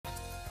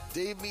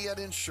Dave Miette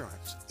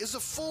Insurance is a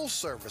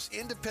full-service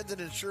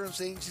independent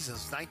insurance agency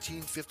since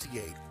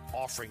 1958,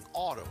 offering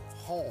auto,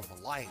 home,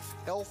 life,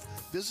 health,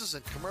 business,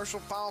 and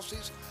commercial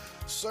policies,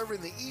 serving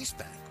the East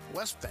Bank,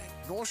 West Bank,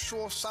 North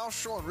Shore, South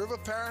Shore, and River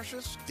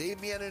parishes. Dave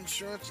Miette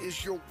Insurance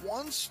is your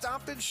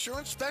one-stop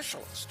insurance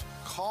specialist.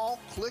 Call,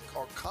 click,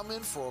 or come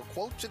in for a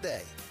quote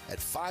today at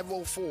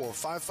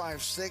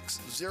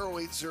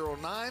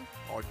 504-556-0809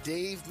 or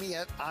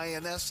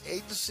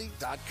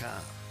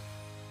DaveMietteINSAgency.com.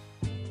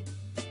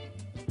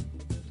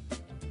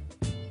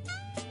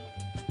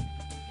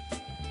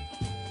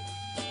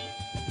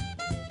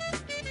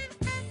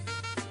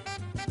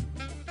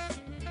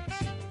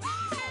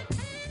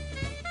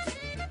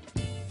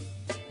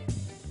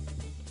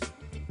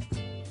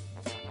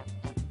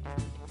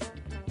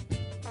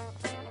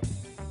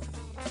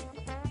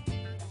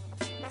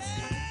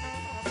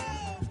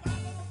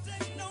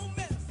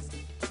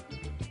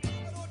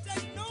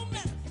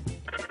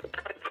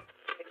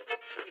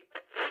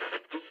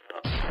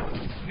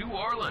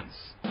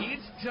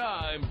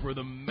 Time for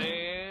the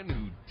man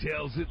who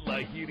tells it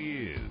like it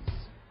is.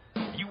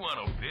 You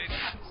want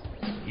opinions?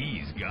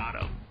 He's got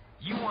them.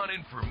 You want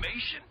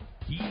information?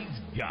 He's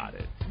got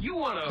it. You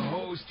want a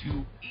host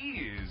who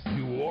is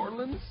New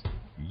Orleans?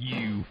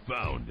 You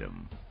found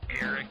him.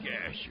 Eric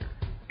Asher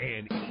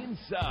and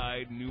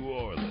Inside New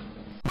Orleans.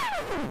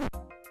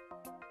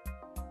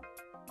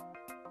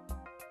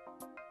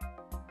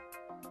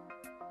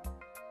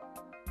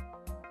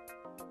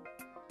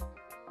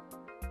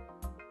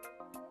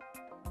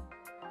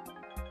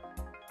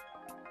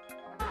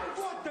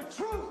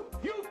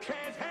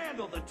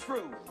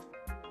 Truth.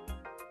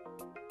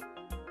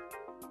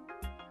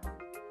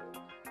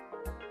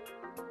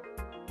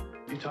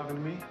 You talking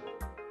to me?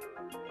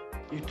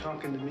 You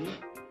talking to me?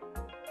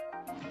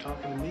 You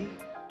talking to me?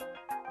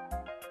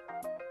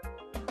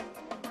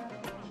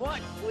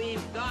 What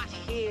we've got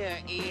here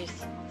is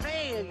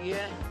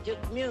failure to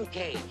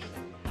communicate.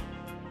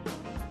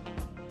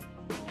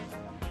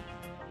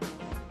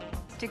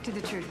 Stick to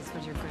the truth is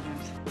what you're good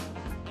at.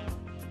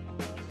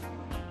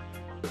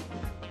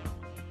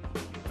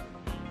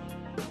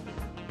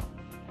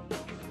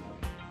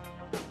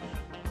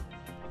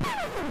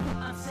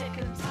 I'm sick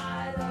and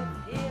tired of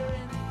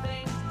hearing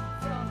things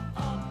from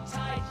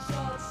uptight,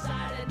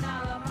 short-sighted,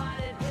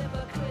 narrow-minded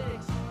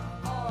hypocrites.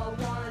 All I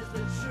want is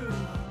the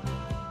truth.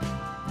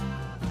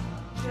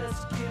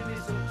 Just give me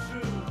some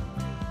truth.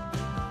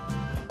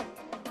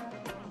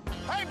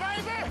 Hey,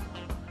 baby!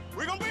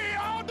 We're gonna be here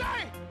all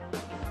day!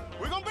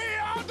 We're gonna be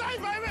here all day,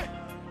 baby!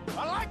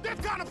 I like this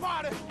kind of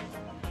party!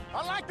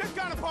 I like this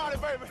kind of party,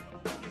 baby!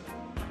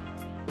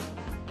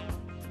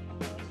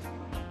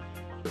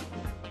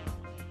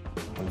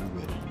 Are you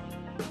ready?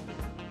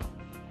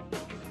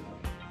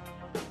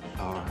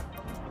 Are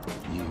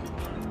you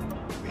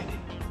ready?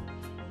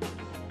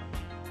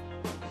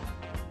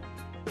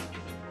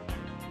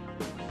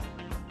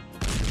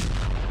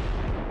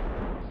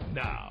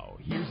 Now,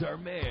 here's our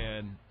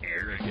man,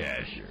 Eric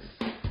Asher.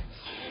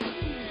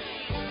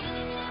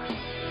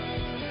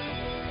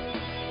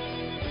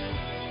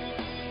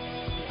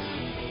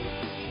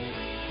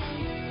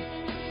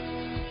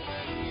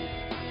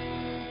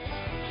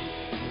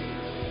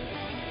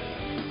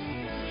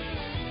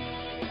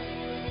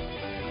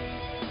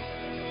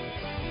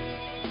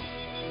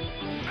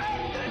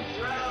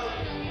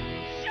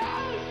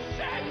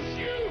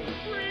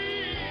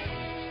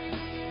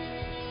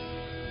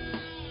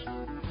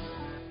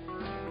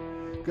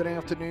 Good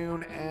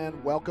afternoon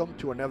and welcome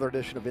to another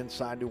edition of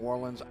Inside New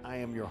Orleans. I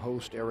am your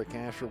host, Eric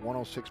Asher,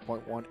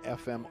 106.1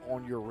 FM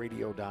on your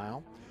radio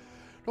dial.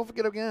 Don't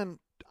forget again,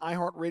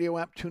 iHeartRadio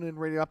app, TuneIn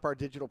Radio app, our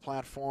digital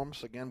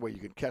platforms, again, where you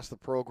can catch the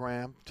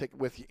program, take it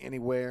with you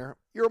anywhere.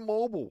 You're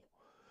mobile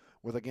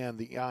with, again,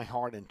 the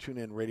iHeart and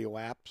TuneIn Radio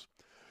apps.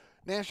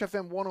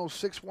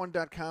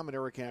 NashFM1061.com and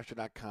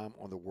EricAsher.com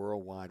on the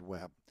World Wide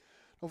Web.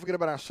 Don't forget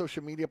about our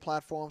social media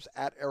platforms,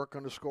 at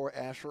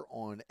Eric_Asher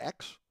on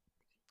X,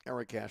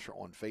 Eric Asher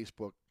on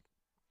Facebook,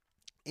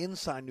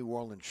 Inside New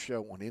Orleans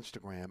Show on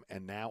Instagram,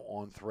 and now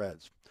on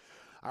Threads.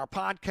 Our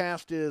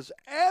podcast is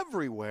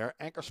everywhere.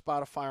 Anchor,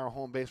 Spotify, our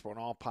home base. We're on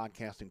all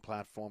podcasting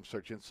platforms.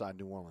 Search Inside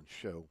New Orleans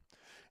Show,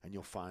 and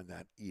you'll find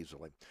that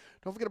easily.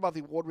 Don't forget about the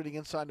award-winning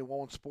Inside New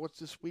Orleans Sports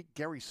this week.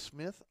 Gary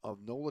Smith of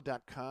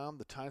NOLA.com,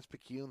 the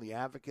Times-Picayune, the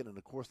Advocate, and,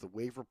 of course, the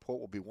Wave Report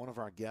will be one of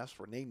our guests.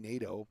 Renee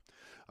Nadeau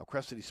of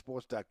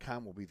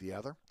CrestCitySports.com will be the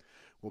other.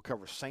 We'll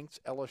cover Saints,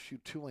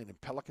 LSU, Tulane, and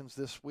Pelicans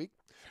this week.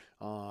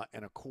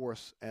 And, of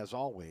course, as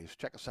always,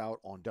 check us out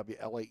on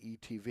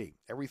WLAE-TV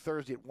every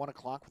Thursday at 1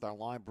 o'clock with our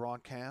live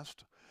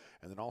broadcast,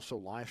 and then also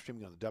live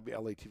streaming on the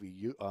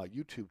WLAE-TV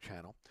YouTube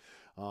channel.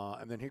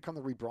 And then here come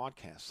the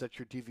rebroadcast. Set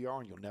your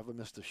DVR and you'll never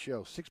miss the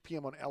show. 6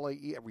 p.m. on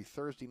LAE every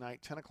Thursday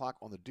night, 10 o'clock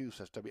on the Deuce.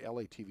 That's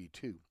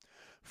WLAE-TV2.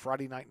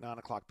 Friday night, 9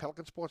 o'clock,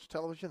 Pelican Sports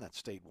Television.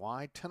 That's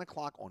statewide. 10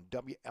 o'clock on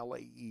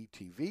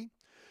WLAE-TV.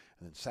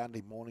 And then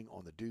Saturday morning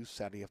on the Deuce.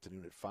 Saturday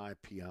afternoon at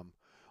 5 p.m.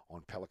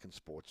 on Pelican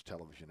Sports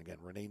Television. Again,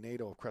 Renee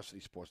Nadeau of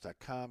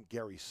CrestCitySports.com.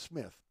 Gary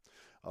Smith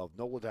of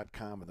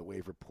NOLA.com and the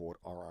Wave Report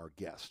are our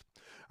guest.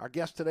 Our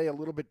guest today, a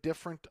little bit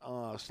different.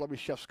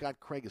 Celebrity Chef Scott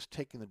Craig is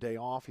taking the day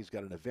off. He's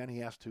got an event he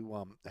has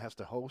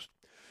to host.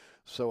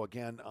 So,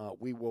 again,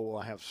 we will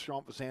have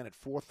Sean Fazan at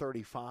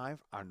 4:35,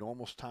 our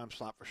normal time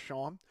slot for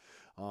Sean.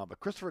 But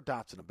Christopher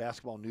Dotson of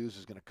Basketball News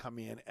is going to come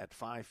in at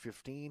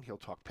 5:15. He'll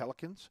talk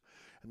Pelicans.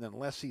 And then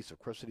Les East of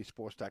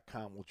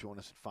CrestCitySports.com will join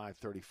us at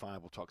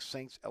 5:35. We'll talk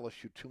Saints,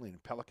 LSU, Tulane,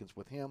 and Pelicans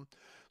with him.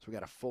 So we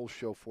got a full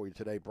show for you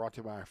today, brought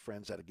to you by our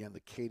friends at, again, the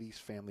Katie's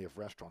family of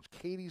restaurants.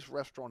 Katie's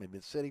Restaurant in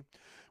Mid-City,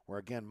 where,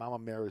 again, Mama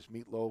Mary's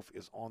Meatloaf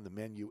is on the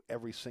menu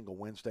every single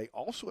Wednesday.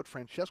 Also at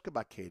Francesca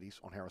by Katie's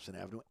on Harrison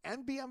Avenue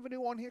and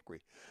Bienvenue on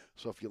Hickory.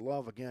 So if you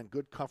love, again,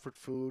 good comfort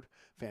food,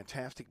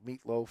 fantastic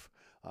meatloaf,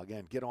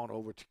 again, get on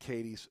over to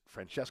Katie's,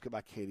 Francesca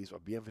by Katie's, or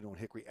Bienvenue on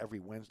Hickory every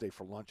Wednesday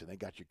for lunch, and they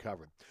got you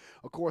covered.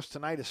 Of course,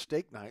 tonight is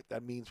steak night.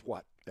 That means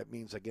what? That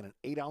means, again, an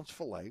 8-ounce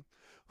filet,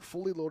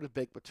 fully loaded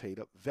baked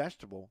potato,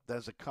 vegetable that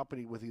is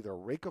accompanied with either a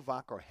Reyka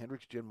Vodka or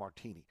Hendrick's Gin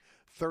Martini.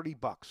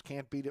 $30.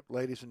 Can't beat it,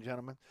 ladies and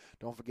gentlemen.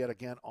 Don't forget,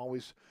 again,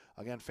 always,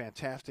 again,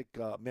 fantastic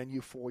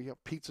menu for you.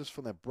 Pizzas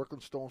from the Brooklyn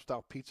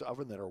Stone-style pizza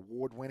oven that are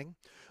award-winning.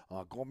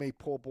 Gourmet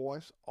po'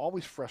 boys.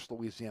 Always fresh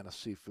Louisiana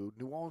seafood.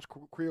 New Orleans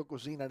Creole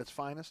cuisine at its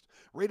finest.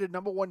 Rated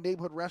 #1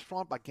 neighborhood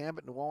restaurant by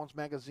Gambit New Orleans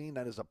Magazine.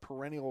 That is a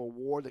perennial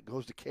award that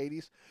goes to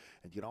Katie's.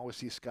 And you can always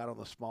see Scott on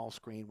the small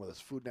screen, whether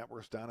it's Food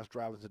Network's Diners,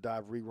 Drive-Ins, and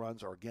Dive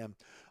reruns, or, again,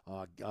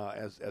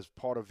 as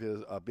part of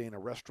his being a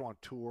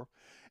restaurateur.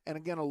 And,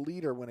 again, a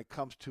leader when it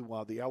comes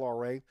to the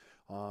LRA,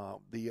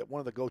 one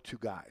of the go-to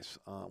guys,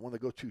 one of the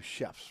go-to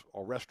chefs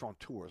or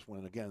restaurateurs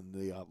when, again,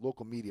 the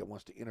local media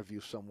wants to interview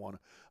someone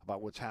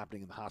about what's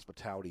happening in the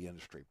hospitality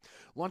industry.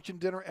 Lunch and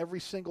dinner every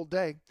single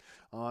day,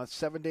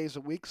 7 days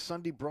a week.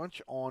 Sunday brunch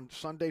on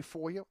Sunday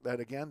for you.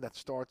 That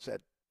starts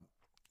at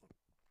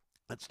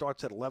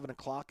 11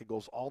 o'clock. It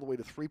goes all the way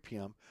to 3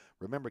 p.m.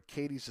 Remember,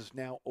 Katie's is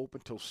now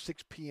open till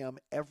 6 p.m.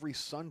 every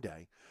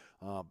Sunday.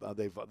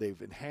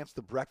 They've enhanced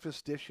the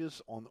breakfast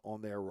dishes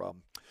on their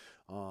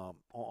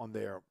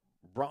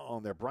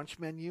brunch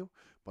menu,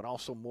 but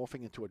also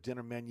morphing into a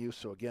dinner menu.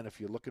 So again,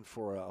 if you're looking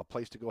for a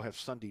place to go have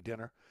Sunday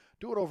dinner,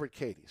 do it over at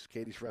Katie's.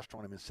 Katie's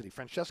Restaurant in Mid-City.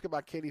 Francesca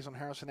by Katie's on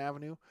Harrison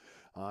Avenue.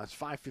 It's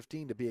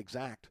 5:15 to be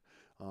exact.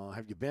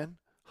 Have you been?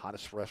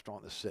 Hottest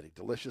restaurant in the city.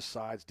 Delicious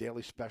sides,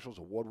 daily specials,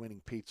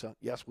 award-winning pizza.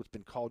 Yes, what's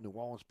been called New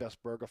Orleans'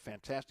 best burger.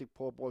 Fantastic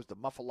po' boys. The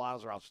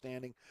muffaladas are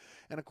outstanding.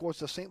 And, of course,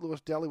 the St.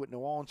 Louis Deli with New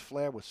Orleans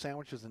flair with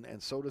sandwiches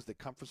and sodas that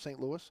come from St.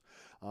 Louis.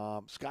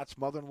 Scott's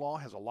mother-in-law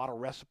has a lot of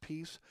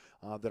recipes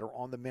that are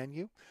on the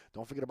menu.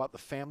 Don't forget about the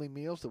family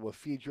meals that will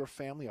feed your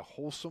family a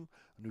wholesome,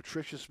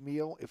 nutritious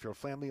meal if you're a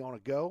family on a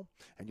go.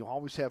 And you'll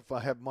always have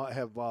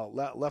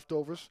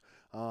leftovers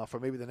for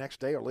maybe the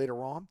next day or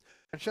later on.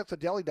 And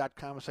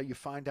ChefTheDeli.com is how you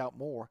find out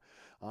more.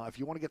 If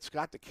you want to get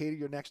Scott to cater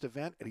your next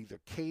event at either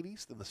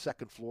Katie's, then the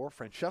second floor,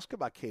 Francesca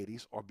by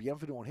Katie's, or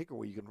Bienvenue on Hickory,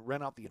 where you can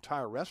rent out the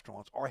entire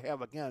restaurants or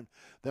have, again,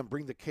 them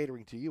bring the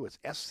catering to you. It's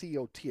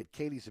SCOT at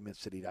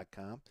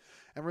KatiesInMidCity.com.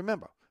 And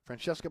remember,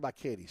 Francesca by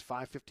Katie's,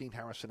 515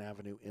 Harrison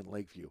Avenue in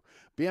Lakeview.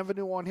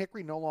 Bienvenue on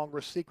Hickory, no longer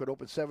a secret,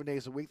 open 7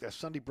 days a week. Their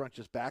Sunday brunch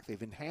is back.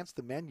 They've enhanced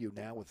the menu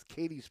now with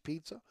Katie's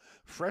Pizza,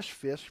 fresh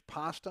fish,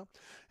 pasta,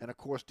 and, of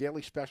course,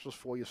 daily specials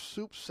for you,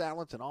 soups,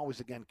 salads, and always,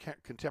 again,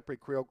 contemporary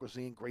Creole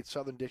cuisine, great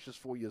southern dishes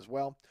for you as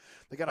well.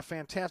 They got a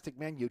fantastic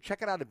menu.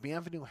 Check it out at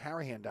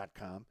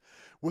BienvenueHarahan.com.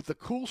 With the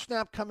cool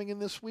snap coming in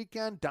this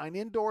weekend, dine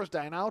indoors,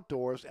 dine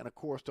outdoors, and, of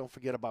course, don't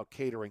forget about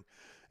catering.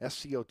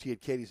 SCOT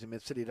at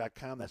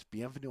KatiesInMidCity.com. That's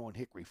Bienvenue on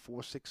Hickory,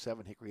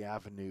 467 Hickory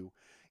Avenue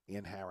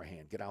in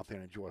Harahan. Get out there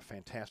and enjoy a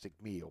fantastic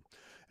meal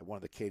at one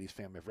of the Katie's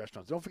family of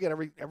restaurants. Don't forget,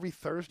 every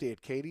Thursday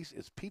at Katie's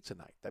is pizza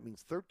night. That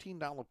means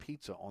 $13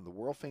 pizza on the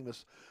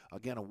world-famous,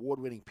 again,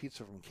 award-winning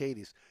pizza from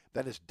Katie's.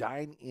 That is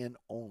dine-in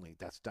only.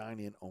 That's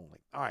dine-in only.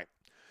 All right.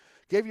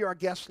 Gave you our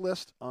guest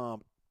list. I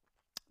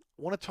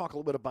want to talk a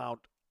little bit about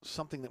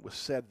something that was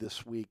said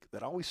this week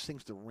that always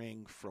seems to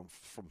ring from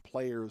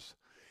players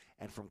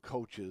and from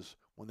coaches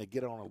when they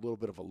get on a little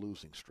bit of a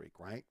losing streak,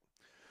 right?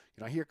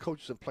 You know, I hear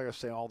coaches and players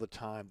say all the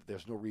time that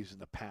there's no reason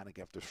to panic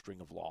after a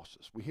string of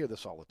losses. We hear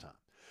this all the time.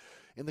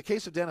 In the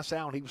case of Dennis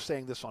Allen, he was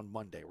saying this on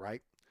Monday,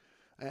 right?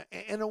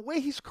 In a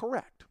way, he's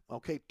correct.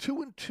 Okay,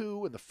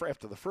 2-2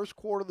 after the first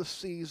quarter of the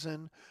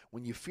season,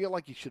 when you feel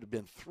like you should have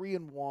been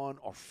 3-1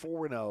 or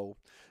 4-0,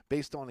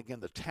 based on, again,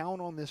 the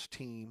talent on this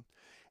team,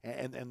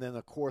 and then,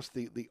 of course,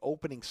 the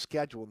opening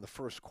schedule in the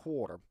first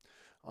quarter.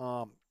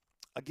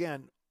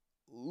 Again,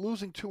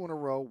 losing 2 in a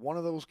row, one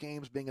of those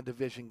games being a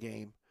division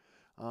game,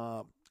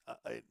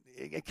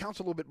 it counts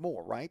a little bit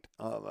more, right?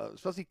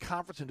 Especially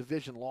conference and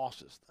division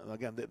losses.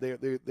 Again,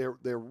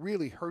 they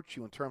really hurt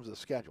you in terms of the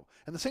schedule.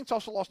 And the Saints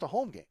also lost a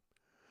home game.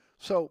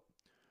 So,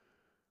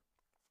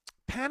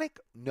 panic?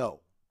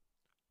 No.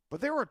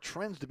 But there are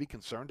trends to be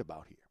concerned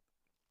about here.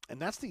 And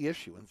that's the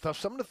issue. And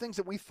some of the things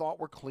that we thought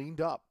were cleaned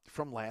up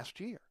from last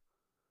year.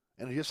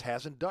 And it just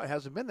hasn't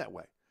been that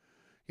way.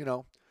 You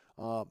know,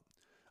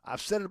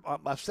 I've said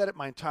it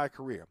my entire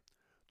career.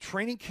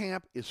 Training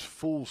camp is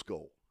fool's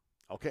gold.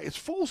 Okay, it's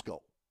fool's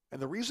gold.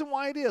 And the reason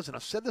why it is, and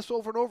I've said this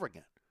over and over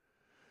again,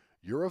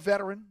 you're a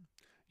veteran.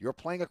 You're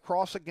playing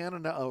across again,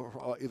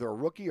 either a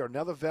rookie or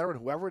another veteran,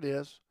 whoever it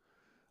is,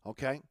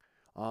 okay?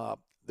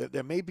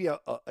 There may be a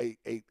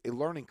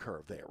learning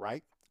curve there,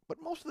 right?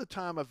 But most of the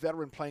time, a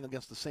veteran playing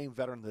against the same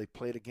veteran they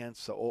played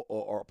against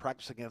or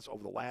practiced against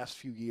over the last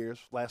few years,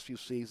 last few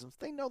seasons,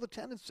 they know the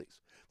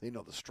tendencies. They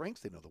know the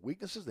strengths. They know the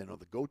weaknesses. They know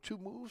the go-to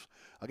moves.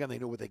 Again, they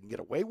know what they can get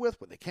away with,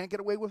 what they can't get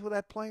away with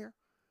that player.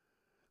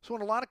 So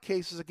in a lot of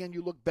cases, again,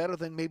 you look better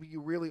than maybe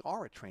you really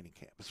are at training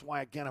camp. That's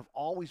why, again, I've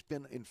always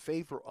been in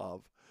favor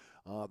of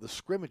the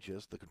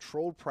scrimmages, the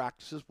controlled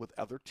practices with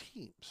other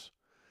teams,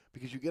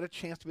 because you get a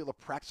chance to be able to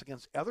practice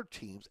against other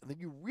teams, and then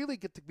you really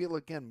get to be able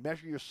to, again,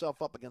 measure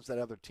yourself up against that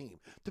other team,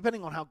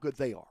 depending on how good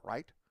they are,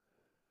 right?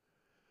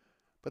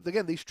 But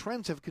again, these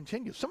trends have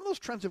continued. Some of those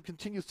trends have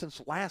continued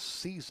since last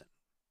season.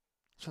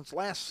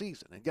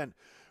 Again,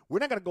 we're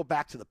not going to go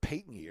back to the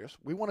Peyton years.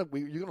 You're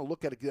going to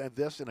look at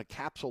this in a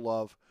capsule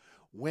of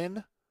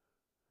when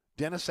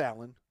Dennis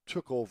Allen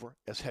took over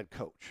as head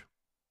coach.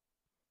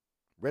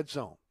 Red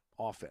zone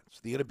offense,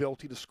 the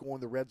inability to score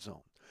in the red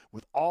zone.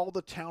 With all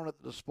the talent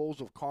at the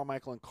disposal of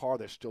Carmichael and Carr,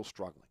 they're still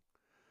struggling.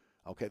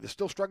 Okay, they're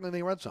still struggling in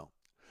the red zone.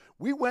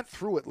 We went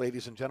through it,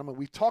 ladies and gentlemen.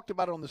 We've talked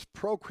about it on this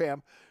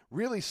program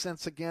really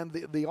since, again,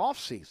 the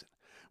offseason.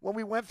 When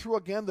we went through,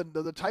 again,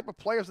 the type of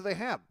players that they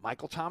have.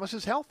 Michael Thomas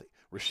is healthy.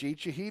 Rashid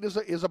Shaheed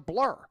is a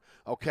blur.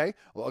 Okay?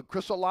 Well,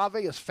 Chris Olave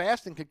is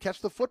fast and can catch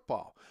the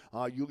football.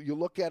 You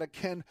look at,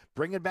 again,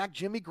 bringing back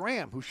Jimmy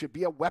Graham, who should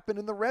be a weapon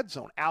in the red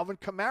zone. Alvin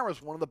Kamara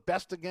is one of the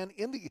best, again,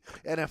 in the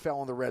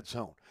NFL in the red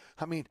zone.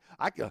 I mean,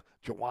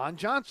 Jawan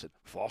Johnson,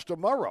 Foster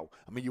Moreau.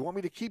 I mean, you want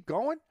me to keep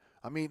going?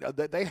 I mean,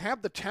 they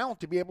have the talent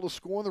to be able to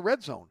score in the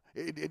red zone.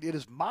 It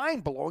is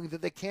mind-blowing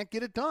that they can't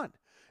get it done.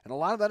 And a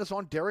lot of that is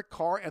on Derek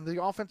Carr and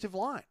the offensive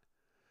line.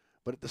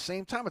 But at the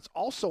same time, it's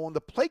also on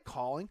the play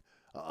calling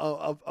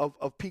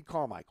of Pete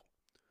Carmichael.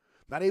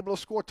 Not able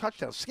to score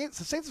touchdowns.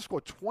 The Saints have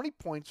scored 20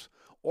 points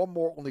or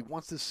more only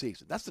once this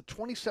season. That's the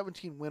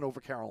 2017 win over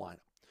Carolina.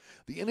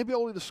 The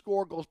inability to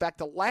score goes back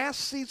to last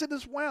season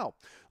as well.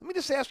 Let me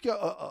just ask you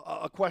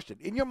a question.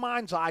 In your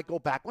mind's eye, go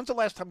back. When's the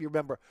last time you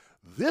remember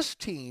this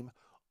team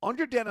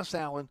under Dennis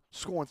Allen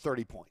scoring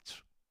 30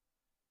 points?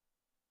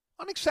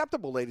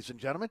 Unacceptable, ladies and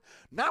gentlemen.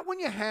 Not when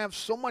you have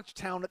so much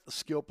talent at the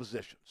skill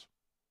positions.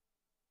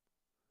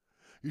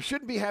 You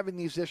shouldn't be having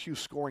these issues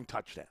scoring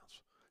touchdowns.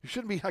 You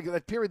shouldn't be having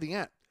that period at the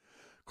end.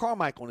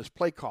 Carmichael and his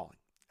play calling,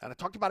 and I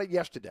talked about it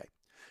yesterday.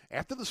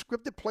 After the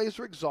scripted plays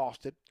are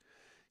exhausted,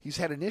 he's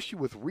had an issue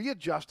with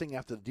readjusting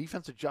after the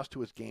defense adjusts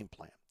to his game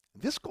plan.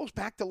 This goes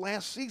back to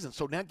last season.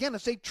 So now, again,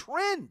 it's a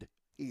trend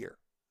here,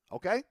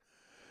 okay?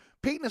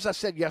 Peyton, as I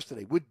said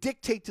yesterday, would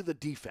dictate to the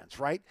defense,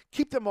 right?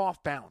 Keep them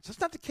off balance.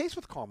 That's not the case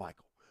with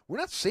Carmichael. We're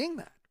not seeing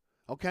that,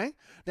 okay?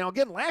 Now,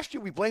 again, last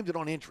year we blamed it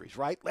on injuries,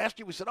 right? Last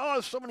year we said,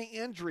 there's so many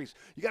injuries.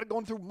 You got to go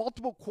through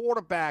multiple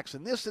quarterbacks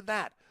and this and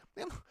that.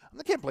 Man,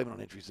 I can't blame it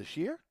on injuries this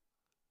year.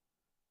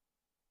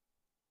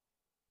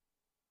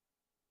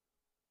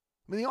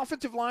 I mean, the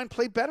offensive line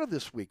played better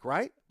this week,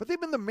 right? But they've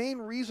been the main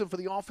reason for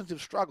the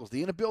offensive struggles.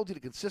 The inability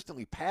to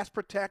consistently pass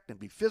protect and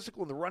be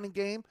physical in the running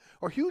game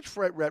are huge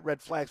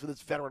red flags with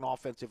its veteran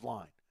offensive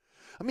line.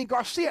 I mean,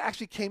 Garcia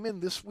actually came in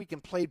this week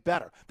and played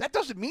better. That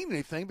doesn't mean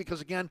anything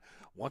because, again,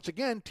 once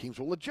again, teams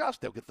will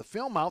adjust. They'll get the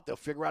film out. They'll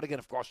figure out, again,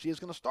 if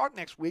Garcia's going to start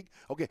next week.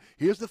 Okay,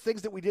 here's the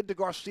things that we did to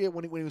Garcia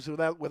when he was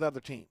with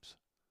other teams.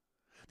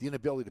 The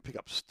inability to pick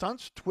up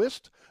stunts,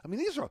 twist. I mean,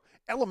 these are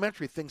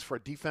elementary things for a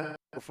defense,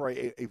 for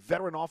a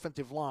veteran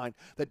offensive line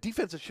that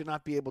defenses should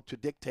not be able to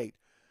dictate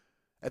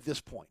at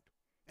this point.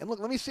 And look,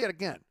 let me say it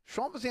again.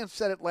 Sean Mazan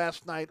said it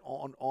last night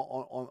on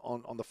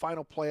the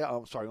final play.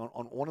 I'm sorry,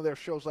 on one of their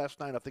shows last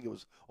night. I think it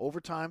was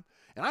Overtime,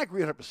 and I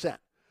agree 100%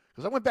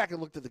 because I went back and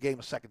looked at the game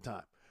a second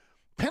time.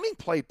 Penning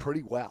played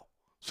pretty well,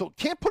 so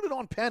can't put it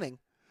on Penning.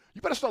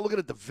 You better start looking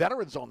at the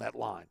veterans on that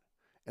line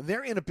and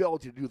their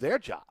inability to do their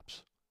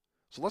jobs.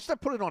 So let's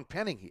not put it on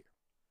Penning here.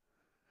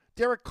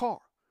 Derek Carr,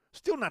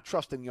 still not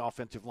trusting the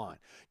offensive line.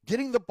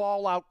 Getting the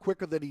ball out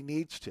quicker than he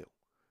needs to,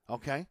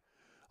 okay?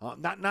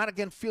 Not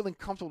again, feeling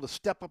comfortable to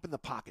step up in the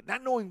pocket.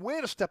 Not knowing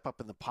where to step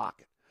up in the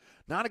pocket.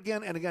 Not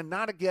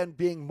again,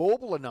 being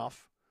mobile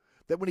enough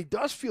that when he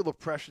does feel the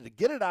pressure to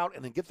get it out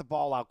and then get the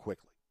ball out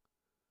quickly.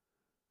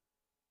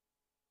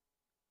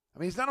 I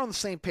mean, he's not on the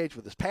same page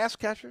with his pass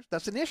catchers.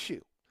 That's an issue.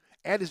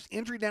 Add his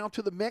injury down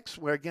to the mix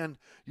where, again,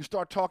 you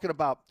start talking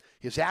about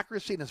his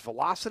accuracy and his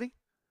velocity.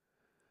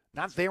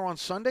 Not there on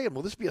Sunday, and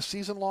will this be a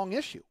season-long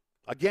issue?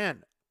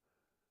 Again,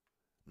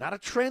 not a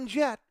trend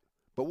yet,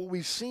 but what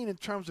we've seen in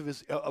terms of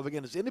his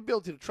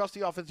inability to trust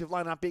the offensive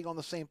line not being on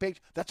the same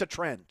page, that's a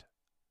trend.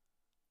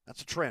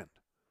 That's a trend.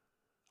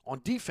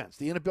 On defense,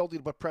 the inability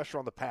to put pressure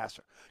on the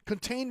passer.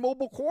 Contain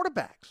mobile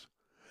quarterbacks.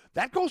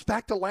 That goes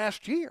back to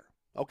last year.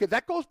 Okay,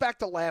 that goes back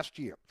to last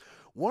year.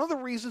 One of the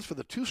reasons for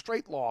the 2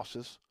 straight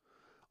losses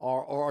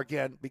are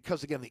again,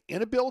 because, again, the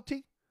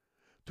inability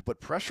to put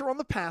pressure on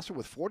the passer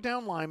with 4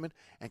 down linemen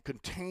and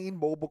contain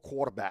mobile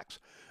quarterbacks.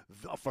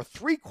 For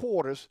 3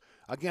 quarters,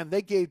 again,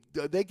 they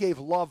gave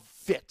Love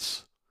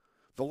fits.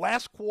 The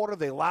last quarter,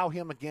 they allow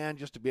him again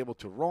just to be able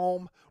to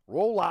roam,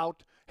 roll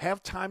out,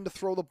 have time to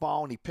throw the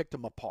ball, and he picked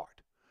them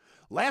apart.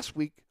 Last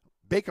week,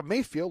 Baker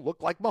Mayfield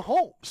looked like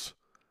Mahomes.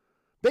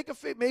 Baker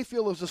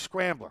Mayfield was a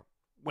scrambler.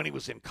 When he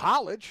was in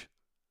college,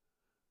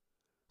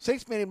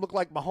 Saints made him look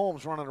like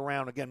Mahomes running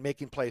around, again,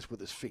 making plays with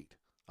his feet.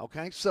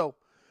 Okay? So,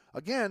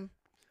 again,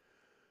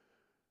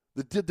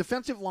 the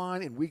defensive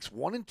line in weeks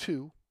 1 and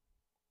 2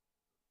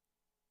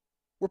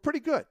 were pretty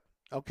good.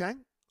 Okay?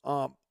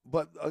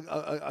 But,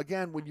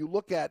 again, when you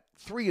look at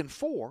 3 and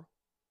 4,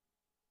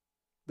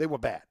 they were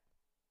bad.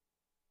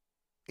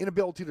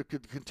 Inability to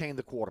contain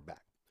the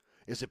quarterback.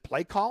 Is it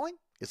play calling?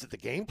 Is it the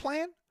game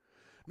plan?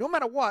 No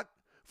matter what,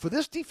 for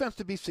this defense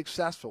to be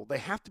successful, they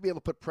have to be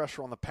able to put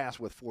pressure on the pass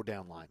with 4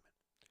 down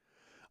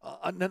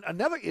linemen.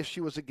 Another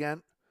issue is,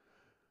 again,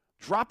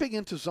 dropping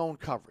into zone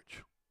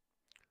coverage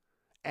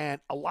and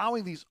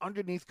allowing these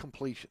underneath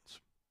completions.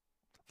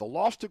 The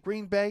loss to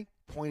Green Bay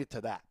pointed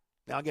to that.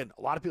 Now, again,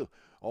 a lot of people,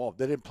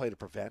 they didn't play to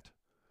prevent.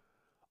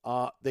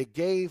 They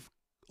gave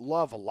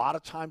Love a lot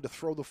of time to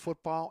throw the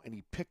football, and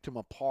he picked him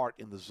apart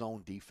in the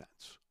zone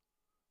defense.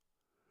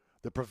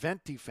 The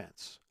prevent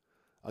defense,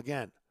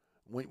 again,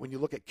 when you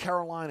look at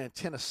Carolina and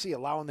Tennessee,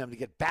 allowing them to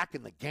get back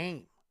in the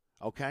game,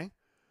 okay?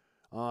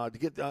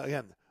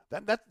 Again,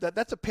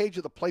 that's a page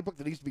of the playbook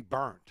that needs to be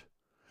burned.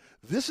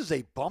 This is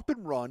a bump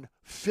and run,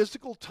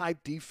 physical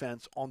type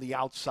defense on the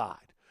outside.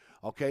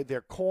 Okay,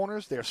 their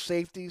corners, their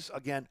safeties,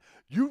 again,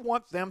 you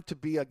want them to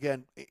be,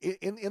 again,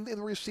 in the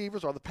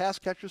receivers or the pass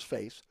catcher's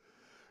face.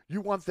 You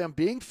want them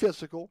being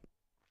physical,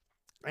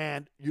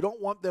 and you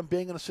don't want them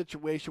being in a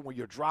situation where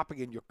you're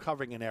dropping and you're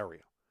covering an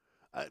area.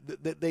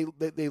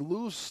 They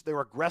lose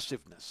their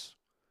aggressiveness,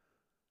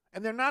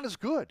 and they're not as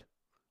good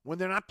when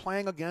they're not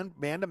playing, again,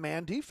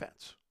 man-to-man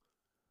defense.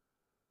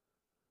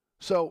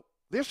 So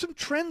there's some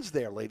trends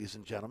there, ladies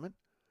and gentlemen.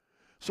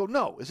 So,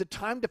 no, is it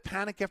time to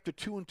panic after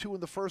 2-2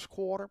 in the first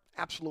quarter?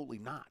 Absolutely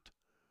not.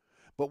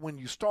 But when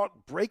you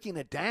start breaking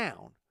it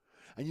down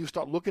and you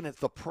start looking at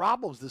the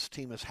problems this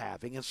team is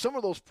having, and some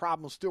of those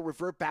problems still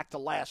revert back to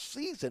last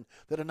season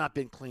that have not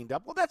been cleaned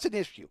up, well, that's an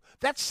issue.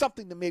 That's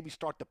something to maybe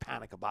start to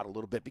panic about a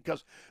little bit,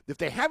 because if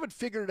they haven't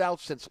figured it out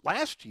since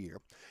last year,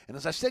 and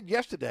as I said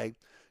yesterday,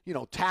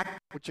 tackle,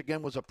 which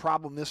again was a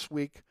problem this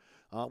week,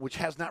 which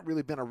has not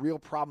really been a real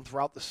problem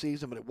throughout the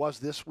season, but it was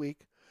this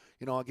week.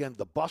 Again,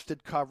 the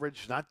busted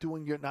coverage,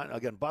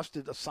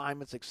 busted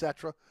assignments,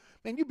 etc.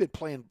 Man, you've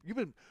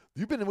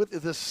been with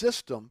this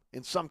system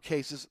in some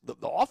cases.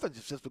 The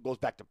offensive system goes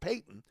back to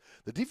Peyton.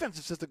 The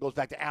defensive system goes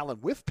back to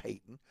Allen with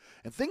Peyton.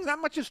 And things,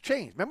 not much has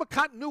changed. Remember,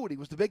 continuity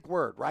was the big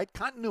word, right?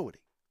 Continuity.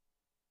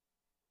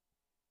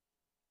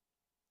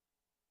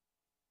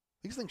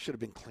 These things should have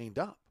been cleaned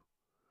up.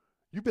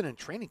 You've been in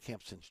training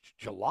camp since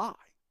July.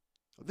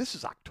 This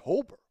is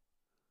October.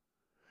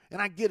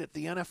 And I get it.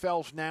 The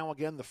NFL's now,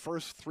 again, the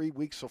first 3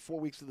 weeks or 4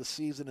 weeks of the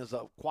season is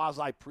a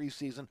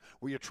quasi-preseason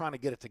where you're trying to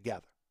get it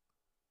together.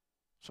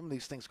 Some of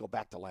these things go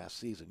back to last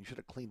season. You should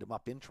have cleaned them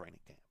up in training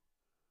camp.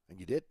 And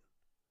you didn't.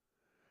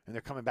 And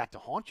they're coming back to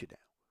haunt you now.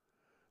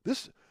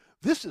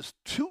 This is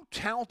too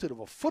talented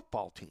of a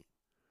football team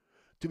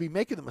to be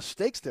making the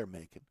mistakes they're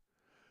making,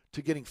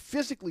 to getting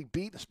physically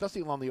beat,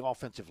 especially along the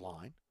offensive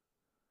line,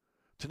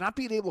 to not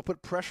being able to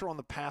put pressure on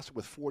the passer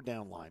with 4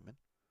 down linemen,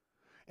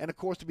 and, of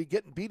course, to be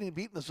getting beat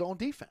in the zone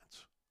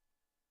defense.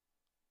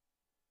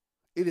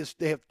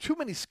 They have too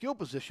many skill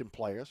position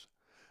players,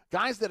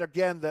 guys that would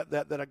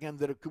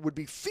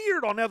be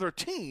feared on other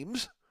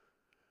teams,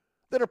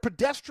 that are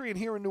pedestrian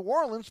here in New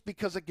Orleans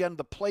because, again,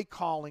 the play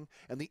calling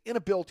and the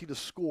inability to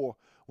score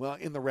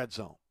in the red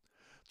zone.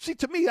 See,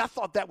 to me, I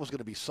thought that was going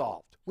to be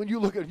solved. When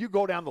you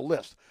go down the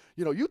list,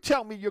 you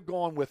tell me you're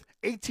going with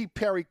A.T.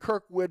 Perry,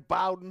 Kirkwood,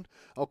 Bowden,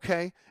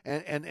 okay,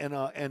 and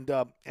let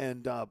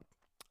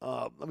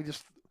me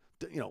just,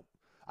 I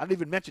didn't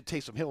even mention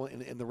Taysom Hill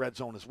in the red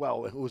zone as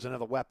well, who was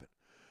another weapon.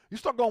 You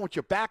start going with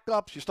your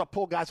backups, you start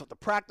pulling guys off the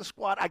practice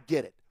squad, I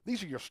get it.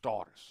 These are your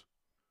starters.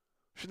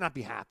 Should not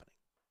be happening.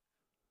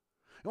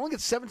 You only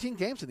get 17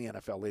 games in the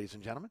NFL, ladies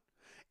and gentlemen.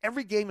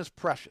 Every game is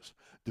precious.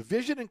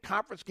 Division and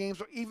conference games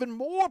are even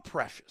more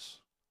precious.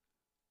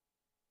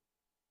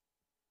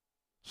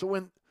 So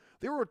when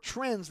there are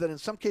trends that in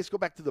some cases go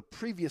back to the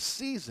previous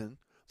season,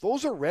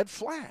 those are red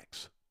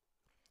flags.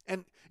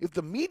 And if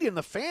the media and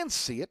the fans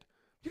see it,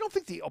 you don't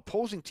think the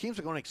opposing teams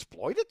are going to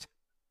exploit it?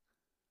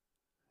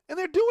 And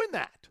they're doing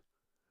that.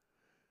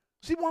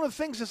 See, one of the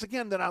things is,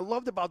 again, that I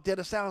loved about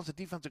Dennis Allen as a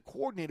defensive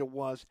coordinator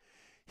was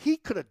he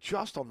could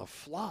adjust on the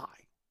fly.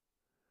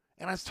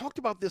 And I talked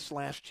about this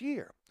last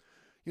year.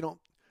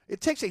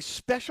 It takes a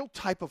special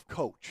type of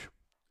coach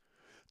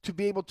to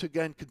be able to,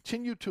 again,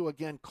 continue to,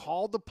 again,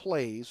 call the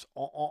plays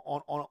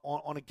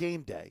on a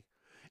game day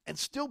and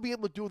still be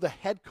able to do the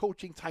head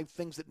coaching type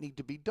things that need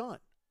to be done.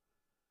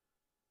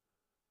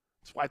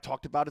 That's why I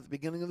talked about at the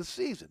beginning of the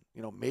season.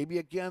 Maybe,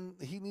 again,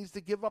 he needs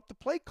to give up the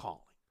play calling.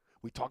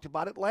 We talked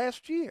about it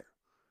last year.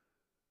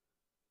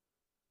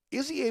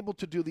 Is he able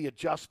to do the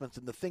adjustments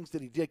and the things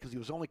that he did because he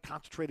was only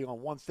concentrating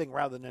on one thing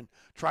rather than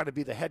trying to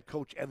be the head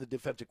coach and the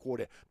defensive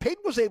coordinator?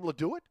 Peyton was able to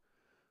do it.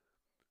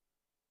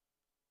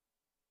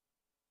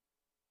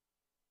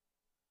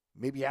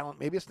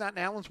 maybe it's not in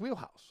Allen's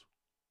wheelhouse.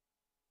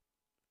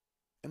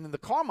 And then the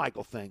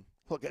Carmichael thing,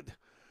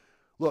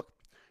 look,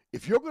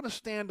 if you're going to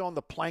stand on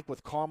the plank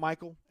with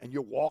Carmichael and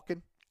you're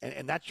walking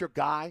and that's your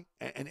guy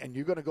and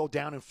you're going to go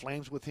down in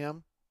flames with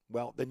him,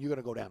 well, then you're going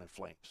to go down in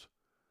flames.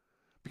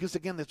 Because,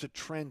 again, there's a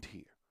trend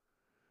here.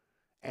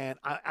 And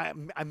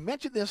I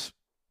mentioned this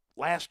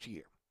last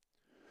year.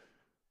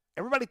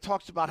 Everybody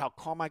talks about how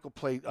Carmichael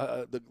played.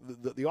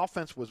 The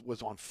offense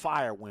was on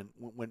fire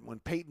when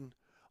Peyton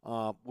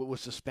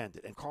was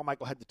suspended and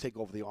Carmichael had to take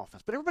over the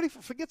offense. But everybody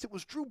forgets it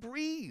was Drew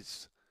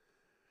Brees.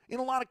 In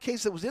a lot of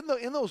cases, it was in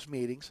those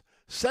meetings,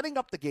 setting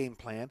up the game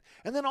plan,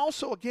 and then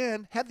also,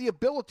 again, had the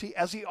ability,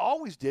 as he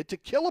always did, to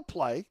kill a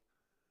play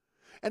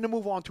and to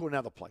move on to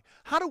another play.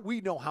 How do we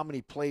know how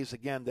many plays,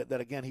 again,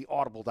 that again, he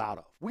audibled out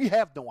of? We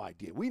have no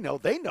idea. We know.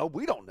 They know.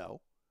 We don't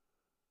know.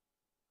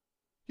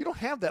 You don't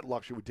have that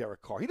luxury with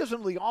Derek Carr. He doesn't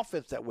know the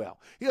offense that well.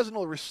 He doesn't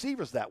know the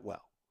receivers that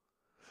well.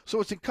 So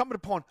it's incumbent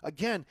upon,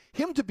 again,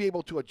 him to be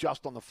able to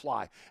adjust on the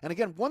fly. And,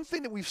 again, one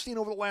thing that we've seen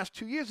over the last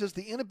 2 years is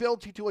the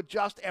inability to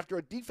adjust after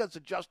a defense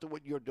adjusts to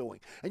what you're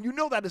doing. And you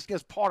know that is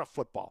just part of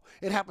football.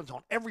 It happens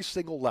on every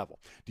single level.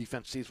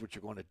 Defense sees what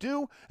you're going to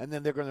do, and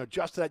then they're going to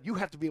adjust to that. You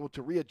have to be able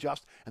to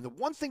readjust. And the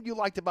one thing you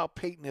liked about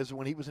Peyton is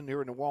when he was in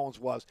here in New Orleans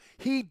was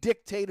he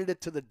dictated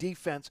it to the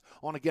defense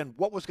on, again,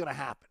 what was going to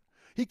happen.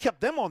 He kept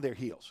them on their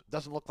heels. It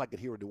doesn't look like it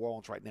here in New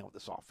Orleans right now with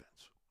this offense.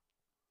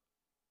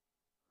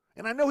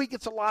 And I know he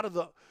gets a lot of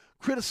the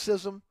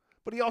criticism,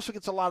 but he also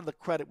gets a lot of the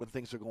credit when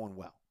things are going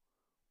well.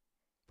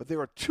 But there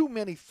are too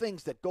many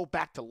things that go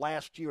back to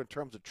last year in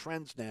terms of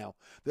trends now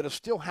that are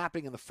still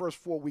happening in the first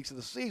 4 weeks of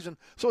the season.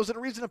 So is it a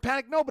reason to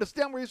panic? No, but it's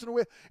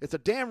a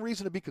damn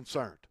reason to be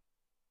concerned.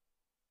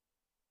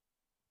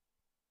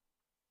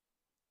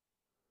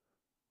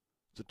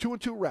 It's a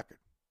 2-2 record.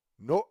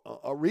 No,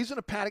 a reason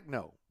to panic,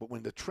 no. But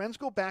when the trends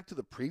go back to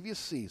the previous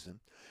season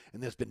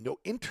and there's been no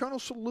internal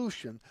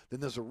solution, then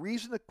there's a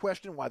reason to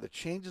question why the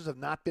changes have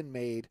not been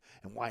made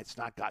and why it's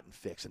not gotten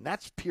fixed. And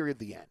that's period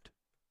the end.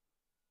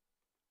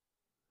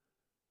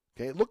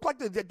 Okay, it looked like,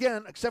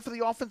 again, except for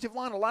the offensive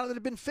line, a lot of it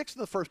had been fixed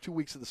in the first 2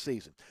 weeks of the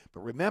season.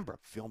 But remember,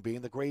 film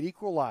being the great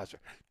equalizer.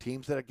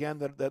 Teams that, again,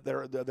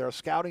 they're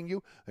scouting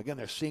you. Again,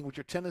 they're seeing what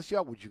your tendencies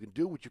are, what you can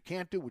do, what you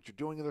can't do, what you're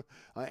doing.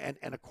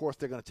 And of course,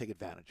 they're going to take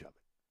advantage of it.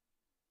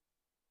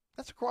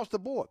 That's across the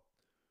board.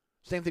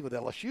 Same thing with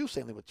LSU,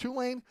 same thing with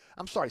Tulane.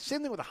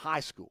 Same thing with a high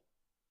school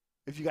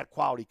if you got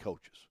quality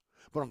coaches.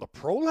 But on the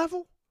pro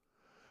level,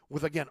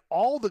 with, again,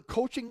 all the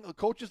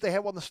coaches they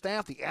have on the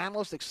staff, the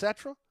analysts,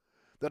 etc.,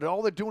 that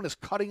all they're doing is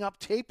cutting up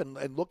tape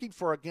and looking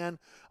for, again,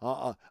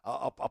 a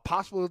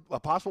possible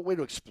way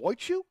to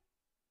exploit you?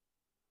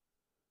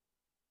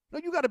 No,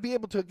 you got to be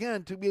able to,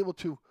 again,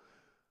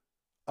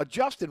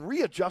 adjust and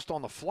readjust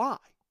on the fly.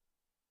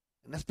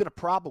 And that's been a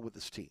problem with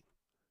this team.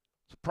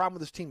 It's a problem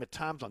with this team at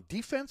times on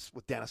defense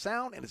with Dennis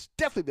Allen, and it's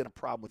definitely been a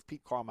problem with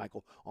Pete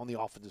Carmichael on the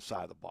offensive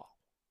side of the ball.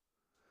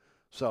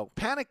 So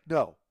panic,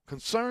 no.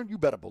 Concern, you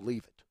better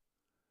believe it.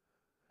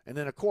 And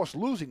then, of course,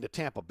 losing to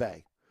Tampa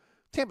Bay.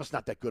 Tampa's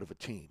not that good of a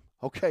team,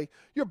 okay?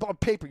 On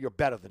paper, you're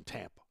better than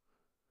Tampa.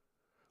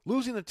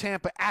 Losing to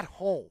Tampa at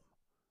home,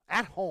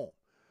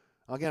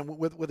 again,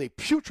 with a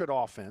putrid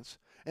offense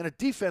and a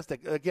defense that,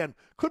 again,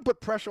 could put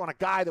pressure on a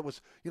guy that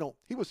was,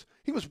 he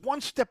was one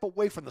step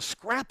away from the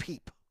scrap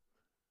heap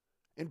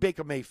in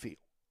Baker Mayfield.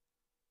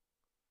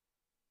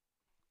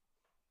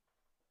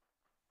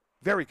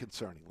 Very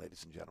concerning,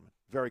 ladies and gentlemen.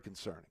 Very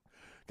concerning.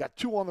 Got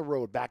 2 on the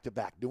road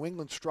back-to-back. New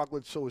England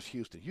struggling, so is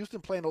Houston.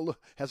 Houston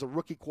has a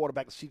rookie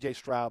quarterback, C.J.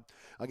 Stroud.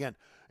 Again,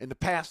 in the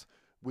past,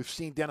 we've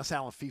seen Dennis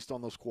Allen feast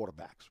on those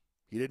quarterbacks.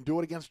 He didn't do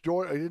it against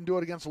Jordan. He didn't do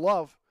it against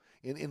Love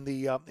in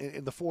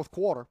the fourth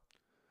quarter.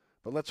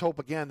 But let's hope,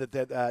 again,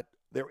 that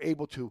they're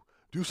able to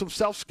do some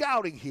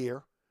self-scouting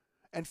here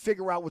and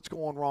figure out what's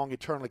going wrong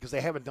internally, because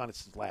they haven't done it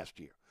since last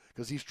year,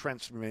 because these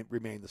trends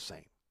remain the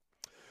same.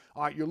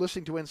 All right, you're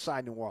listening to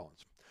Inside New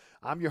Orleans.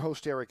 I'm your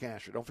host, Eric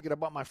Asher. Don't forget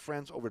about my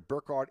friends over at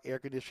Burkhardt Air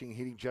Conditioning,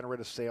 Heating,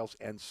 Generator Sales,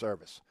 and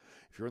Service.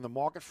 If you're in the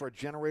market for a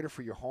generator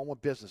for your home or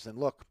business, and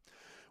look,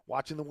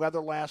 watching the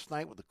weather last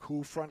night with the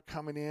cool front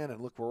coming in, and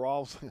look, we're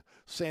all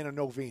saying a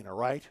novena,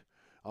 right?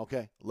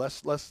 Okay,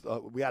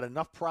 we got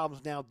enough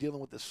problems now dealing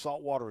with this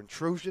saltwater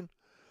intrusion.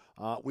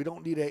 We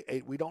don't need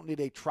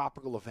a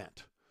tropical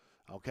event.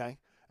 Okay,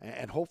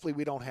 and hopefully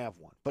we don't have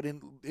one. But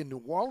in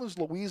New Orleans,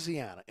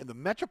 Louisiana, in the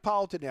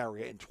metropolitan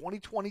area in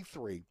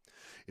 2023,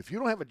 if you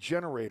don't have a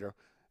generator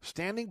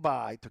standing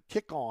by to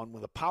kick on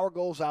when the power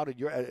goes out in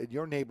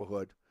your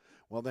neighborhood,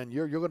 well, then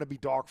you're going to be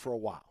dark for a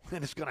while.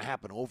 And it's going to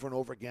happen over and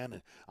over again,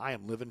 and I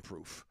am living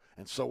proof,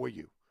 and so are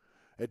you.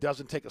 It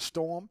doesn't take a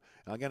storm.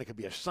 Again, it could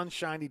be a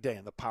sunshiny day,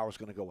 and the power's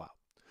going to go out.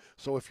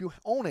 So if you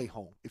own a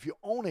home, if you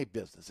own a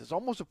business, it's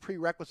almost a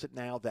prerequisite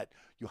now that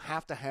you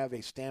have to have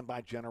a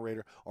standby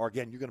generator, or,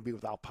 again, you're going to be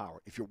without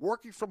power. If you're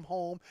working from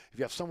home, if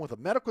you have someone with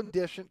a medical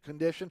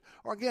condition,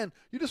 or, again,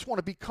 you just want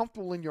to be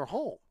comfortable in your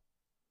home,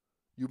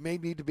 you may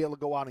need to be able to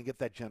go out and get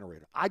that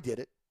generator. I did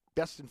it.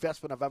 Best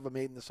investment I've ever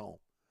made in this home.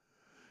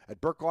 At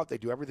Burkhardt, they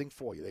do everything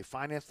for you. They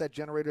finance that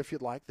generator if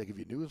you'd like. They give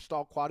you a new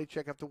install quality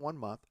check after 1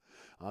 month.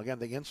 Again,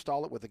 they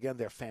install it with,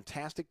 their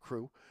fantastic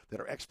crew that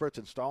are experts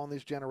installing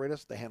these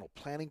generators. They handle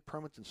planning,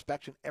 permits,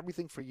 inspection,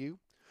 everything for you.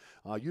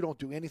 You don't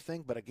do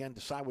anything but, again,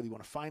 decide whether you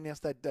want to finance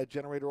that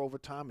generator over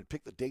time and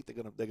pick the date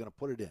they're gonna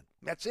put it in.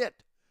 That's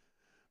it.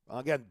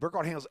 Again,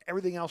 Burkhardt handles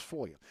everything else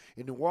for you.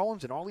 In New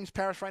Orleans, in all these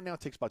parishes right now, it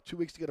takes about 2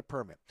 weeks to get a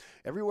permit.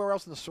 Everywhere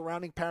else in the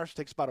surrounding parish, it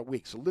takes about a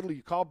week. So literally,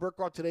 you call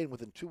Burkhardt today, and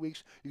within 2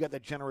 weeks, you got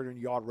that generator in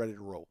your yard ready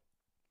to roll.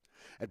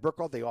 At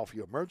Burkhardt, they offer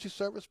you emergency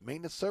service,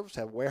 maintenance service,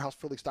 have a warehouse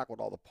fully stocked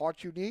with all the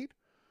parts you need.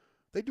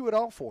 They do it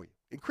all for you.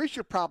 Increase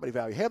your property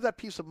value. Have that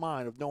peace of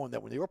mind of knowing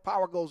that when your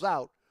power goes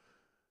out,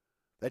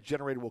 that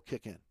generator will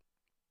kick in.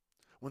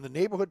 When the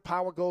neighborhood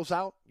power goes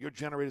out, your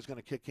generator is going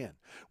to kick in.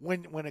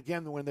 When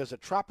there's a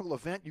tropical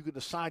event, you can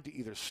decide to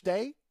either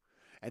stay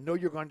and know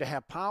you're going to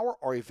have power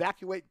or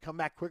evacuate and come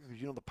back quicker because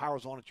you know the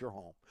power's on at your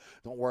home.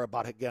 Don't worry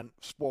about, again,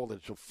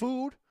 spoilage of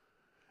food.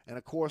 And,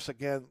 of course,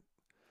 again,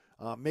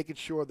 making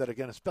sure that,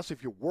 again, especially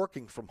if you're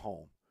working from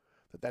home,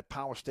 that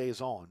power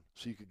stays on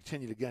so you can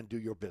continue to, again, do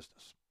your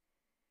business.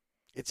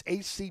 It's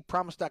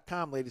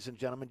acpromise.com, ladies and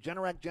gentlemen.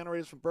 Generac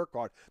generators from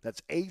Burkhardt.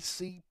 That's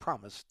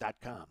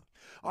acpromise.com.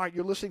 All right,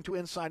 you're listening to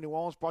Inside New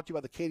Orleans, brought to you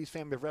by the Katie's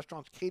family of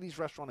restaurants. Katie's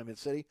Restaurant in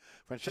Mid-City.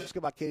 Francesca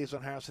by Katie's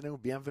on Harrison Avenue.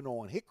 Bienvenue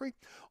on Hickory.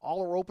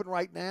 All are open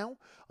right now.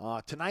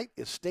 Tonight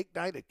is steak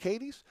night at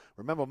Katie's.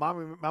 Remember,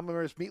 Mama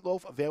Mary's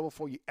Meatloaf available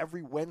for you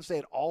every Wednesday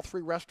at all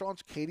 3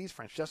 restaurants. Katie's,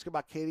 Francesca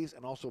by Katie's,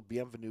 and also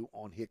Bienvenue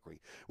on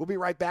Hickory. We'll be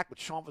right back with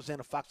Sean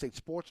Fazan of Fox 8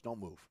 Sports. Don't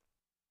move.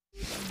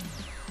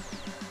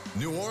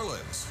 New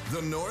Orleans,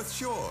 the North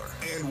Shore,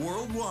 and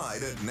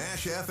worldwide at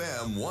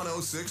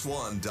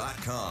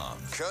NashFM1061.com.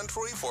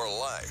 Country for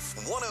Life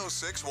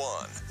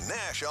 1061,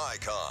 Nash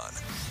Icon.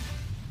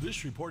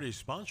 This report is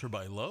sponsored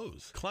by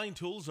Lowe's. Klein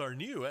tools are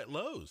new at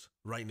Lowe's.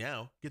 Right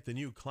now, get the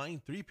new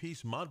Klein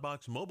 3-piece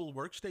ModBox mobile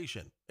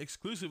workstation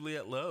exclusively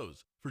at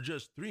Lowe's for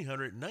just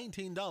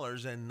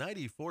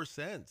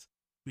 $319.94.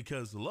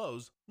 Because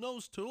Lowe's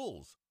knows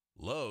tools.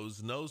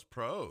 Lowe's knows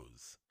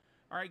pros.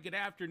 All right, good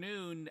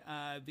afternoon.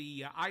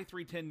 The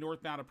I-310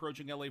 northbound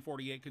approaching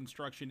LA-48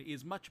 construction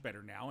is much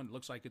better now, and it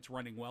looks like it's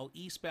running well.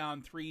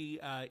 Eastbound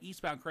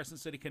Crescent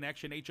City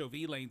connection, HOV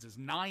lanes, is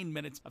 9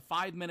 minutes, a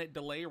 5-minute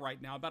delay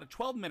right now, about a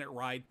 12-minute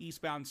ride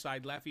eastbound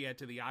side Lafayette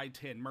to the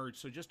I-10 merge,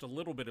 so just a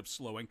little bit of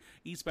slowing.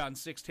 Eastbound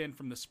 610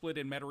 from the split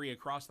in Metairie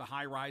across the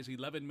high-rise,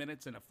 11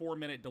 minutes and a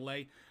 4-minute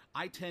delay.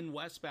 I-10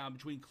 westbound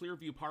between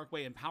Clearview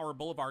Parkway and Power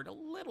Boulevard, a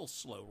little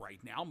slow right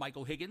now.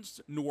 Michael Higgins,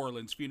 New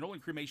Orleans Funeral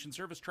and Cremation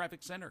Service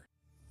Traffic Center.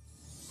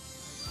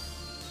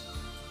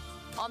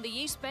 On the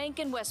East Bank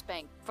and West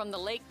Bank, from the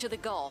lake to the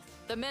Gulf,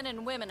 the men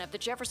and women of the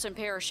Jefferson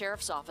Parish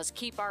Sheriff's Office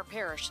keep our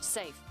parish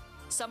safe.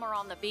 Some are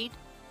on the beat,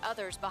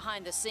 others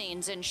behind the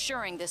scenes,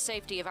 ensuring the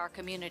safety of our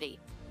community.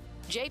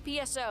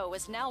 JPSO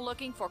is now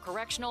looking for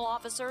correctional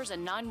officers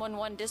and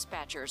 911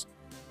 dispatchers.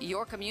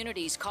 Your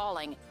community's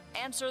calling.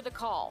 Answer the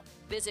call.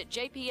 Visit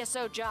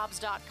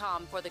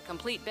jpsojobs.com for the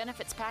complete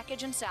benefits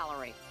package and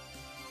salary.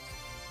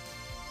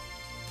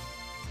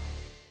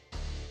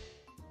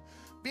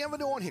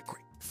 Bienvenue on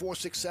Hickory,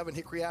 467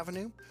 Hickory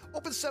Avenue.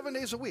 Open 7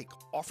 days a week,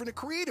 offering a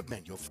creative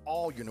menu of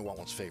all your New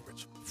Orleans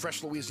favorites.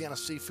 Fresh Louisiana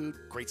seafood,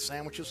 great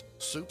sandwiches,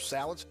 soups,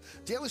 salads,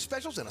 daily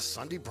specials, and a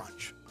Sunday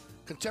brunch.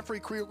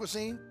 Contemporary Creole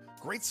cuisine,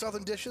 great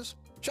southern dishes.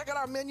 Check out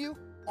our menu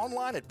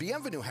online at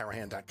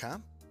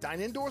bienvenueharahan.com. Dine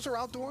indoors or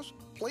outdoors.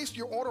 Place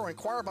your order or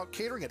inquire about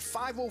catering at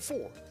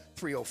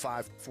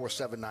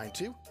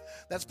 504-305-4792.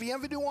 That's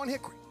Bienvenue on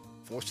Hickory,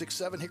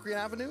 467 Hickory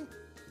Avenue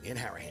in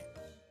Harahan.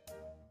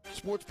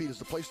 SportsBeat is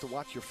the place to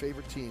watch your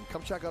favorite team.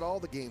 Come check out all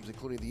the games,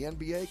 including the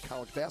NBA,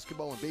 college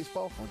basketball, and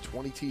baseball on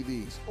 20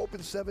 TVs.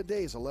 Open 7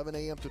 days, 11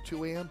 a.m. to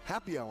 2 a.m.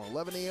 Happy hour,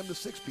 11 a.m. to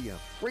 6 p.m.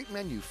 Great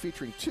menu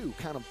featuring two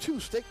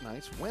steak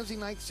nights. Wednesday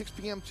night, 6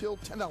 p.m. till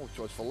 $10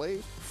 choice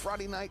fillets.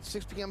 Friday night,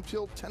 6 p.m.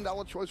 till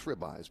 $10 choice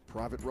ribeyes.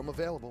 Private room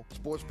available.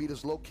 SportsBeat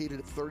is located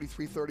at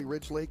 3330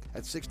 Ridge Lake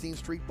at 16th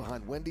Street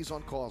behind Wendy's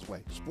on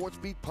Causeway.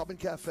 SportsBeat Pub and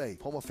Cafe,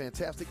 home of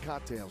fantastic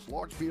cocktails,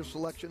 large beer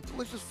selection,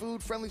 delicious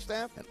food, friendly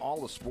staff, and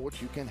all the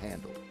sports you can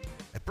handle.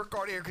 At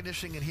Burkhardt Air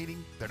Conditioning and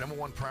Heating, their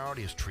 #1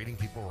 priority is treating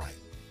people right.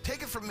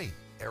 Take it from me,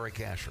 Eric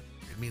Asher.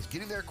 It means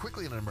getting there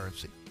quickly in an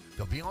emergency.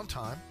 They'll be on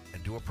time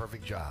and do a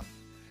perfect job.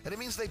 And it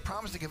means they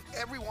promise to give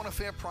everyone a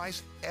fair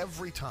price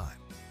every time.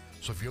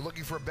 So if you're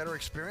looking for a better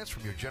experience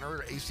from your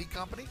generator AC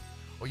company,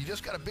 or you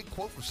just got a big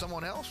quote from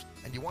someone else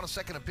and you want a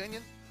second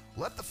opinion,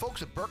 let the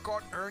folks at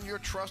Burkhardt earn your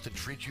trust and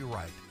treat you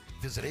right.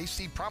 Visit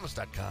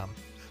acpromise.com.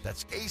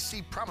 That's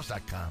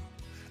acpromise.com,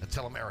 and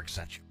tell them Eric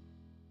sent you.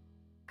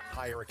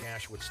 Hi, Eric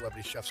Asher with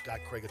celebrity chef Scott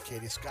Craig of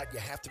Katie's. Scott, you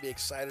have to be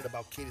excited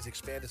about Katie's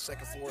expanded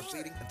second floor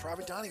seating and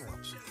private dining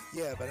rooms.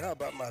 Yeah, but how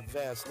about my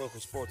vast local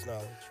sports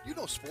knowledge? You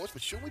know sports,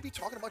 but shouldn't we be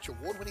talking about your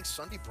award-winning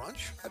Sunday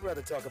brunch? I'd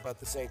rather talk about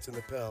the Saints and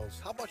the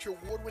Pels. How about your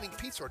award-winning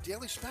pizza or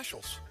daily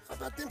specials? How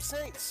about them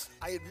Saints?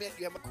 I admit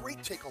you have a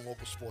great take on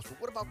local sports,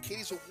 but what about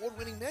Katie's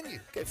award-winning menu?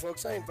 Okay,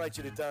 folks, I invite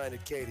you to dine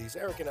at Katie's.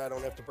 Eric and I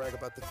don't have to brag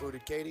about the food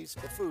at Katie's.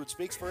 The food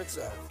speaks for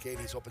itself.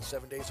 Katie's open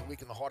 7 days a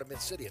week in the heart of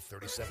Mid-City at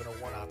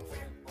 3701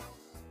 Opperville.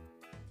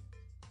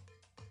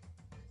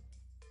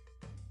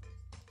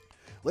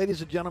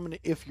 Ladies and gentlemen,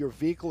 if your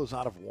vehicle is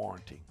out of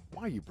warranty,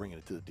 why are you bringing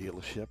it to the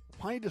dealership?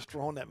 Why are you just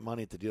throwing that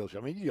money at the dealership?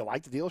 I mean, do you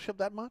like the dealership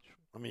that much?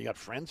 I mean, you got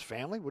friends,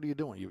 family? What are you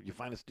doing? You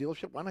find this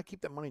dealership? Why not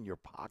keep that money in your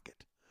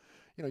pocket?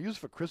 You know, use it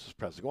for Christmas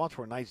presents. Go out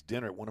for a nice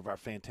dinner at one of our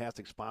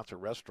fantastic sponsor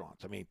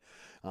restaurants. I mean,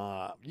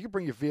 you can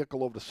bring your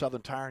vehicle over to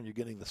Southern Tire, and you're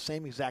getting the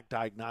same exact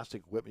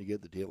diagnostic equipment you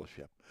get at the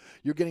dealership.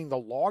 You're getting the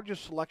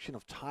largest selection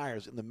of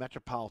tires in the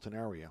metropolitan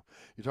area.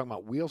 You're talking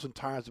about wheels and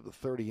tires up to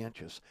 30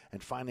 inches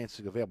and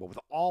financing available with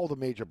all the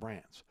major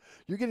brands.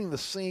 You're getting the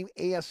same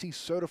ASE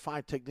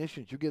certified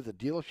technicians you get at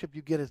the dealership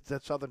you get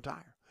at Southern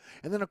Tire.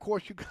 And then, of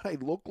course, you've got a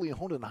locally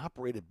owned and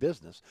operated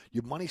business.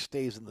 Your money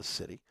stays in the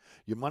city.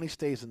 Your money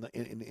stays in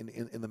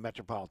the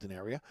metropolitan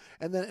area.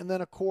 And then,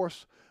 of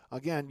course,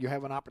 again, you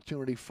have an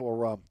opportunity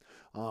for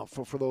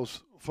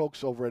those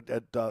folks over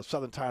at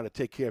Southern Tire to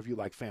take care of you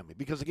like family.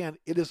 Because, again,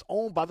 it is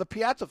owned by the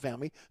Piazza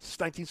family since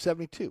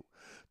 1972.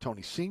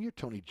 Tony Sr.,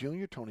 Tony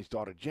Jr., Tony's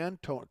daughter Jen,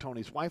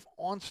 Tony's wife,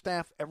 on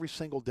staff every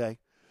single day.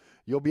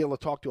 You'll be able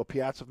to talk to a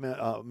Piazza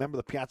member of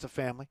the Piazza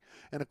family.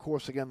 And, of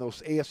course, again,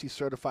 those ASE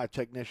certified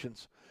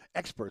technicians,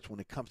 experts when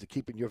it comes to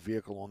keeping your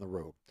vehicle on the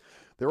road.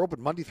 They're open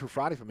Monday through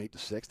Friday from 8 to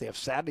 6. They have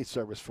Saturday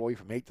service for you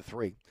from 8 to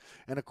 3.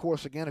 And, of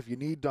course, again, if you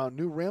need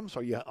new rims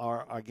or your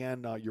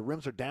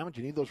rims are damaged,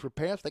 you need those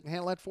repairs, they can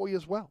handle that for you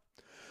as well.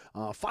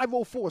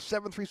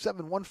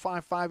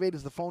 504-737-1558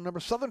 is the phone number.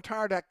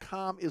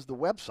 SouthernTire.com is the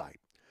website.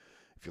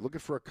 If you're looking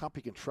for a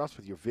company you can trust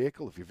with your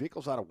vehicle, if your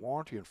vehicle's out of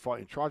warranty and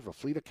in charge of a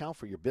fleet account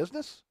for your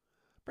business,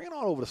 bring it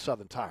on over to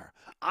Southern Tire.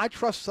 I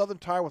trust Southern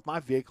Tire with my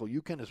vehicle.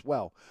 You can as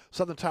well.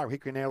 Southern Tire,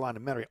 Hickory and Airline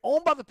in Metairie,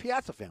 owned by the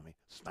Piazza family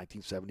since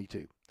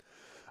 1972.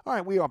 All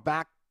right, we are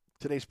back.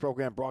 Today's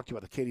program brought to you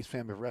by the Katie's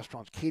family of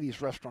restaurants.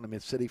 Katie's Restaurant in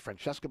Mid-City,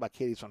 Francesca by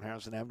Katie's on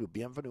Harrison Avenue,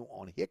 Bienvenue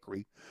on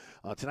Hickory.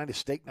 Tonight is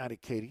steak night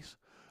at Katie's.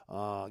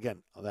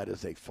 Again, that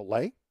is a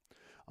filet,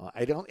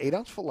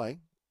 8-ounce filet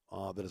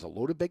that is a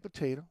loaded baked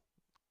potato,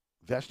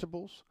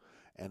 vegetables,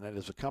 and that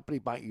is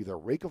accompanied by either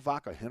Reyka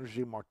Vodka or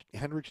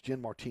Hendrick's Gin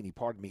Martini.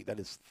 Pardon me. That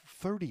is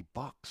 $30.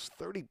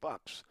 $30.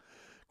 Of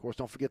course,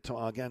 don't forget,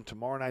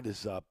 tomorrow night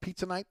is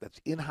pizza night.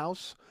 That's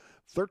in-house.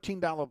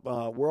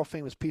 $13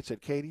 world-famous pizza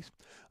at Katie's.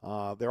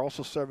 They're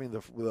also serving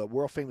the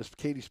world-famous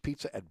Katie's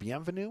pizza at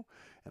Bienvenue.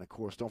 And, of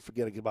course, don't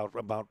forget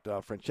about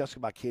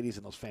Francesca by Katie's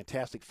and those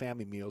fantastic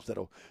family meals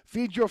that'll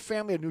feed your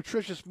family a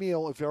nutritious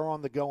meal if you're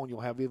on the go, and you'll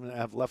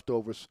have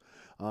leftovers,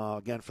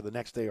 again, for the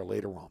next day or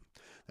later on.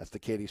 That's the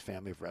Katie's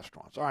family of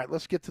restaurants. All right,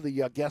 let's get to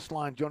the guest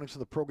line. Joining us in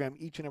the program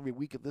each and every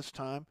week at this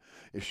time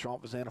is Sean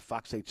Fazan of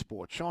Fox 8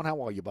 Sports. Sean,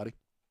 how are you, buddy?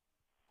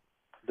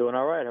 Doing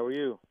all right. How are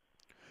you?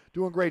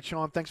 Doing great,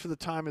 Sean. Thanks for the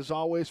time, as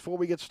always. Before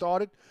we get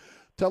started,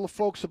 tell the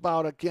folks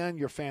about, again,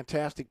 your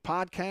fantastic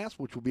podcast,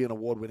 which will be an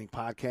award-winning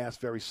podcast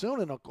very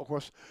soon, and, of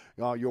course,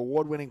 your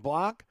award-winning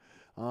blog.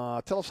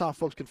 Tell us how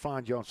folks can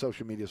find you on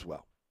social media as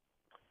well.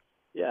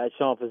 Yeah,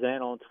 Sean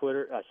Fazan on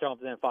Twitter, Sean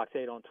Fazan Fox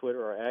 8 on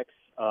Twitter or X.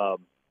 Our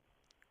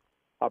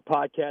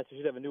podcast, we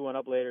should have a new one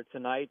up later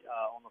tonight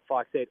on the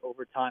Fox 8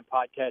 Overtime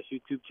Podcast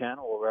YouTube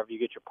channel, or wherever you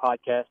get your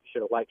podcast. Be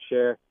sure to like,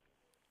 share,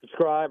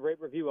 subscribe,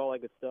 rate, review, all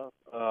that good stuff.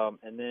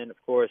 And then, of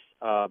course,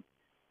 all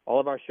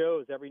of our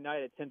shows every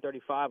night at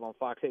 10:35 on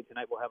Fox 8.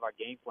 Tonight we'll have our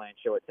game plan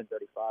show at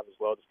 10:35 as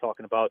well, just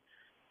talking about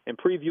and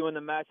previewing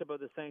the matchup of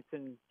the Saints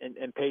and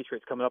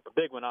Patriots coming up. A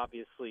big one,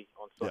 obviously,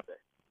 on Sunday. Yep.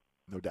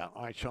 No doubt.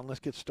 All right, Sean, let's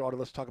get started.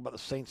 Let's talk about the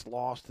Saints'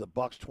 loss to the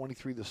Bucs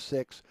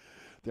 23-6.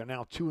 They're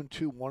now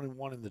 2-2,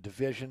 1-1 in the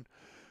division.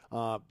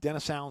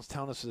 Dennis Allen's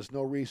telling us there's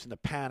no reason to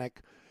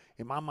panic.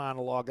 In my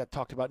monologue, I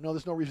talked about, no,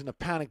 there's no reason to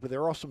panic, but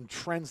there are some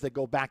trends that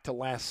go back to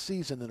last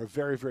season that are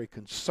very, very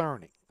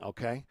concerning,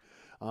 okay?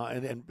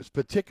 And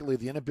particularly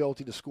the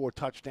inability to score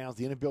touchdowns,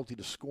 the inability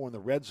to score in the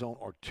red zone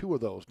are two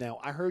of those. Now,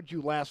 I heard you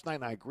last night,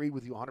 and I agreed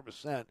with you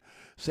 100%,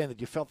 saying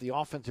that you felt the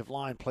offensive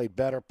line played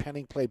better,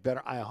 Penning played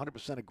better. I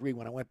 100% agree.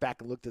 When I went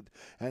back and looked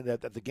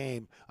at the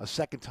game a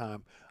second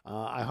time,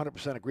 I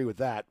 100% agree with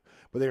that.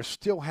 But they're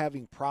still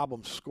having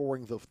problems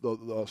scoring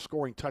the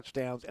scoring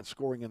touchdowns and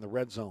scoring in the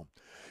red zone.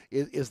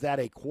 Is that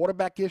a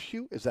quarterback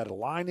issue? Is that a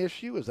line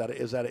issue? Is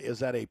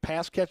that a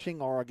pass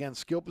catching or, again,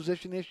 skill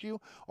position issue?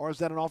 Or is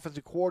that an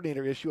offensive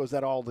coordinator issue? Or is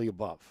that all the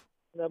above?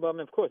 No, but I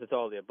mean, of course, it's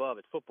all the above.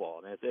 It's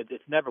football. I mean,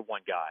 it's never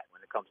one guy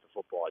when it comes to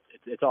football.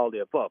 It's all the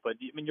above. But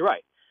I mean, you're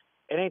right.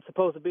 It ain't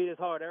supposed to be this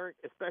hard, Eric.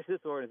 Especially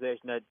this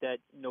organization that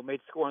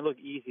made scoring look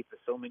easy for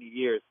so many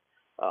years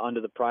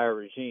under the prior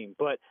regime.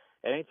 But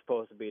it ain't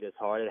supposed to be this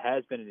hard. It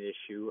has been an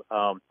issue.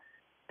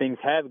 Things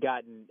have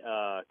gotten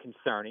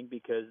concerning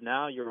because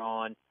now you're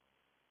on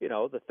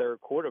the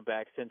third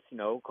quarterback since,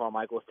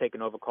 Carmichael has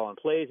taken over calling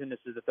plays, and this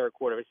is the third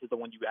quarter. This is the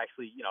one you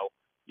actually,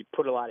 you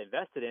put a lot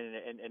invested in,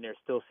 and there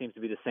still seems to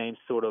be the same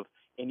sort of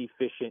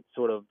inefficient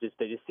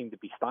they just seem to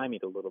be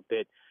stymied a little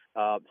bit.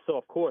 So,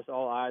 of course,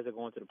 all eyes are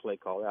going to the play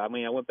caller. I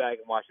mean, I went back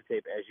and watched the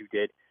tape as you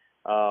did,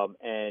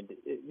 and,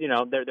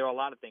 there were a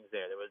lot of things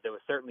there. There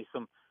was certainly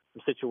some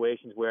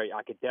situations where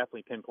I could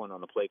definitely pinpoint on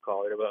the play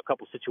caller. There were a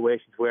couple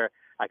situations where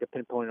I could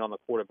pinpoint it on the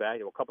quarterback.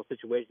 There were a couple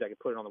situations I could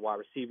put it on the wide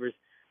receivers.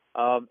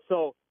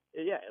 So,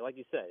 yeah, like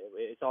you said,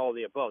 it's all of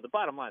the above. The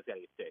bottom line's got to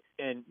get fixed.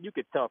 And you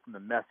could tell from the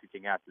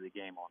messaging after the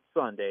game on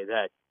Sunday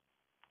that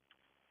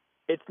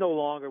it's no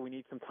longer we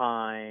need some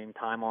time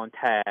on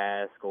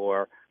task,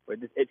 or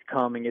it's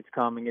coming.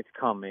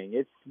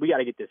 We got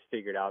to get this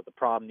figured out. The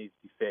problem needs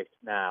to be fixed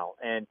now.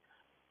 And,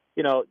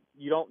 you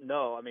don't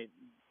know. I mean,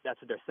 that's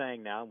what they're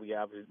saying now. We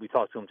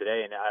talked to them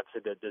today, and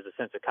obviously there's a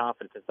sense of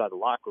confidence inside the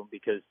locker room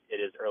because it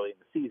is early in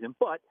the season.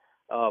 But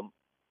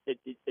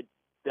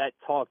that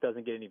talk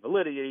doesn't get any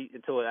validity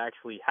until it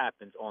actually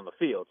happens on the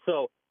field.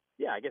 So,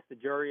 yeah, I guess the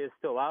jury is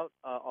still out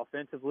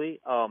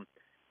offensively.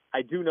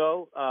 I do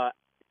know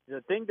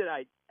the thing that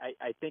I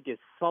think is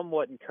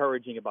somewhat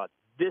encouraging about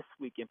this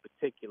week in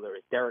particular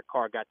is Derek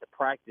Carr got to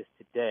practice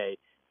today.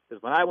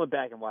 Because when I went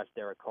back and watched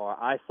Derek Carr,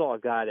 I saw a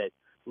guy that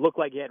looked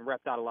like he hadn't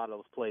repped out a lot of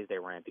those plays they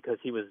ran because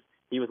he was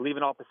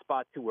leaving off the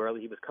spot too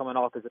early. He was coming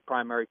off as a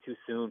primary too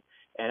soon.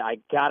 And I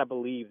got to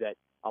believe that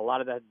a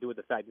lot of that had to do with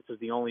the fact that was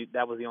the only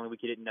week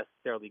he didn't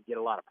necessarily get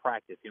a lot of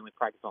practice. He only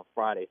practiced on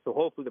Friday. So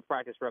hopefully the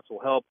practice reps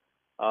will help.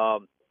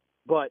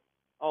 But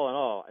all in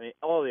all, I mean,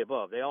 all of the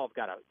above, they all have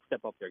got to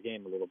step up their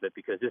game a little bit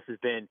because this has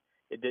been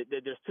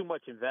there's too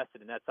much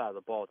invested in that side of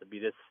the ball to be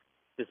this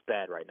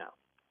bad right now.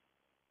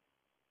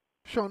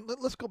 Sean,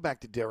 let's go back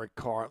to Derek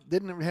Carr.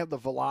 Didn't have the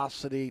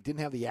velocity,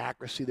 didn't have the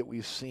accuracy that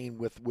we've seen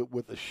with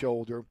the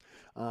shoulder.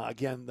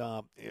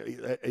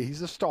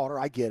 He's a starter.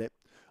 I get it.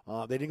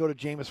 They didn't go to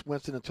Jameis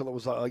Winston until it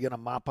was, again, a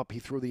mop-up. He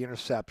threw the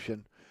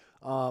interception.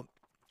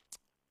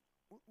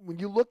 When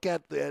you look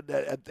at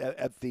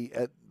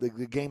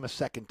the game a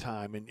second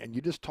time, and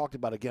you just talked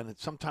about, again, that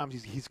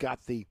sometimes he's got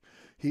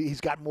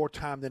more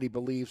time than he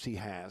believes he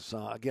has.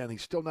 Again,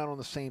 he's still not on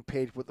the same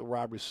page with the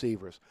wide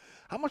receivers.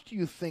 How much do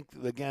you think,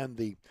 again,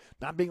 the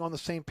not being on the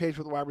same page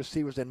with the wide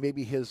receivers and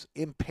maybe his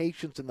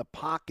impatience in the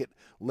pocket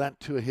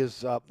lent to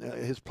his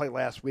play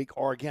last week,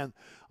 or, again,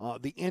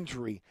 the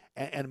injury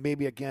and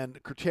maybe, again,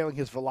 curtailing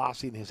his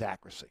velocity and his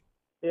accuracy?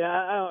 Yeah,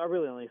 I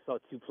really only saw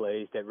two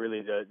plays that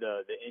really the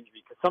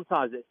injury, because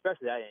sometimes,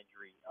 especially that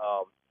injury,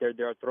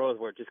 there are throws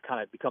where it just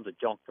kind of becomes a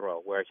junk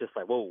throw, where it's just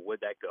like, whoa, where'd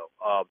that go?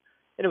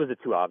 And it was the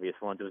two obvious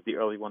ones. It was the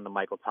early one to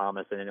Michael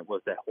Thomas, and then it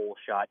was that whole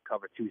shot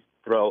cover two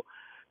throw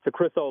to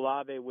Chris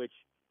Olave, which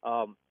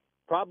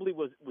probably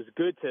was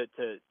good to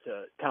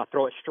kind of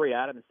throw it straight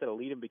at him instead of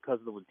lead him because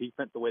of the way the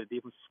defense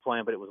was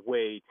playing, but it was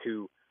way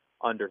too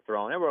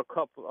underthrown. There were a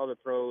couple other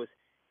throws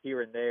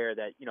here and there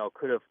that,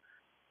 could have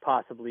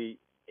possibly,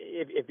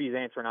 if he's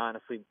answering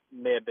honestly,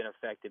 may have been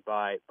affected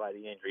by the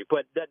injury.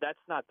 But that's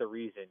not the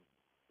reason.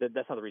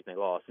 That's not the reason they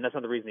lost, and that's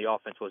not the reason the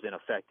offense was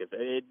ineffective.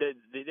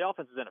 The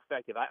offense was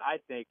ineffective. I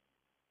think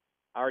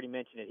I already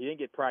mentioned it. He didn't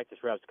get practice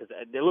reps because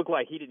it looked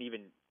like he didn't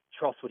even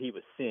trust what he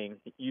was seeing.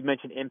 You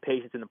mentioned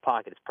impatience in the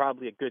pocket. It's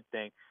probably a good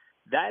thing.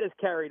 That is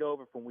carried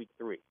over from week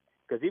 3,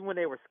 because even when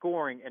they were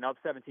scoring and up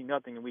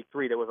 17-0 in week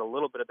 3, there was a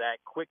little bit of that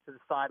quick to the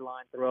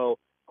sideline throw,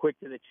 quick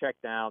to the check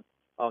down.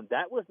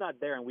 That was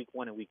not there in week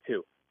 1 and week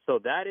 2. So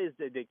that is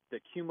the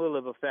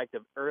cumulative effect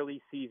of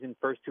early season,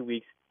 first 2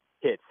 weeks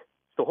hits.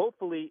 So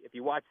hopefully, if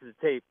you watch the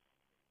tape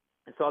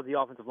and saw the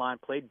offensive line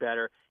played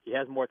better, he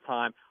has more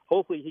time.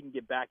 Hopefully he can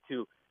get back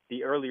to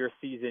the earlier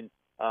season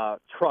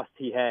trust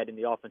he had in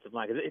the offensive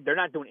line. Because they're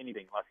not doing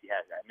anything unless he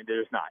has that. I mean,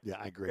 there's not. Yeah,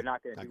 I agree. They're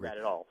not going to do that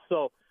at all.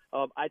 So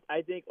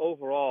I think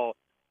overall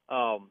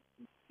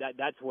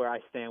that's where I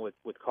stand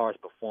with Carr's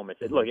performance.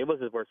 Mm-hmm. Look, it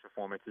was his worst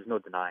performance. There's no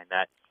denying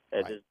that.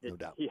 Right, no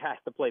doubt. He has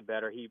to play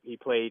better. He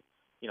played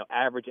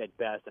average at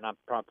best, and I'm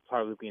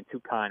probably being too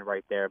kind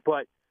right there.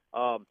 But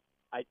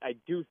I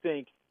do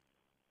think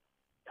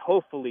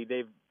hopefully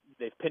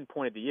they've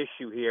pinpointed the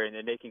issue here, and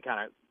then they can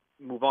kind of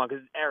move on.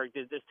 Because Eric,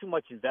 there's too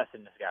much invested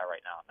in this guy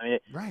right now. I mean,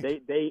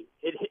 right.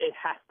 It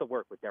has to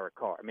work with Derek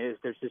Carr. I mean,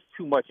 there's just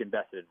too much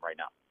invested in right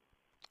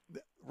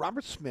now.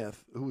 Robert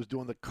Smith, who was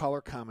doing the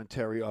color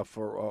commentary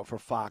for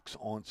Fox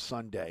on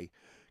Sunday,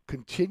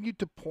 continued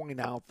to point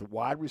out the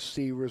wide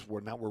receivers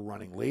were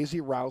running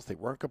lazy routes. They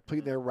weren't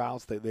completing their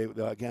routes. They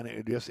again,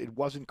 it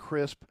wasn't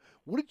crisp.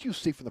 What did you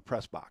see from the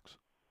press box?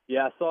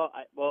 Yeah,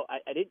 I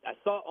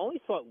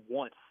only saw it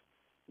once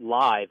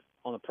live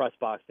on the press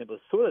box. And it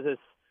was sort of this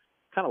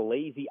kind of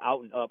lazy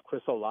out and up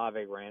Chris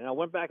Olave ran. And I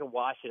went back and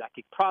watched it. I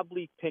could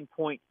probably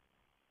pinpoint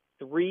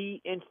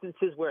 3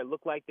 instances where it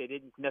looked like they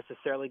didn't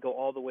necessarily go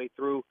all the way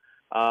through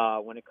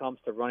when it comes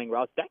to running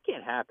routes. That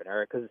can't happen,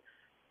 Eric, because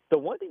the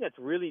one thing that's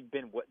really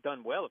been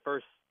done well at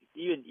first,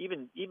 even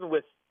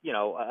with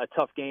a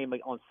tough game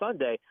on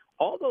Sunday,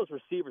 all those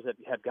receivers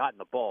have gotten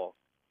the ball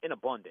in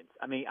abundance.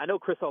 I mean, I know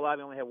Chris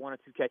Olave only had 1 or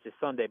 2 catches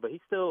Sunday, but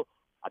he still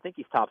I think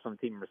he's tops on the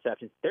team in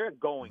receptions. They're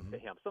going to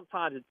him.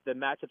 Sometimes the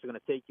matchups are going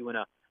to take you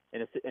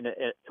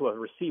to a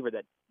receiver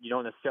that you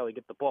don't necessarily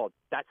get the ball.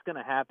 That's going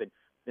to happen.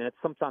 And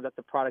sometimes that's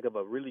a product of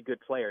a really good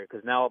player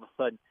because now all of a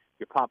sudden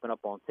you're popping up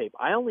on tape.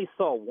 I only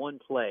saw one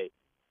play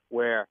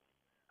where,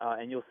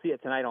 and you'll see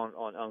it tonight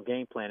on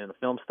Game Plan in the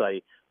film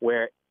study,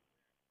 where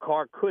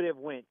Carr could have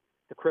went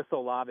to Chris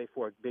Olave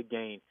for a big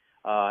gain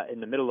in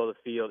the middle of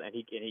the field, and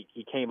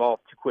he came off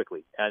too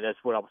quickly. That's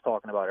what I was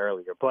talking about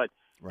earlier. But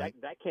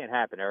that can't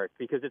happen, Eric,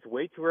 because it's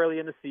way too early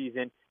in the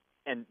season,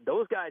 and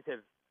those guys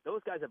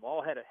have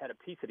all had a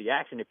piece of the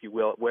action, if you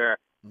will, where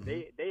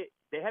they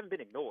haven't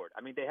been ignored.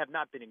 I mean, they have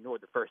not been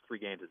ignored the first 3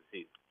 games of the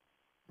season.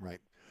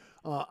 Right.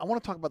 I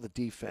want to talk about the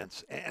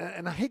defense,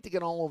 and I hate to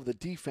get all over the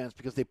defense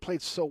because they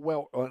played so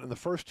well in the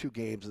first 2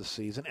 games of the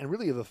season, and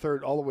really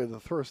all the way to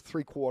the first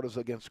 3 quarters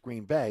against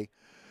Green Bay.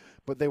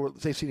 But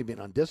they seem to be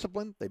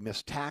undisciplined. They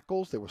missed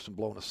tackles. There were some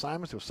blown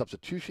assignments. There were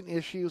substitution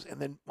issues, and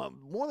then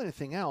more than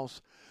anything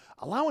else,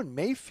 allowing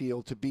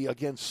Mayfield to be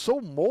again so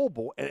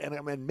mobile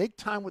and make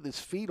time with his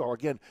feet, or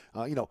again,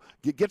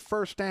 get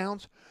first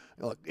downs.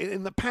 Look,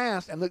 in the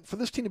past, and for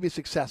this team to be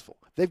successful,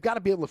 they've got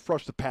to be able to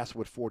rush the passer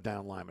with 4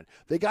 down linemen.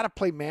 They got to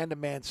play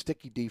man-to-man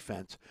sticky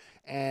defense,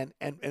 and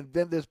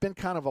then there's been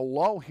kind of a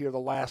lull here the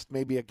last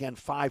maybe again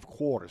 5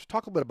 quarters.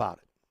 Talk a little bit about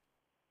it.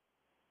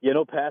 Yeah,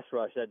 no pass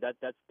rush.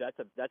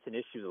 That's an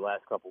issue the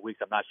last couple of weeks.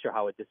 I'm not sure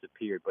how it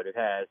disappeared, but it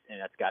has,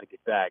 and that's got to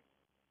get back.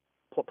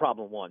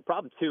 Problem 1.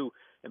 Problem 2,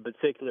 in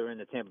particular in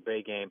the Tampa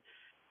Bay game,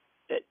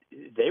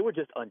 they were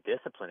just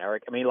undisciplined,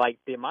 Eric. I mean, like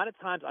the amount of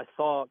times I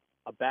saw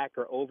a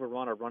backer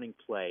overrun a running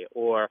play,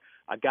 or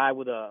a guy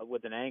with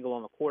an angle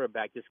on the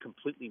quarterback just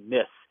completely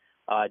miss.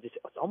 It's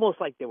almost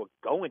like they were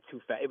going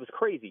too fast. It was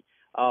crazy.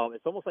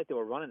 It's almost like they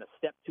were running a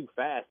step too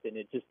fast, and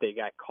they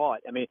got caught.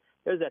 I mean,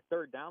 there's that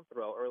 3rd down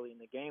throw early in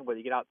the game where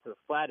you get out to the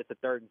flat. It's a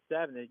 3rd and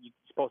 7, and you're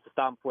supposed to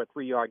stop them for a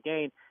 3-yard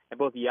gain, and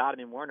both Yadam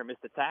and Werner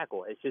missed the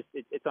tackle.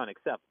 It's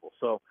unacceptable.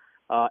 So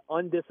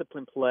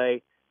undisciplined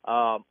play,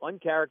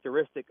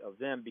 uncharacteristic of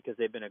them because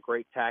they've been a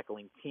great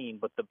tackling team.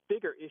 But the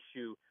bigger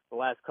issue the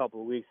last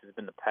couple of weeks has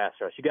been the pass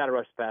rush. You got to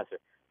rush the passer.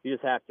 You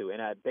just have to.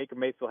 And Baker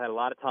Mayfield had a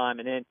lot of time,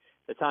 and then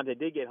the times they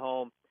did get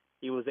home,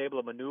 he was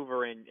able to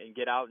maneuver and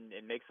get out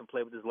and make some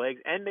play with his legs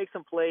and make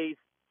some plays,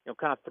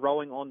 kind of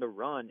throwing on the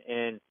run.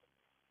 And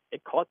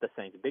it caught the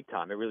Saints big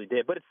time. It really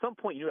did. But at some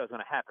point, you knew that was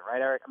going to happen,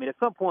 right, Eric? I mean, at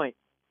some point,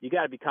 you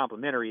got to be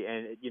complimentary,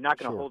 and you're not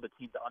going to hold the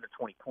team to under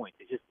 20 points.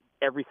 It's just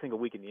every single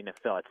week in the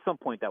NFL. At some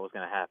point, that was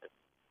going to happen.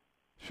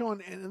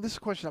 Sean, and this is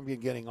a question I've been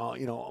getting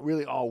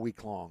really all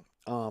week long.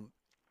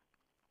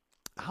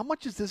 How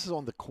much is this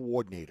on the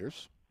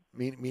coordinators?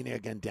 Meaning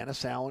again,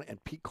 Dennis Allen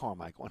and Pete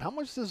Carmichael, and how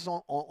much is this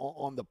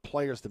on the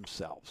players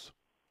themselves?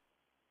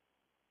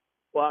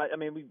 Well, I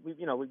mean, we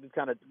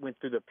kind of went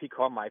through the Pete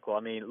Carmichael. I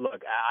mean,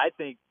 look, I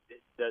think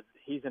that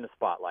he's in the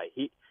spotlight.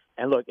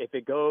 And look, if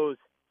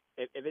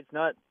it's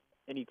not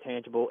any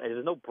tangible, and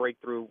there's no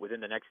breakthrough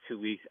within the next 2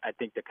 weeks, I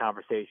think the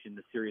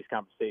serious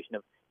conversation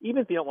of,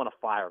 even if you don't want to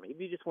fire him, if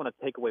you just want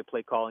to take away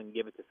play calling and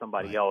give it to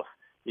somebody else,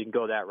 you can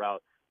go that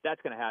route.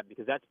 That's going to happen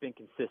because that's been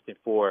consistent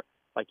for,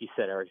 like you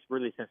said, Eric,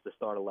 really since the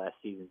start of last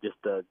season. Just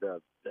the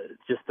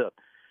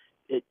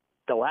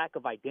lack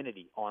of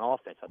identity on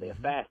offense. Are they a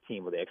fast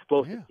team? Are they an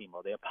explosive team?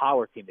 Are they a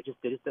power team?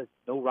 There's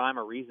no rhyme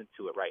or reason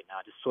to it right now.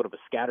 Just sort of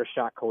a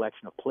scattershot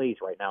collection of plays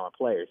right now and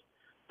players.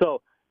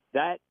 So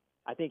that,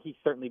 I think he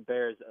certainly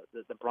bears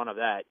the brunt of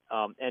that,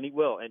 and he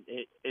will. And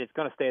it's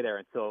going to stay there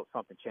until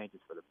something changes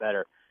for the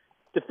better.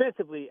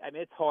 Defensively, I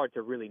mean, it's hard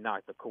to really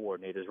knock the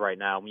coordinators right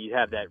now. I mean, you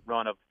have that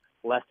run of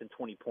less than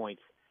 20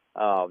 points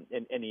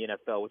in the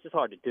NFL, which is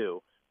hard to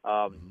do.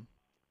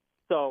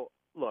 So,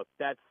 look,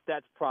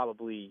 that's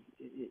probably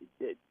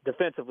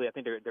defensively. I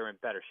think they're in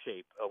better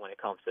shape when it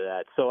comes to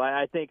that. So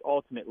I think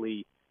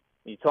ultimately,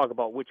 when you talk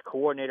about which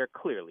coordinator,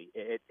 clearly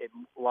it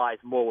lies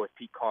more with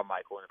Pete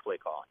Carmichael in the play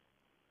calling.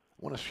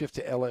 I want to shift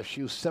to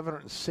LSU.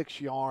 706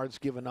 yards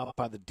given up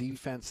by the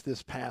defense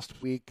this past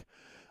week.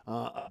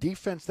 A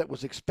defense that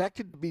was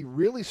expected to be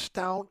really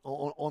stout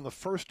on the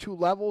first 2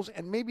 levels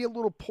and maybe a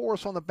little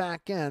porous on the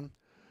back end.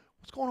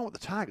 What's going on with the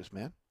Tigers,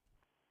 man?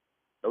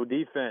 No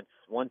defense.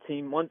 One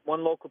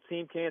local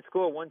team can't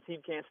score. One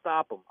team can't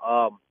stop them.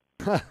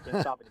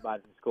 Can't stop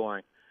anybody from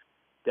scoring.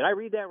 Did I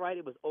read that right?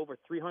 It was over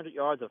 300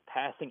 yards of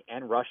passing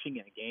and rushing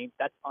in a game.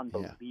 That's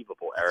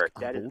unbelievable, Eric.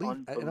 That is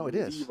unbelievable. No, it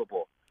is.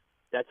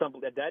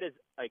 That is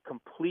a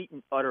complete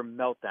and utter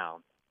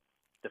meltdown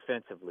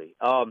defensively.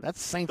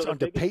 That's Saints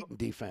under Peyton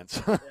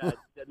defense.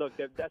 Look,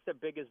 that's their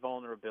biggest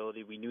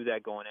vulnerability. We knew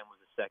that going in was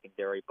the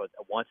secondary, but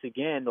once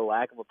again, the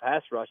lack of a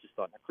pass rush is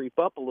starting to creep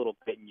up a little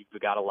bit, and you've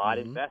got a lot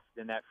invested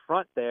in that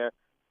front there,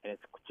 and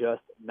it's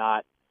just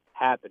not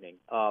happening.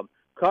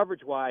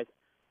 Coverage-wise,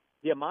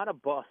 the amount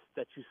of busts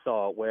that you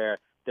saw where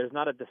there's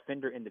not a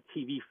defender in the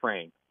TV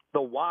frame,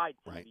 the wide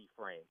TV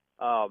frame,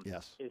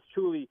 is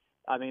truly –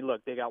 I mean,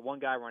 look, they got one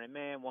guy running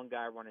man, one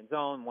guy running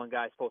zone, one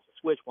guy's supposed to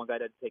switch, one guy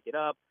doesn't pick it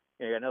up.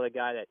 You got another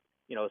guy that,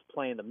 is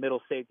playing the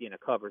middle safety in a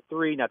cover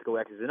 3, not to go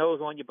X's and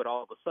O's on you, but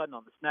all of a sudden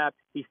on the snap,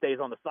 he stays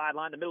on the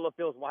sideline. The middle of the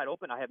field is wide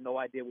open. I have no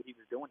idea what he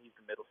was doing. He's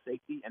the middle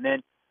safety. And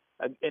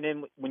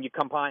then when you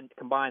combine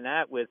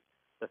that with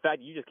the fact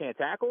that you just can't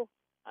tackle,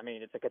 I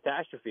mean, it's a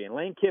catastrophe. And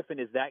Lane Kiffin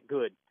is that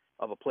good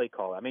of a play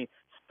caller. I mean,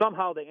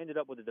 somehow they ended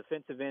up with a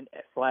defensive end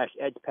 /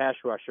 edge pass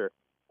rusher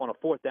on a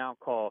 4th down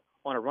call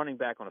on a running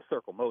back on a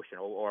circle motion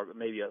or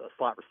maybe a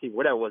slot receiver,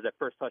 whatever it was, that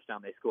first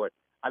touchdown they scored.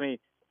 I mean,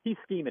 he's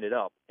scheming it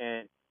up.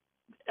 And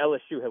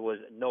LSU was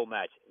no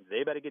match.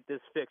 They better get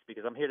this fixed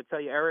because I'm here to tell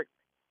you, Eric,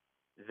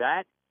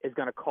 that is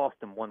going to cost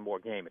them one more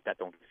game if that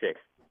don't get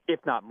fixed, if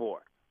not more.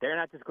 They're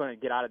not just going to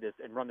get out of this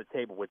and run the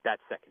table with that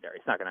secondary.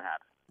 It's not going to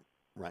happen.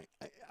 Right.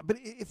 But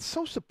it's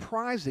so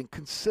surprising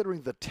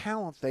considering the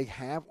talent they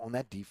have on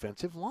that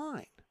defensive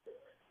line.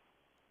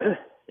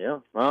 Yeah,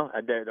 well,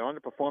 they're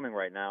underperforming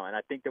right now, and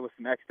I think there was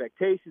some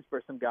expectations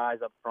for some guys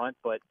up front,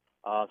 but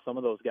some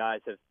of those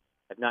guys have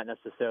not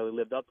necessarily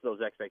lived up to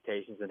those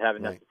expectations and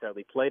haven't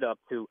necessarily played up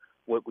to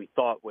what we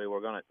thought we were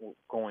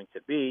going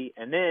to be.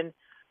 And then,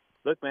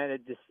 look, man,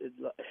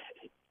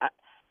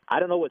 I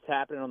don't know what's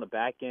happening on the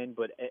back end,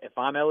 but if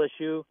I'm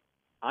LSU,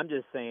 I'm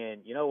just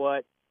saying, you know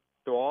what?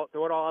 Throw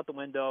it all out the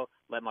window.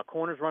 Let my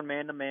corners run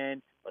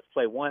man-to-man. Let's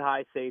play one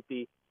high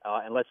safety,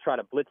 and let's try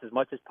to blitz as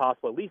much as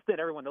possible. At least then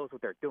everyone knows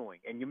what they're doing.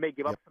 And you may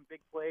give up some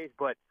big plays,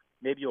 but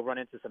maybe you'll run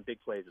into some big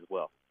plays as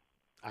well.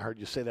 I heard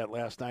you say that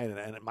last night,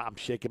 and I'm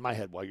shaking my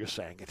head while you're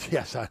saying it.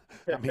 Yes, I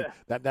mean,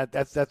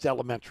 that's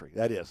elementary.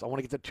 That is. I want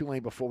to get to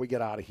Tulane before we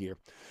get out of here.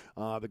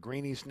 The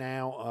Greenies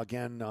now,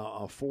 again,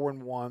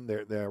 4-1.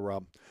 They're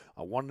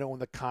 1-0 in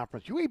the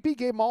conference. UAB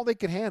gave them all they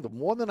could handle,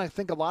 more than I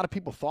think a lot of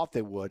people thought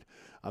they would.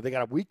 They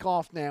got a week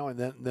off now, and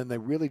then they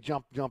really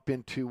jump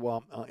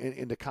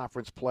into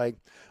conference play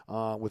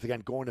with, again,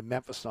 going to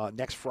Memphis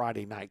next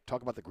Friday night.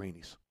 Talk about the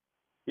Greenies.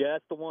 Yeah,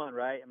 that's the one,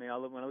 right? I mean,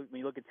 when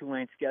you look at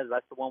Tulane's schedule,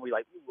 that's the one we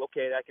like,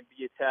 okay, that can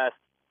be a test.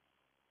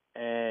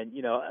 And,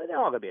 they're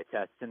all going to be a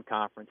test. It's in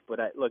conference. But,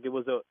 look, it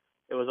was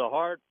a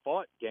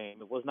hard-fought game.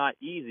 It was not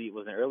easy. It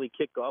was an early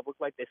kickoff. It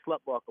looked like they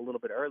slept walk a little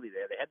bit early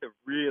there. They had to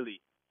really,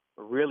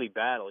 really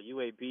battle.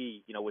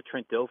 UAB, with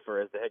Trent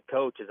Dilfer as the head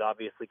coach, is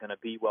obviously going to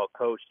be well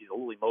coached. He's a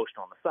little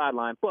emotional on the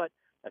sideline, but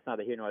that's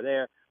neither here nor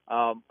there.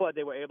 But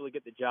they were able to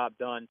get the job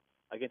done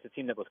against a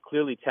team that was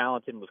clearly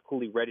talented and was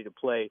clearly ready to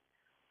play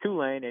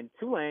Tulane. And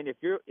Tulane, if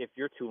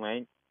you're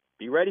Tulane,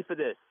 be ready for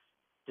this.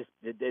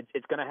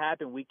 It's going to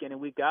happen week in and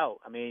week out.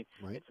 I mean,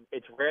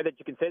 it's rare that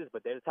you can say this,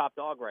 but they're the top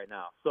dog right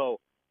now. So,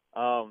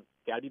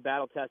 got to be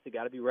battle tested,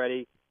 got to be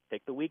ready.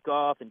 Take the week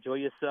off, enjoy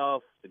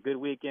yourself. It's a good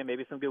weekend,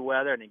 maybe some good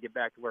weather, and then get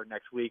back to work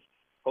next week,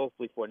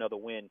 hopefully for another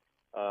win.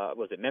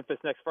 Was it Memphis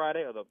next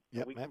Friday or the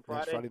week from Friday?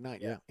 Next Friday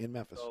night, in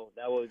Memphis. So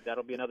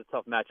that'll be another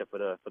tough matchup for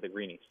the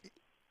Greenies.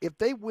 If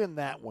they win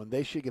that one,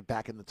 they should get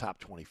back in the top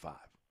 25.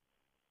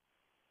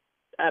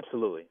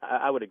 Absolutely,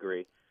 I would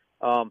agree.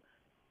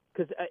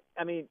 Because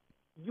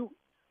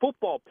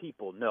football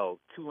people know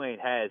Tulane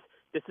has.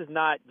 This is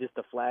not just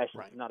a flash.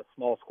 Right. It's not a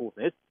small school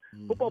thing.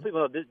 Football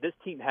people know this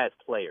team has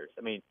players.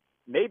 I mean,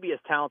 maybe as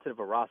talented of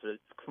a roster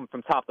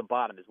from top to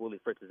bottom as Willie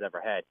Fritz has ever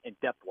had, in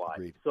depth-wise.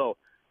 Agreed. So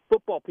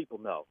football people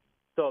know.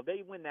 So if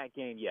they win that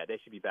game, they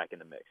should be back in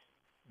the mix.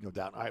 No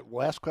doubt. All right,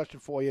 last question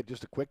for you,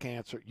 just a quick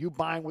answer. You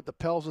buying what the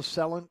Pels are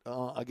selling?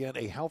 Again,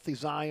 a healthy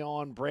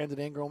Zion, Brandon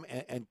Ingram,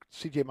 and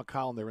C.J.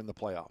 McCollum, they're in the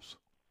playoffs.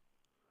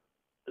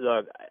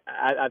 Look,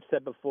 I've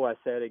said before, I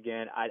said it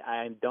again,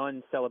 I'm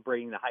done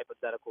celebrating the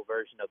hypothetical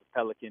version of the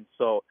Pelicans.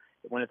 So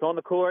when it's on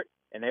the court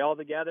and they all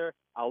together,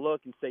 I'll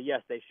look and say,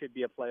 yes, they should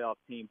be a playoff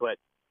team. But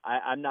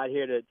I'm not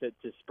here to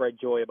spread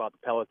joy about the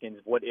Pelicans,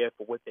 what if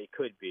or what they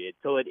could be.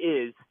 Until it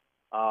is,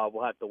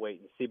 we'll have to wait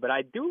and see. But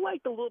I do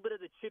like the little bit of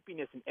the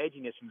chippiness and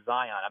edginess from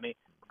Zion. I mean,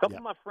 a couple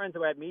of my friends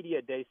who were at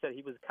Media Day said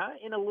he was kind of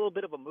in a little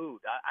bit of a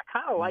mood. I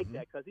kind of like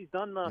that because he's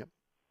done the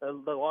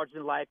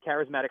larger-than-life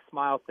charismatic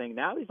smile thing.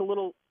 Now he's a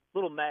little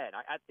mad.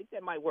 I think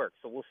that might work,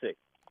 so we'll see.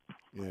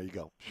 There you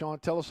go. Sean,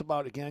 tell us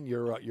about, again,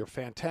 your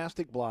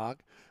fantastic blog,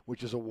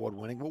 which is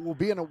award-winning. What will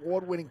be an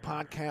award-winning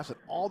podcast and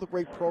all the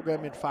great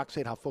programming in Fox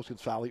 8, how folks can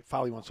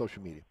follow you on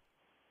social media.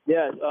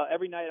 Yes,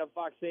 every night on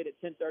Fox 8 at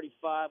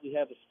 10:35, we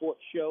have a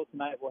sports show.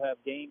 Tonight we'll have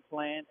Game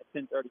Plan at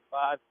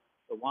 10:35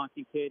 for Juan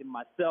Kincaid and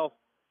myself.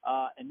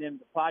 And then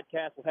the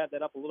podcast, we'll have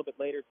that up a little bit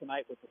later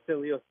tonight with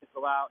Cecilio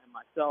Nicolau and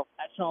myself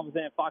at Sean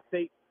Mazan Fox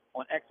 8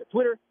 on X or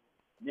Twitter.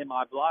 And then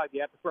my blog,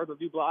 the After Further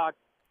Review blog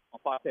on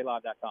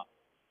fox8live.com.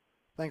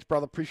 Thanks,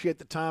 brother. Appreciate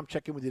the time.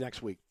 Check in with you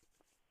next week.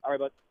 All right,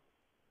 bud.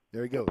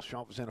 There he goes,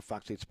 Sean Fazan of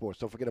Fox 8 Sports.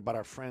 Don't forget about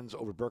our friends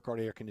over at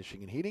Burkhardt Air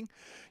Conditioning and Heating.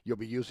 You'll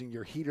be using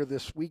your heater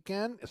this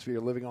weekend. If you're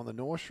living on the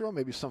North Shore,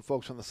 maybe some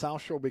folks on the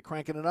South Shore will be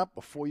cranking it up.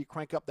 Before you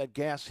crank up that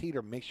gas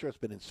heater, make sure it's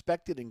been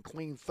inspected and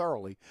cleaned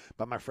thoroughly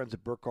by my friends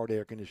at Burkhardt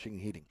Air Conditioning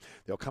and Heating.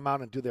 They'll come out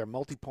and do their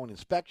multi-point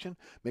inspection.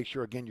 Make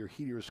sure, again, your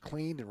heater is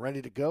cleaned and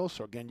ready to go.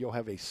 So, again, you'll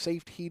have a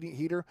safe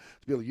heater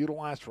to be able to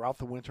utilize throughout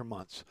the winter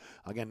months.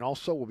 Again,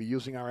 also, we'll be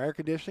using our air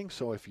conditioning.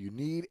 So if you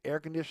need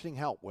air conditioning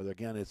help, whether,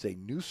 again, it's a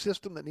new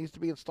system that needs to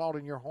be installed, installed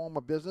in your home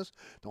or business,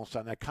 don't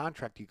sign that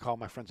contract. You call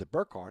my friends at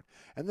Burkhardt.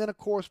 And then, of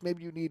course,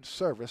 maybe you need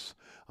service.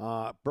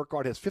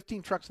 Burkhardt has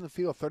 15 trucks in the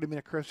field,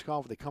 30-minute courtesy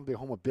call if they come to your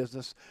home or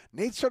business.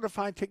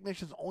 NATE-certified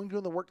technicians only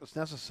doing the work that's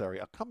necessary.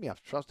 A company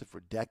I've trusted for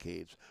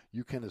decades.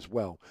 You can as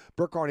well.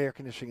 Burkhardt Air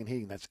Conditioning and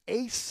Heating. That's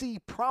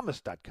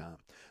acpromise.com.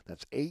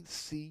 That's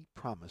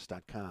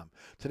acpromise.com.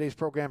 Today's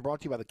program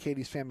brought to you by the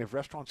Katie's family of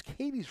restaurants.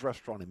 Katie's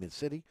Restaurant in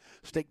Mid-City.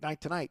 Steak night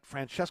tonight.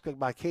 Francesca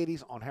by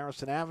Katie's on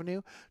Harrison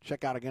Avenue.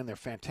 Check out, again, their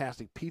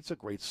fantastic pizza,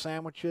 great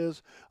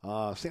sandwiches,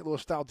 St.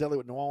 Louis-style deli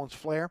with New Orleans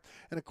flair.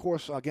 And, of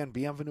course, again,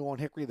 Bienvenue on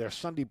Hickory. Their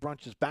Sunday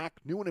brunch is back.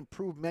 New and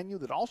improved menu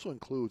that also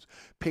includes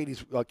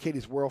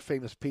Katie's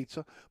world-famous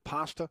pizza,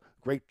 pasta,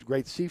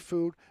 great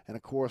seafood, and,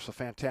 of course, a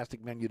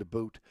fantastic menu to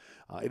boot.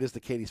 It is the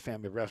Katie's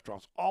family of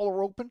restaurants. All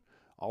are open,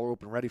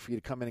 ready for you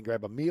to come in and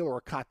grab a meal or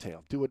a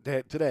cocktail. Do it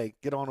today.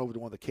 Get on over to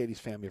one of the Katie's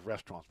family of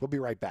restaurants. We'll be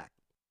right back.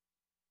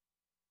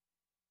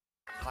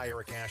 Hi,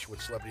 Eric Asher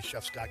with Celebrity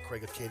Chef Scott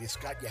Craig of Katie's.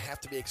 Scott, you have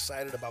to be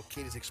excited about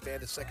Katie's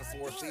expanded second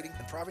floor seating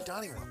and private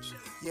dining rooms.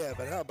 Yeah,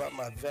 but how about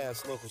my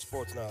vast local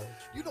sports knowledge?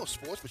 You know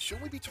sports, but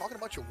shouldn't we be talking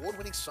about your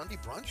award-winning Sunday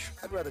brunch?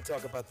 I'd rather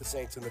talk about the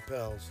Saints and the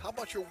Pels. How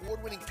about your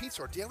award-winning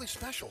pizza or daily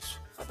specials?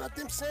 How about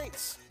them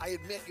Saints? I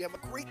admit you have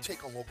a great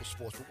take on local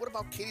sports, but what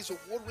about Katie's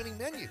award-winning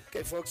menu?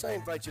 Okay, folks, I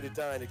invite you to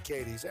dine at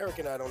Katie's. Eric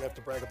and I don't have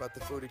to brag about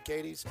the food at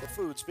Katie's. The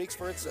food speaks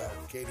for itself.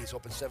 Katie's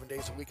open 7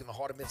 days a week in the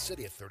heart of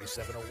Mid-City at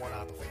 3701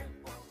 Opperville.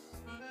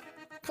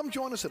 Come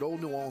join us at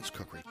Old New Orleans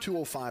Cookery,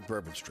 205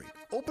 Bourbon Street.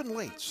 Open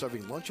late,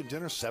 serving lunch and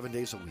dinner 7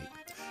 days a week.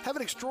 Have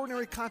an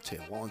extraordinary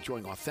cocktail while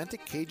enjoying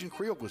authentic Cajun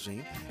Creole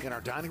cuisine in our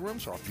dining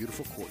rooms or our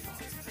beautiful courtyard.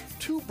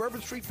 2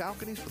 Bourbon Street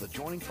balconies with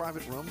adjoining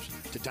private rooms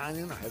to dine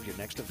in or have your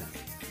next event.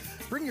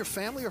 Bring your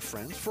family or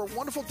friends for a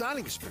wonderful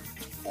dining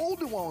experience.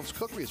 Old New Orleans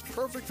Cookery is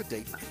perfect for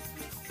date night.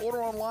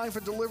 Order online for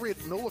delivery at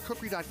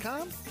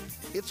nolacookery.com.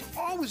 It's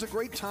always a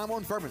great time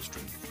on Bourbon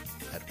Street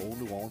at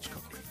Old New Orleans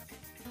Cookery.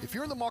 If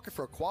you're in the market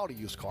for a quality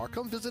used car,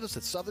 come visit us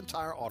at Southern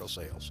Tire Auto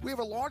Sales. We have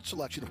a large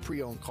selection of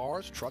pre-owned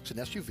cars, trucks, and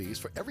SUVs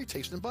for every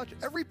taste and budget.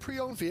 Every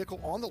pre-owned vehicle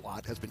on the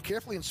lot has been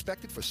carefully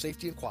inspected for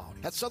safety and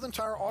quality. At Southern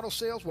Tire Auto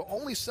Sales, we'll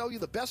only sell you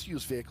the best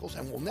used vehicles,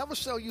 and we'll never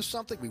sell you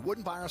something we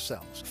wouldn't buy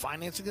ourselves.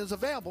 Financing is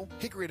available.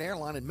 Hickory and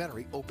Airline in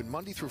Metairie, open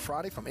Monday through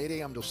Friday from 8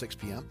 a.m. till 6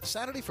 p.m.,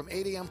 Saturday from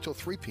 8 a.m. till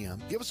 3 p.m.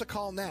 Give us a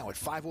call now at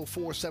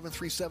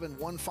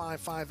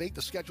 504-737-1558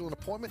 to schedule an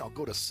appointment, or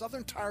go to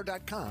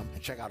southerntire.com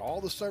and check out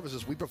all the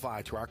services we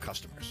provide to our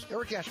customers.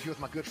 Eric Asher here with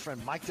my good friend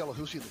Mike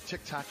Delahousie of the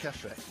TikTok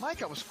Cafe.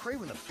 Mike, I was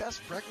craving the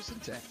best breakfast in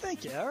town.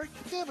 Thank you, Eric.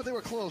 Yeah, but they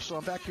were closed, so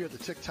I'm back here at the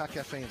TikTok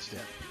Cafe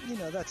instead. You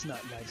know, that's not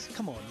nice.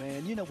 Come on,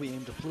 man. You know we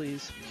aim to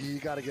please. You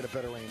got to get a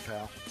better aim,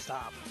 pal.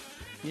 Stop.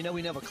 You know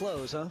we never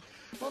close, huh?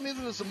 Well,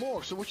 neither does the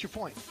morgue, so what's your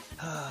point?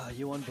 Ah,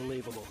 you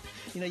unbelievable.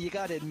 You know, you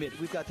got to admit,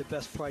 we've got the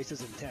best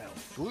prices in town.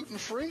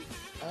 Gluten-free?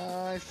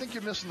 I think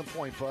you're missing the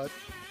point, bud.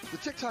 The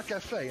TikTok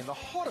Cafe in the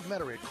heart of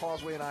Metairie at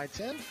Causeway and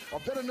I-10 are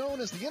better known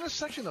as the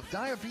intersection of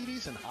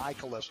diabetes and high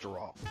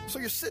cholesterol. So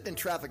you're sitting in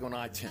traffic on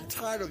I-10,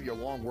 tired of your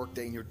long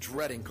workday, and you're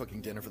dreading cooking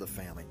dinner for the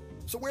family.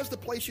 So where's the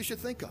place you should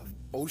think of?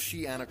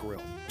 Oceana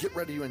Grill. Get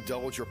ready to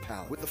indulge your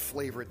palate with the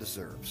flavor it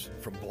deserves.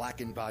 From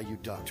blackened Bayou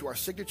duck to our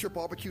signature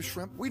barbecue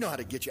shrimp, we know how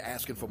to get you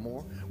asking for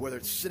more, whether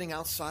it's sitting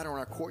outside or in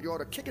our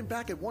courtyard or kicking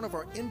back at one of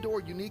our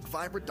indoor, unique,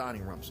 vibrant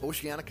dining rooms.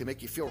 Oceana can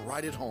make you feel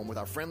right at home with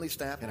our friendly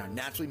staff and our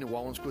naturally New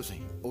Orleans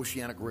cuisine.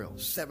 Oceana Grill,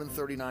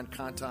 739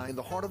 Conti, in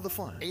the heart of the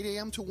fun, 8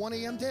 a.m. to 1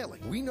 a.m. daily.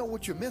 We know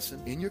what you're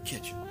missing in your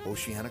kitchen.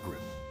 Oceana Grill.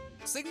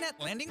 Signet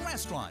Landing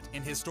Restaurant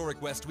in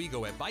historic West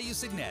Wego at Bayou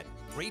Signet.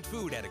 Great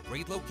food at a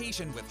great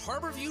location with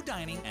harbor view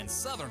dining and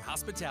southern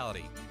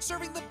hospitality.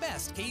 Serving the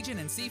best Cajun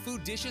and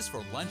seafood dishes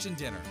for lunch and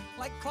dinner,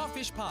 like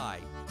crawfish pie,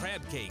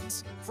 crab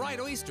cakes,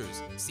 fried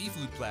oysters,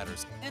 seafood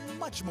platters, and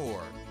much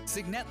more.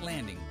 Signet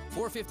Landing,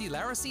 450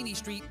 Laracini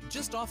Street,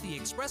 just off the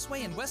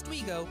expressway in West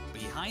Wego,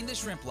 behind the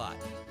shrimp lot.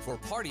 For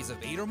parties of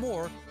 8 or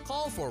more,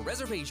 call for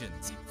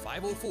reservations,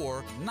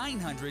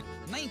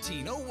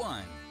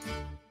 504-900-1901.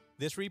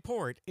 This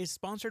report is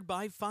sponsored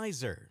by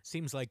Pfizer.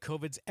 Seems like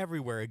COVID's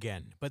everywhere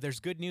again, but there's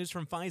good news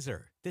from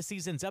Pfizer. This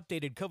season's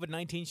updated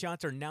COVID-19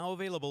 shots are now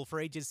available for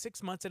ages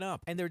 6 months and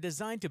up, and they're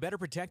designed to better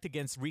protect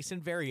against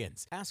recent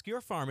variants. Ask your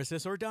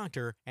pharmacist or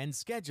doctor and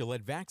schedule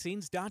at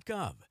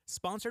vaccines.gov.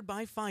 Sponsored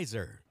by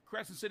Pfizer.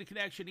 Crescent City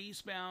Connection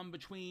eastbound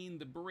between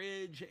the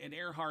bridge and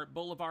Earhart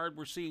Boulevard.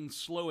 We're seeing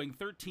slowing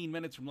 13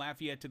 minutes from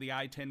Lafayette to the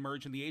I-10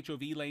 merge, and the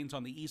HOV lanes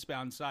on the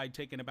eastbound side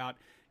taking about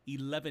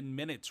 11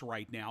 minutes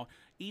right now.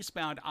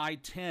 Eastbound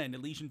I-10,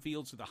 Elysian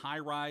Fields to the high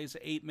rise,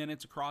 8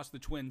 minutes across the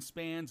twin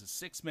spans,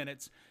 6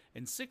 minutes.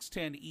 And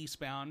 610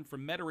 eastbound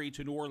from Metairie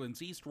to New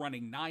Orleans East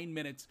running 9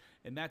 minutes,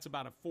 and that's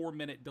about a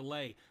 4-minute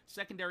delay.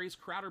 Secondaries,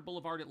 Crowder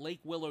Boulevard at Lake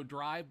Willow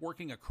Drive,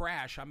 working a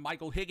crash. I'm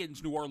Michael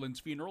Higgins, New Orleans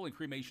Funeral and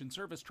Cremation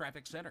Service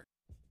Traffic Center.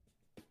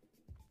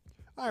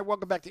 All right,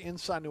 welcome back to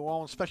Inside New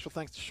Orleans. Special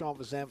thanks to Sean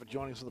Vazan for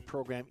joining us on the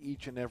program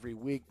each and every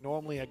week.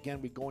 Normally, again,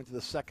 we go into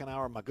the second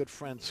hour. My good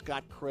friend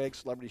Scott Craig,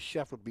 celebrity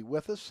chef, would be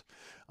with us.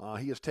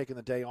 He has taken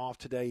the day off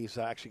today. He's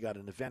actually got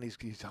an event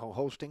he's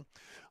hosting.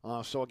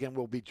 So, again,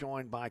 we'll be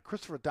joined by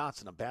Christopher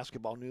Dotson of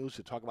Basketball News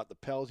to talk about the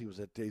Pels. He's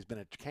been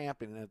at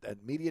camp and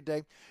at Media Day.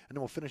 And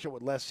then we'll finish up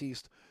with Les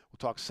East. We'll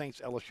talk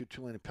Saints, LSU,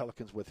 Tulane, and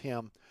Pelicans with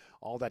him.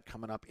 All that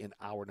coming up in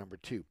hour number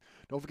 2.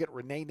 Don't forget,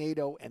 Renee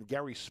Nato and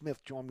Gary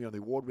Smith join me on the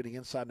award-winning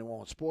Inside New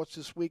Orleans Sports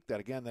this week.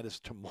 That is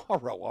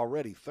tomorrow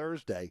already,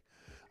 Thursday.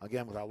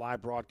 Again, with our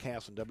live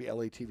broadcast on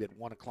WLA-TV at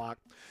 1 o'clock.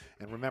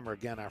 And remember,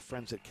 again, our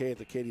friends at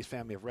the Katie's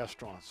Family of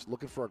Restaurants.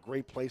 Looking for a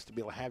great place to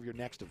be able to have your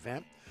next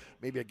event.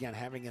 Maybe, again,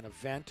 having an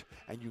event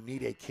and you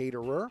need a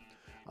caterer.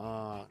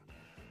 Got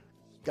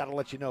to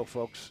let you know,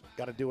 folks.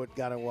 Got to do it.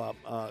 Got to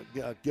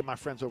give my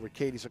friends over at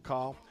Katie's a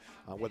call.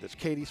 Whether it's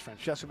Katie's,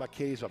 Francesca by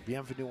Katie's, or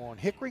Bienvenue on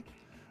Hickory.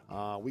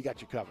 We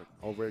got you covered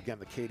over, again,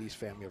 the Katie's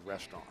Family of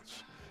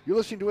Restaurants. You're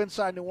listening to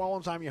Inside New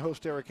Orleans. I'm your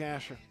host, Eric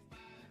Asher.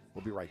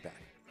 We'll be right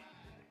back.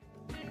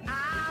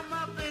 I'm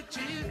up with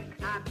you.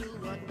 I do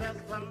what best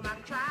for my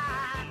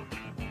tribe.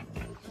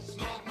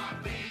 Smoke my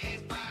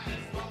beats by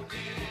smoking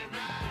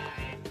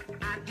right.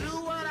 I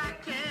do what I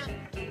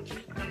can to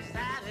keep them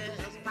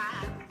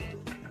satisfied.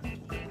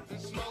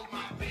 Smoke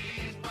my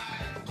beats by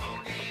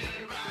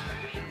smoking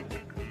right.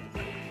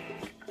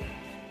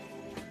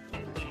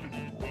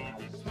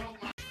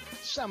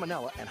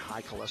 Salmonella and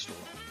high cholesterol.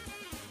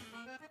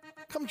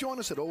 Come join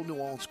us at Old New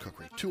Orleans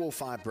Cookery,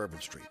 205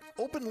 Bourbon Street.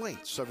 Open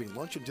late, serving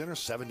lunch and dinner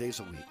 7 days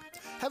a week.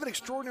 Have an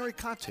extraordinary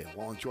cocktail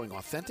while enjoying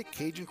authentic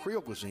Cajun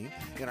Creole cuisine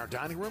in our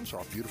dining rooms or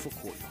our beautiful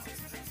courtyard.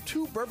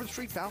 2 Bourbon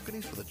Street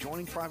balconies with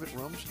adjoining private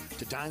rooms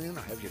to dine in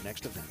or have your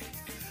next event.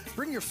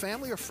 Bring your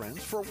family or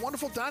friends for a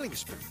wonderful dining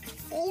experience.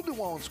 Old New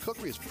Orleans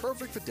Cookery is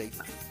perfect for date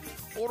night.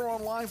 Order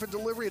online for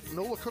delivery at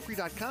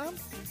nolacookery.com.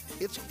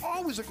 It's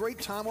always a great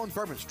time on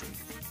Bourbon Street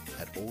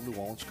at Old New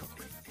Orleans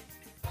Cookery.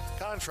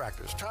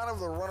 Contractors, tired of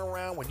the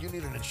runaround when you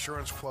need an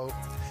insurance quote?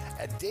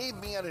 At Dave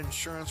Mead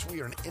Insurance, we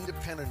are an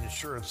independent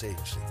insurance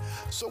agency,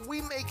 so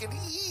we make it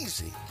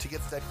easy to get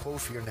that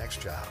quote for your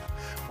next job.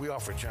 We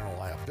offer general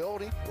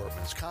liability,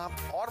 workman's comp,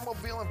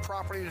 automobile and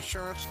property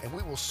insurance, and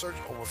we will search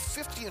over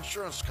 50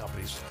 insurance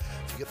companies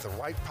to get the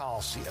right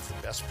policy at the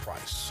best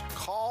price.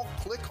 Call,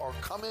 click, or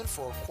come in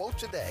for a quote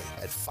today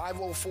at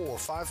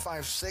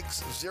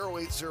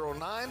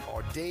 504-556-0809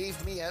 or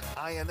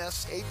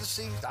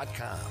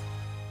DaveMeadInsAgency.com.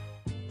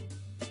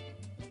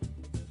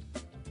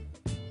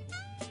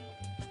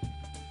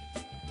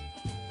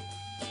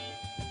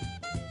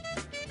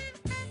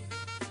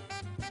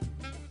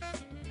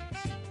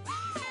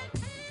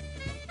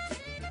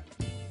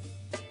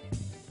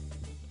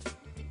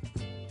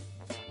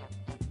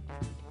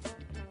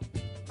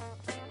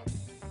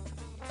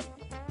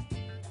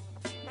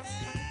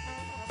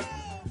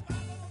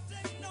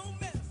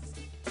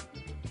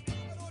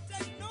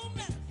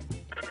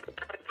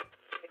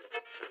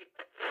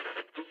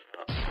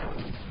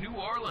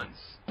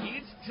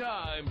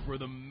 For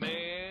the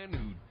man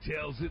who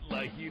tells it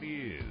like it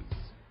is.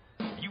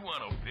 You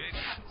want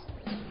opinions?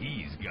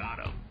 He's got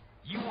them.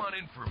 You want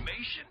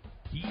information?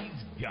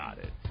 He's got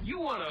it. You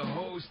want a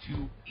host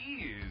who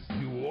is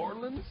New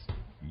Orleans?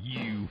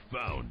 You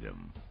found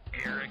him.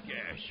 Eric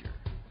Asher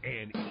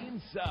and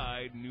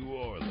Inside New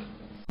Orleans.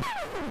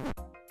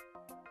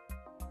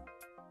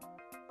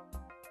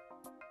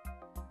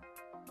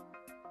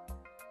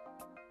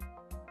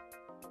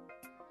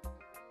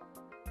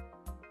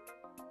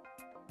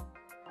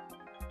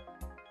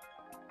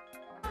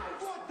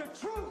 The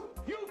truth!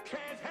 You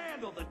can't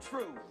handle the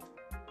truth!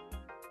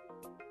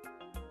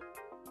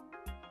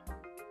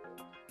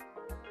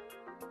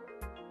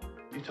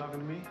 You talking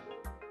to me?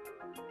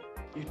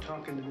 You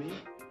talking to me?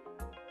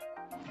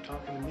 You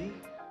talking to me?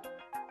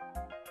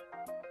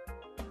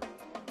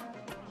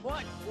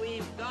 What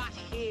we've got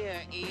here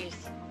is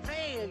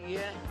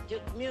failure to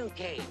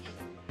communicate.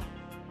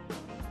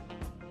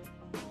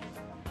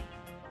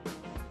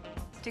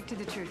 Stick to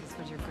the truth is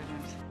what you're good at.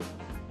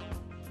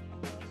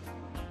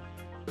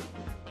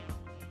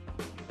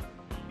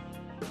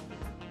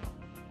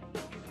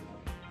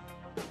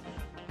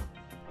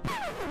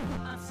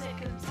 I'm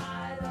sick and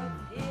tired of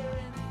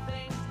hearing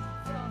things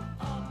from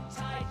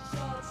uptight,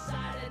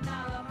 short-sighted,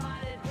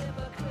 narrow-minded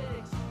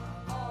hypocrites.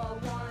 All I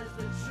want is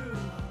the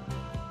truth.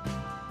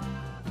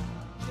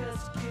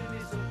 Just give me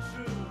some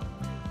truth.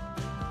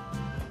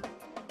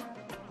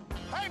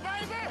 Hey,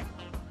 baby!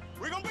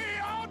 We're gonna be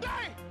here all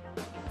day!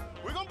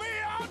 We're gonna be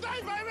here all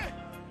day, baby!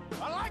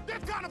 I like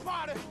this kind of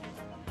party!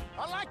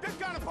 I like this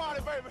kind of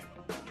party, baby!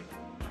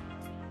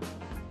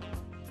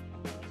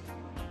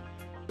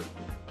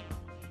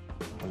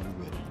 Are you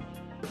ready?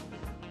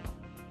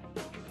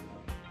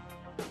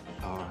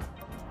 Are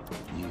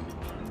you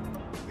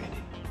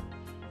ready?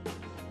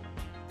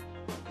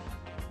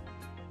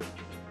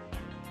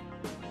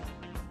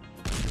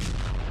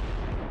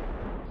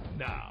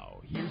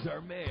 Now, here's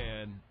our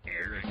man,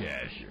 Eric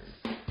Asher.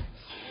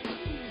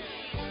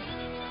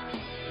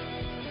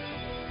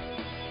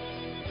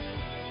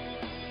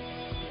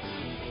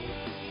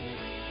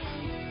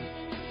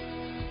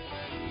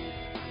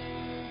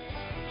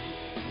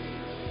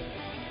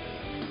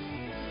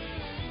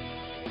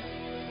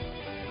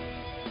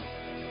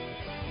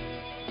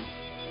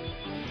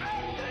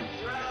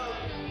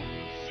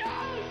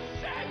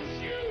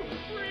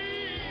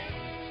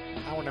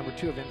 Hour number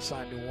 2 of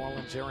Inside New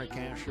Orleans. Eric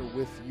Asher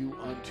with you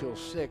until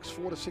 6,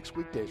 4 to 6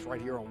 weekdays right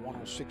here on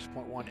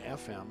 106.1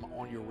 FM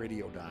on your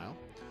radio dial.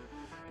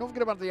 Don't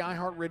forget about the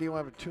iHeartRadio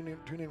app and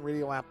TuneIn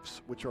Radio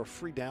apps, which are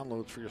free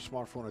downloads for your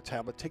smartphone or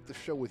tablet. Take the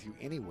show with you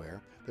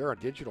anywhere. There are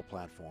digital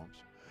platforms.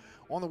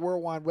 On the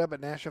World Wide Web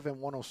at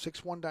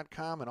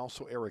NashFM1061.com and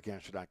also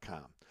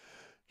ericasher.com.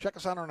 Check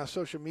us out on our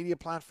social media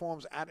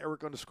platforms at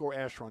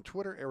Eric_Asher on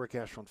Twitter, Eric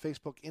Asher on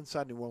Facebook,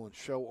 Inside New Orleans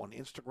Show on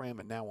Instagram,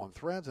 and now on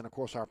Threads. And, of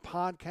course, our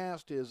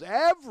podcast is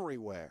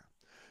everywhere.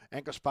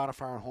 Anchor,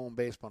 Spotify, and home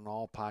base on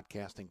all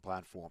podcasting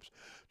platforms.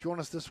 Join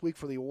us this week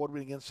for the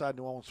award-winning Inside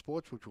New Orleans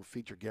Sports, which will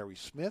feature Gary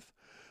Smith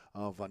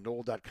of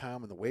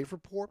NOLA.com and the Wave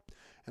Report,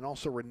 and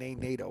also Renee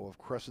Nato of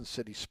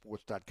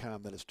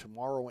CrescentCitySports.com. That is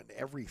tomorrow and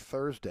every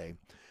Thursday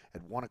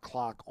at 1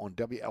 o'clock on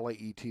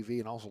WLAE-TV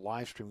and also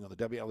live streaming on the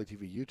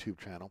WLAE-TV YouTube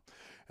channel.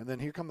 And then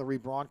here come the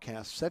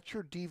rebroadcast. Set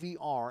your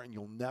DVR and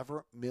you'll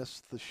never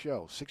miss the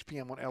show. 6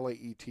 p.m. on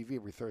LAE-TV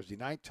every Thursday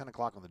night, 10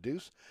 o'clock on the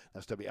Deuce.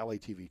 That's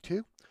WLAE-TV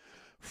 2.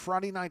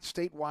 Friday night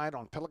statewide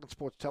on Pelican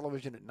Sports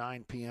Television at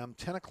 9 p.m.,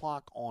 10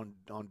 o'clock on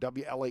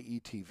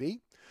WLAE-TV.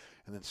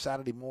 And then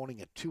Saturday morning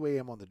at 2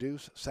 a.m. on the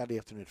Deuce, Saturday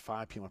afternoon at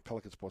 5 p.m. on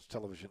Pelican Sports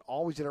Television.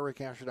 Always at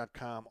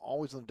ericasher.com,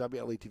 always on the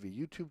WLAE-TV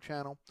YouTube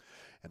channel,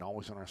 and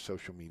always on our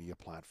social media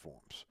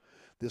platforms.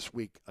 This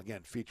week,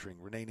 again, featuring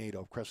Renee Nato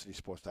of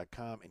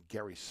CrescentCitySports.com and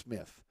Gary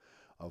Smith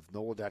of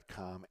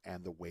NOLA.com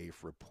and the Wave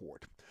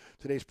Report.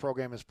 Today's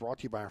program is brought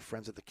to you by our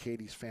friends at the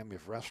Katie's Family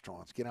of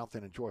Restaurants. Get out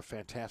there and enjoy a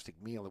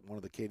fantastic meal at one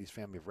of the Katie's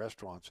Family of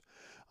Restaurants,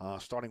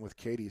 starting with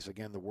Katie's.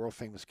 Again, the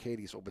world-famous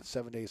Katie's, open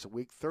 7 days a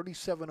week,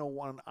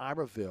 3701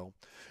 Iberville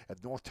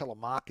at North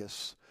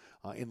Telemachus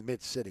in the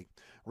Mid-City.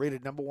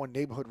 Rated #1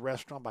 neighborhood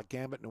restaurant by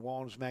Gambit New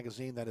Orleans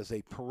Magazine. That is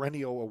a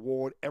perennial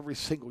award. Every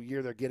single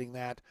year they're getting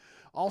that.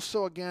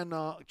 Also, again,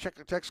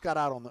 check Scott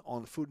out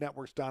on the Food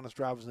Network's Diners,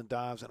 Drivers, and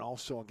Dives, and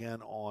also,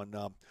 again,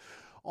 on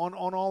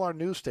all our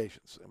news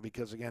stations,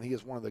 because, again, he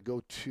is one of the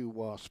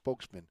go-to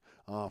spokesmen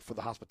for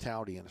the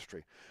hospitality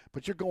industry.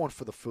 But you're going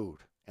for the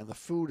food, and the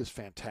food is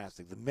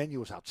fantastic. The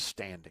menu is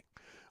outstanding.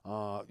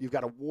 You've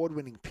got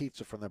award-winning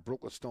pizza from the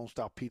Brooklyn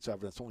Stone-Style Pizza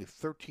Oven. It's only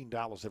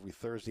 $13 every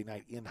Thursday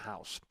night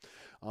in-house.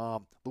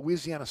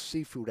 Louisiana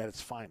seafood at its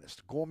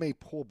finest. Gourmet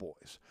po'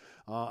 boys.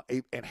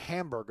 And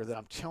hamburger that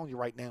I'm telling you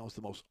right now is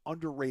the most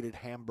underrated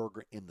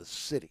hamburger in the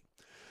city.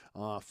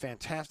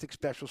 Fantastic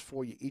specials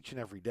for you each and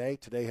every day.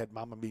 Today had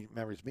Mama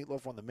Mary's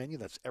Meatloaf on the menu.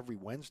 That's every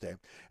Wednesday. And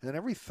then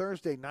every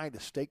Thursday night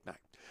is steak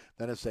night.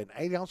 That is an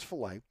 8-ounce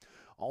filet.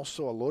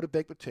 Also a loaded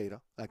baked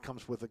potato that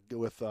comes with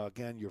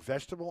again, your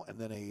vegetable, and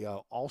then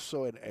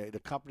also it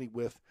accompanied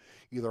with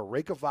either a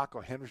Reyka Vodka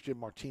or Henry's Gin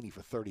Martini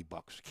for $30.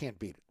 Can't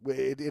beat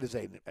it. It is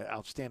an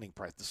outstanding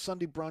price. The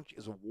Sunday brunch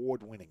is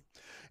award-winning.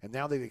 And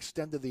now they've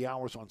extended the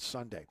hours on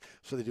Sunday.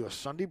 So they do a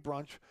Sunday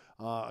brunch,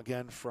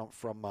 again, from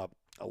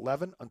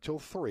 11 until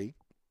 3.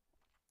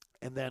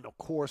 And then, of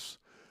course,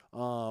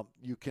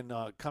 you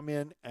can come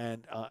in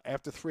and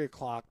after 3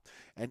 o'clock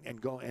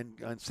and go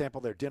and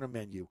sample their dinner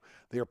menu.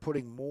 They are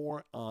putting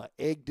more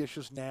egg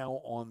dishes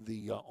now on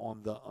the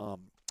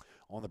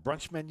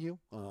brunch menu.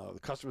 The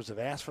customers have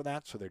asked for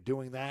that, so they're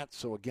doing that.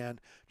 So again,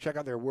 check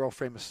out their world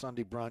famous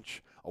Sunday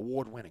brunch,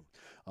 award-winning.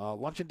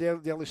 Lunch and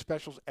daily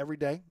specials every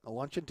day, a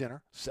lunch and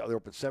dinner. So they're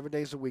open 7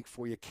 days a week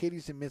for you.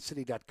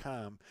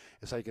 Katie'sInMidCity.com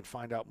is how you can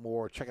find out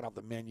more. Check out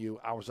the menu,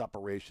 hours of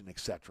operation,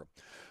 etc.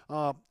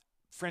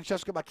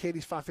 Francesca by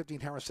Katie's,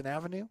 515 Harrison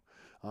Avenue.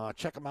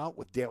 Check them out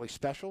with daily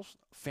specials,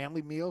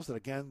 family meals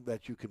that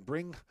you can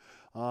bring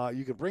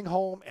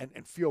home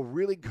and feel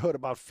really good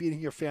about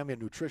feeding your family a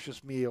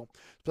nutritious meal,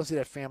 especially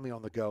that family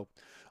on the go.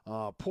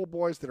 Po'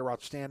 boys that are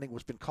outstanding.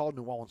 What's been called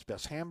New Orleans'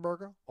 best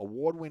hamburger,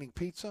 award-winning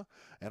pizza,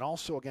 and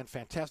also, again,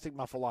 fantastic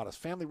muffaladas.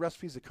 Family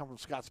recipes that come from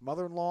Scott's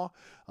mother-in-law.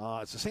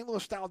 It's a St.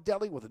 Louis-style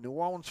deli with a New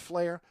Orleans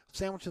flair.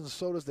 Sandwiches and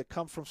sodas that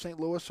come from St.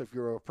 Louis. So if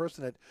you're a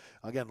person that,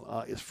 again,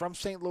 is from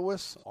St.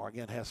 Louis or,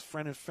 again, has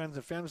friends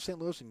and family in St.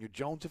 Louis and you're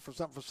jonesing for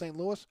something from St.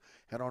 Louis,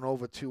 head on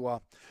over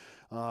to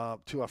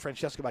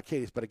Francesca by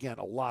Katie's. But, again,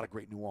 a lot of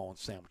great New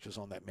Orleans sandwiches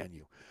on that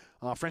menu.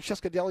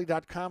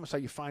 FrancescaDeli.com is how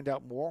you find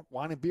out more.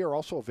 Wine and beer are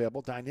also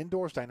available. Dine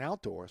indoors, dine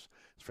outdoors.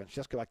 It's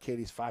Francesca by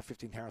Katie's,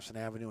 515 Harrison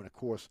Avenue. And, of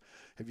course,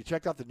 have you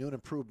checked out the new and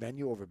improved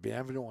menu over at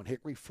Bienvenue on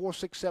Hickory?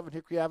 467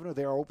 Hickory Avenue.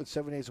 They are open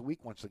 7 days a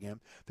week once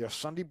again. Their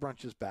Sunday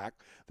brunch is back.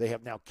 They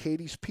have now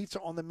Katie's Pizza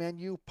on the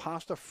menu,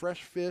 pasta,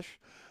 fresh fish,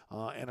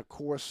 and, of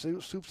course,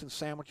 soups and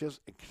sandwiches,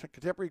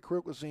 contemporary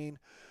Creole cuisine,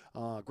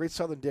 great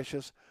southern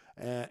dishes,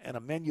 and a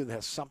menu that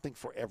has something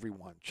for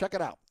everyone. Check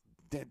it out.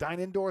 Dine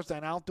indoors,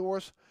 dine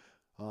outdoors.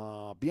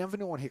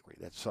 Bienvenue on Hickory.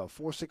 That's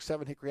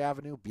 467 Hickory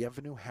Avenue,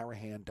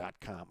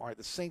 bienvenueharahan.com. All right,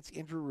 the Saints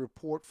injury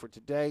report for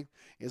today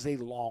is a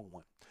long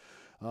one.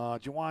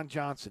 Juwan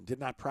Johnson did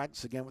not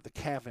practice again with the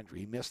calf injury.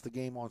 He missed the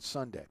game on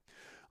Sunday.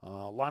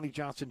 Lonnie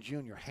Johnson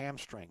Jr.,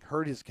 hamstring,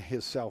 hurt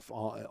himself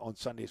on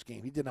Sunday's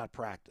game. He did not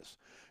practice.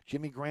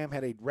 Jimmy Graham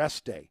had a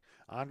rest day.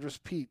 Andres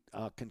Pete,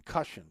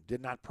 concussion,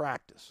 did not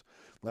practice.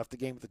 Left the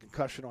game with a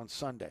concussion on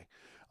Sunday.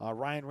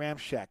 Ryan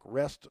Ramchak,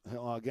 rest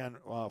again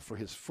for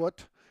his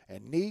foot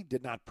and knee,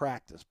 did not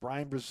practice.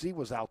 Brian Brzee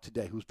was out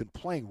today, who's been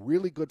playing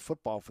really good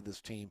football for this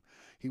team.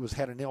 He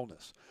had an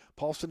illness.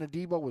 Paulson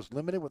Adebo was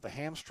limited with a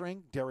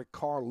hamstring. Derek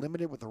Carr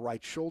limited with a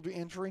right shoulder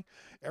injury.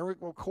 Eric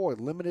McCoy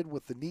limited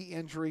with the knee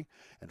injury.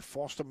 And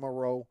Foster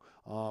Moreau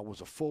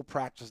was a full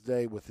practice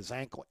day with his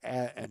ankle.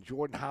 And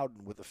Jordan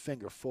Howden with a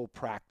finger, full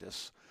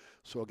practice.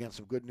 So, again,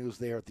 some good news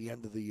there at the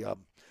end of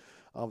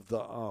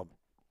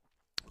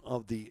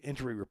the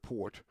injury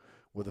report,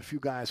 with a few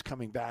guys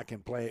coming back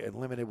and play and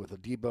limited with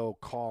Adebo,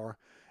 Carr,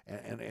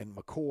 and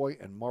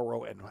McCoy and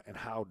Morrow and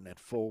Howden at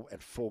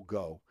full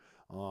go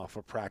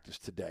for practice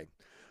today.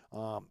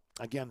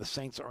 Again, the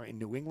Saints are in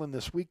New England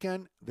this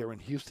weekend. They're in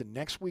Houston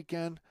next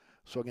weekend.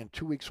 So again,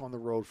 2 weeks on the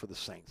road for the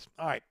Saints.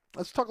 All right,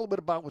 let's talk a little bit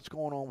about what's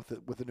going on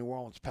with the New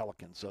Orleans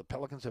Pelicans.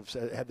 Pelicans have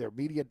had their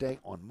media day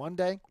on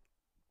Monday,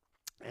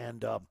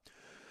 and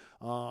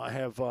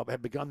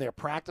have begun their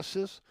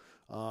practices.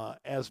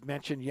 As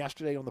mentioned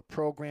yesterday on the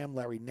program,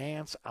 Larry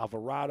Nance,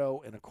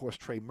 Alvarado, and, of course,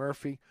 Trey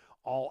Murphy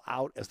all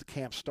out as the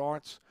camp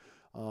starts.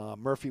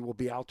 Murphy will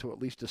be out to at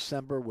least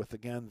December with,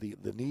 again,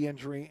 the knee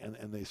injury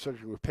and the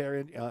surgical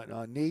repair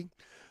knee.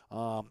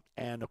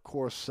 And, of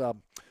course,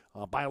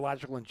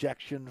 biological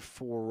injection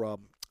for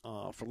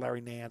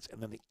Larry Nance,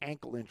 and then the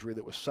ankle injury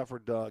that was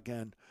suffered,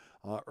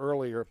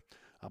 earlier,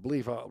 I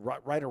believe,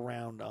 right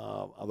around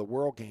the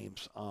World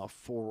Games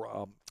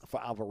for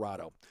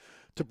Alvarado.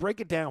 To break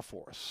it down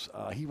for us,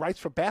 he writes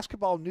for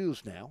Basketball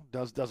News now,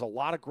 does a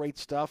lot of great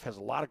stuff, has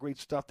a lot of great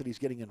stuff that he's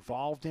getting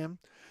involved in.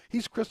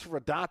 He's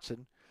Christopher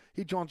Dotson.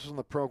 He joins us on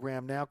the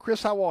program now.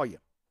 Chris, how are you?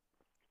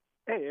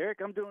 Hey, Eric,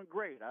 I'm doing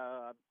great.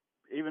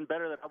 Even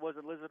better that I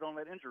wasn't listed on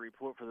that injury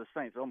report for the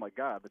Saints. Oh, my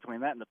God,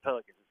 between that and the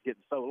Pelicans, it's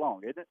getting so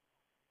long, isn't it?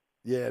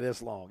 Yeah, it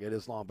is long. It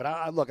is long. But,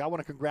 I want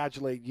to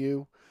congratulate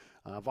you.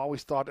 I've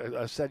always thought,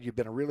 I said, you've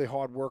been a really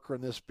hard worker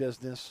in this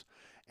business,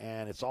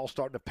 and it's all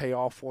starting to pay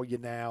off for you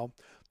now.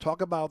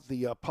 Talk about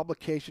the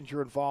publications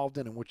you're involved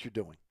in and what you're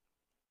doing.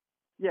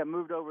 Yeah,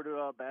 moved over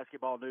to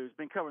Basketball News.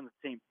 Been covering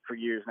the team for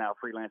years now,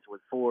 freelancing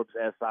with Forbes,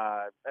 SI.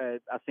 I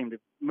seem to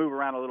move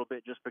around a little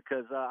bit just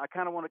because I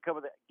kind of want to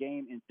cover the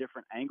game in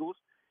different angles.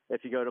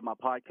 If you go to my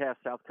podcast,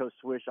 South Coast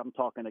Swish, I'm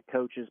talking to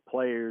coaches,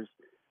 players.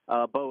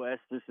 Bo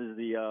Estes is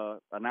the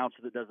announcer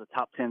that does the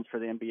top 10s for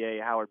the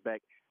NBA, Howard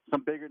Beck.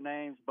 Some bigger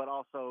names, but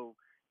also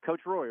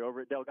Coach Roy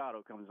over at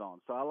Delgado comes on.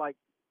 So I like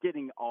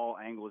getting all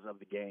angles of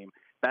the game.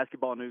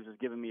 Basketball News has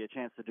given me a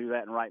chance to do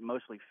that and write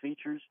mostly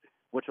features,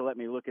 which will let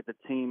me look at the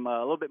team a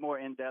little bit more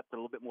in-depth, a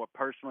little bit more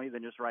personally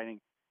than just writing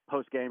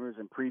post-gamers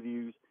and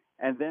previews.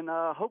 And then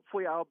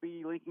hopefully I'll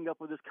be linking up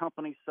with this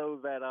company so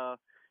that,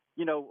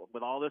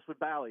 with all this with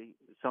Bally,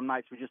 some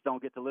nights we just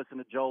don't get to listen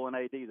to Joel and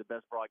AD, the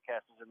best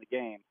broadcasters in the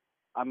game.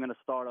 I'm going to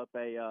start up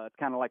it's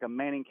kind of like a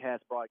Manning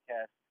Cast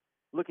broadcast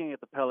looking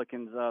at the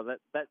Pelicans.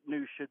 That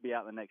news should be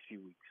out in the next few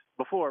weeks,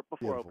 before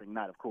opening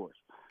night, of course.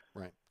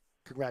 Right.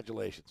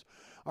 Congratulations.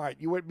 All right,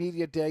 you were at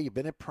Media Day. You've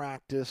been at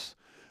practice.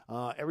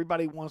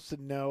 Everybody wants to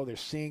know. They're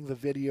seeing the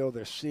video.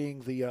 They're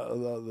seeing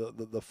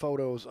the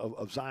photos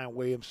of Zion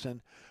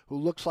Williamson, who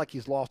looks like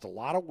he's lost a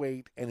lot of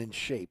weight and in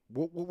shape.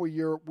 What were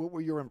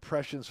your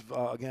impressions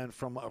again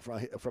from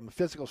a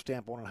physical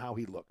standpoint on how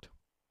he looked?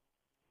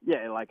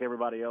 Yeah, like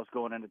everybody else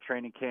going into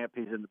training camp,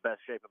 he's in the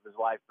best shape of his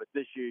life. But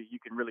this year, you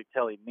can really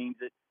tell he means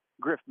it.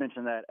 Griff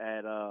mentioned that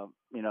at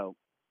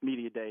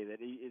Media Day, that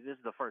this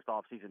is the first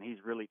off season he's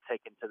really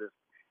taken to this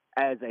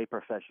as a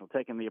professional,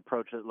 taking the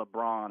approach that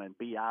LeBron and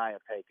BI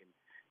have taken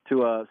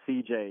to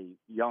CJ,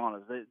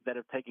 Giannis, that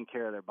have taken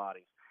care of their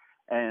bodies.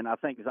 And I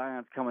think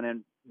Zion's coming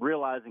in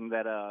realizing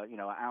that an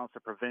ounce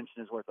of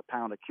prevention is worth a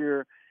pound of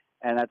cure,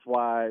 and that's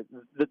why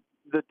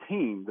the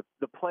team,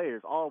 the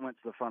players, all went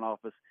to the front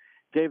office,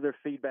 gave their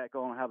feedback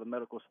on how the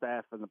medical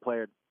staff and the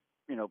player,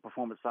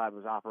 performance side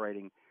was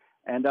operating.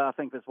 And I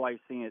think that's why you're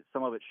seeing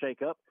some of it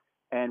shake up.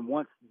 And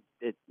once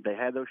they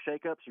had those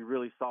shakeups, you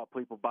really saw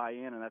people buy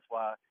in, and that's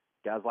why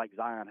guys like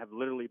Zion have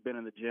literally been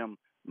in the gym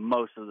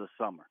most of the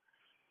summer.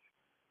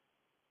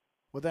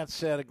 With that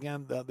said,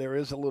 again, there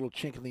is a little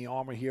chink in the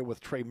armor here with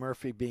Trey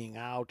Murphy being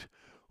out.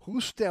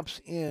 Who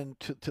steps in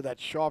to that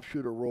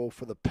sharpshooter role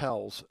for the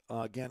Pels,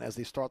 again, as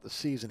they start the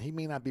season? He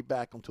may not be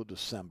back until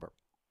December.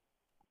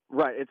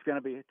 Right. It's going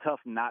to be tough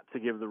not to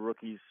give the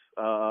rookie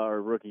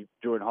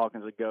Jordan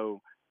Hawkins a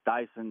go.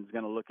 Dyson's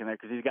going to look in there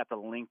because he's got the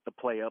length to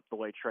play up the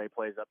way Trey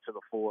plays up to the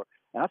floor.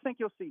 And I think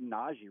you'll see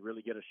Najee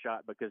really get a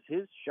shot because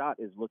his shot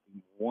is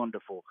looking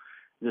wonderful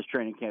this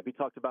training camp. He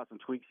talked about some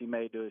tweaks he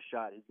made to his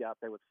shot. He's out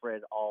there with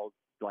Fred all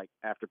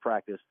after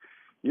practice.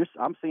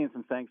 I'm seeing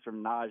some things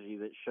from Najee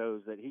that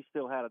shows that he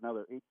still had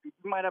he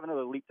might have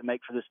another leap to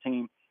make for this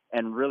team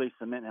and really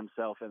cement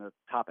himself in the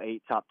top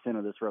 8, top 10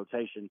 of this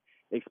rotation,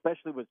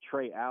 especially with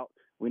Trey out.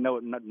 We know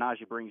what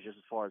Najee brings just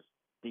as far as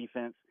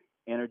defense,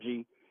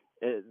 energy.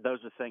 Those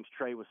are things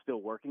Trey was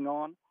still working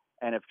on.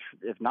 And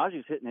if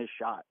Najee's hitting his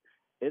shot,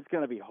 it's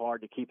going to be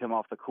hard to keep him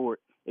off the court,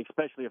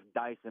 especially if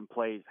Dyson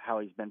plays how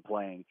he's been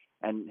playing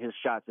and his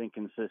shot's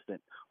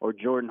inconsistent, or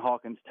Jordan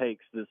Hawkins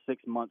takes the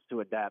 6 months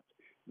to adapt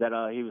that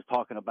he was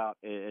talking about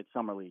at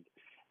Summer League.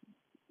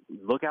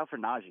 Look out for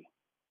Najee.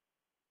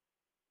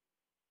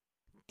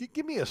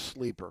 Give me a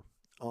sleeper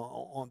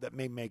on that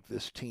may make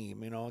this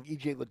team. You know,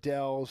 E.J.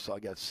 Liddell, so I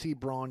got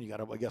Sebron. You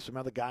got, I guess, some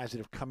other guys that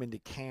have come into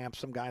camp.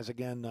 Some guys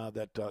again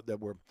that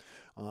were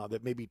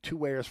that may be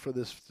two-way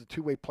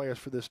players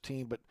for this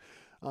team. But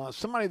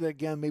somebody that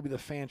again maybe the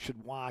fans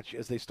should watch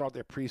as they start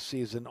their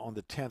preseason on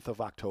the 10th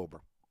of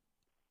October.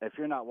 If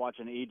you're not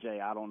watching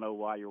EJ, I don't know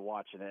why you're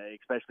watching it,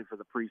 especially for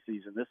the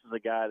preseason. This is a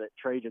guy that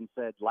Trajan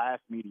said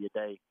last media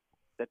day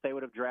that they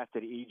would have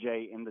drafted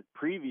EJ in the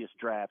previous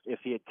draft if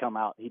he had come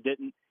out. He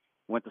didn't.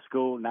 Went to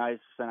school. Now he's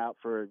sent out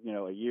for,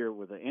 a year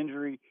with an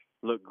injury.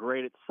 Looked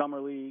great at Summer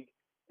League.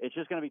 It's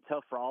just going to be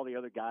tough for all the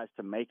other guys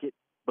to make it.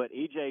 But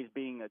EJ is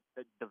being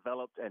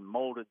developed and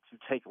molded to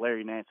take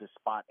Larry Nance's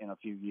spot in a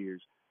few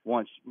years.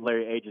 Once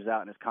Larry ages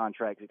out and his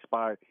contract's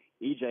expired,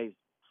 EJ's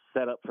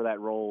set up for that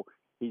role.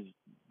 He's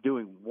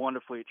doing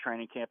wonderfully at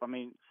training camp. I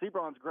mean,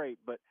 Sebron's great,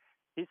 but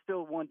he's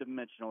still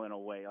one-dimensional in a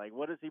way. Like,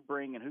 what does he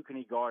bring and who can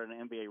he guard in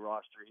an NBA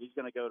roster? He's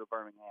going to go to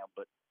Birmingham.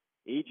 But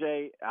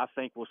EJ, I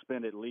think, will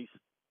spend at least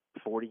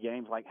 40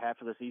 games, like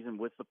half of the season,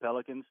 with the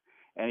Pelicans,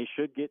 and he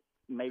should get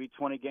maybe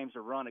 20 games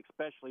to run,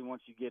 especially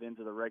once you get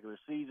into the regular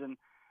season.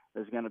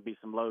 There's going to be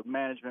some load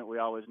management. We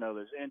always know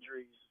there's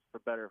injuries, for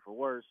better or for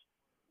worse.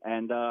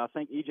 And I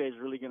think EJ is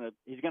really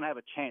he's going to have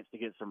a chance to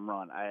get some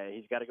run.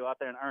 He's got to go out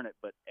there and earn it,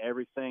 but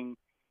everything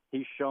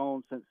he's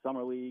shown since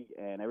Summer League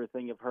and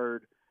everything you've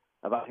heard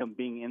about him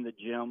being in the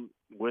gym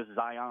with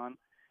Zion,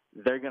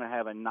 they're going to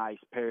have a nice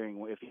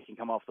pairing if he can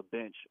come off the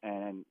bench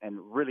and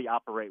really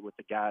operate with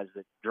the guys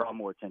that draw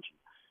more attention.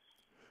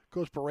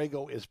 Coach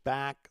Borrego is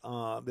back.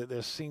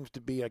 There seems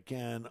to be,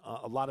 again,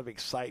 a lot of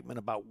excitement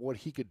about what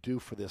he could do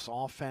for this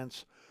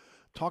offense.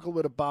 Talk a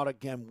little bit about,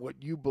 again,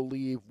 what you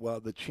believe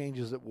the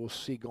changes that we'll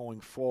see going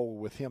forward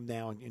with him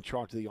now in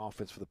charge of the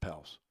offense for the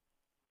Pels.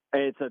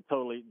 It's a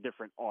totally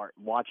different art,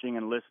 watching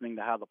and listening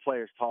to how the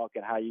players talk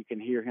and how you can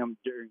hear him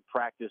during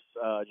practice,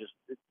 just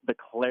the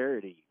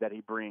clarity that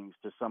he brings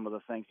to some of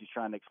the things he's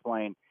trying to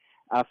explain.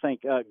 I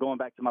think going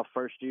back to my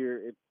first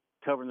year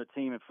covering the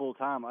team at full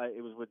time,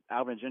 it was with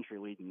Alvin Gentry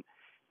leading.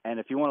 And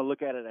if you want to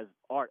look at it as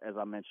art, as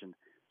I mentioned,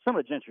 some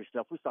of the Gentry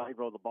stuff, we saw he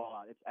roll the ball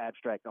out. It's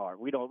abstract art.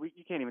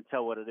 You can't even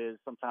tell what it is.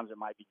 Sometimes it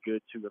might be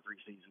good 2 or 3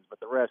 seasons, but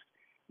the rest,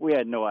 we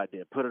had no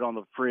idea. Put it on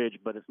the fridge,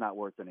 but it's not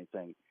worth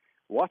anything.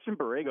 Watching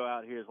Borrego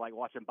out here is like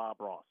watching Bob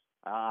Ross.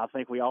 I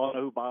think we all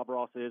know who Bob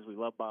Ross is. We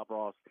love Bob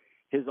Ross.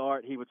 His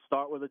art, he would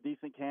start with a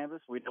decent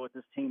canvas. We know what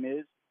this team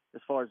is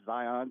as far as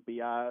Zion,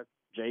 B.I.,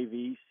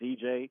 JV,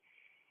 CJ.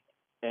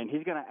 And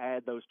he's going to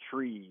add those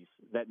trees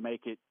that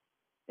make it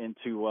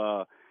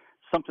into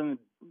something,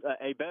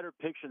 a better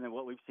picture than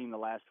what we've seen the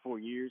last 4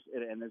 years.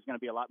 And there's going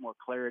to be a lot more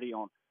clarity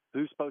on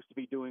who's supposed to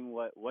be doing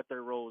what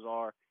their roles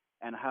are,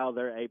 and how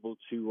they're able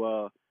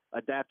to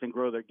adapt and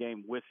grow their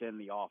game within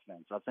the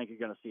offense. I think you're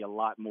going to see a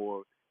lot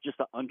more just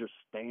an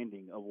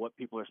understanding of what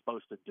people are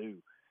supposed to do.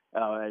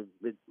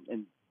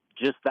 And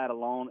just that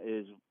alone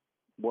is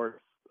worth,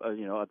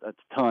 a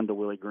ton to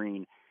Willie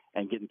Green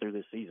and getting through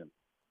this season.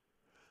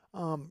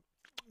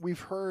 We've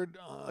heard,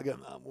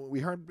 we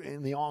heard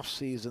in the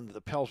offseason that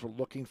the Pels were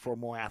looking for a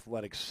more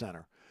athletic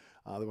center.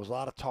 There was a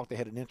lot of talk. They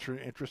had an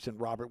interest in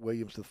Robert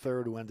Williams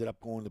III, who ended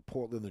up going to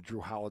Portland, the Drew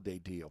Holiday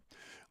deal.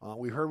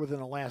 We heard within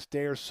the last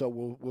day or so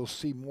we'll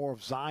see more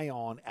of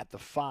Zion at the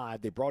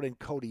 5. They brought in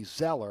Cody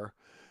Zeller.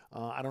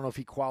 I don't know if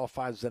he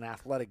qualifies as an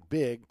athletic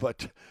big,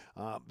 but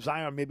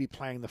Zion may be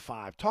playing the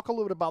 5. Talk a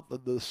little bit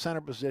about the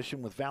center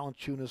position with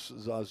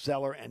Valanciunas,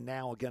 Zeller, and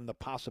now, again, the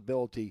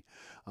possibility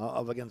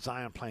of, again,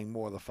 Zion playing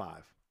more of the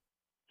 5.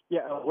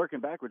 Yeah,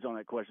 working backwards on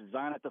that question.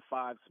 Zion at the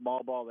 5,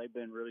 small ball, they've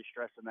been really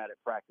stressing that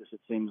at practice, it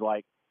seems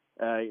like.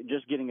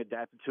 Just getting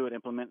adapted to it,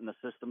 implementing the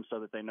system so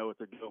that they know what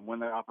they're doing when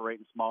they're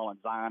operating small, and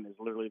Zion is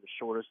literally the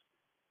shortest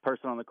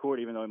person on the court,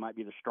 even though he might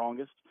be the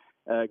strongest,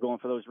 going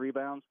for those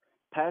rebounds.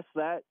 Past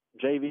that,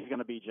 JV is going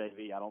to be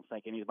JV. I don't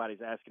think anybody's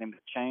asking him to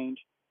change.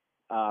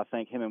 I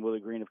think him and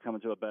Willie Green have come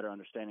into a better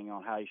understanding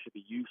on how he should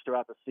be used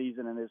throughout the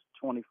season in his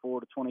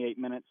 24 to 28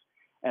 minutes.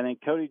 And then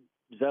Cody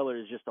Zeller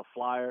is just a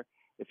flyer.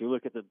 If you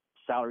look at the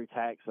salary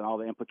tax and all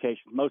the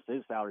implications, most of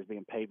his salary is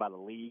being paid by the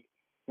league.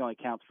 He only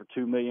counts for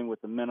 $2 million with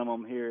the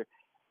minimum here.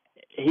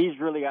 He's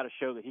really got to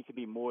show that he could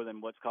be more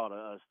than what's called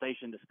a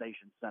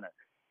station-to-station center.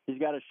 He's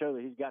got to show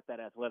that he's got that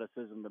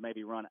athleticism to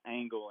maybe run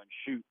angle and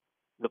shoot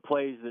the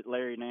plays that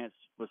Larry Nance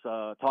was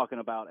talking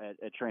about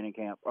at training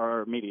camp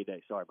or media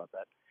day. Sorry about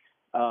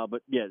that.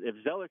 But, yeah, if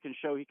Zeller can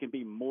show he can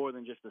be more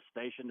than just a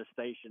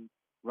station-to-station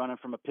running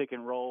from a pick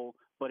and roll,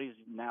 but he's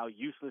now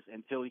useless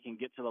until he can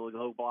get to the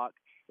low block,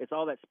 it's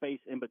all that space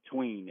in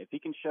between. If he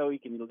can show he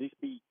can at least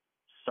be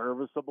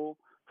serviceable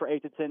for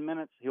 8 to 10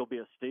 minutes, he'll be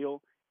a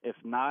steal. If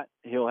not,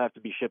 he'll have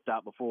to be shipped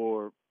out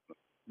before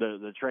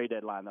the trade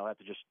deadline. They'll have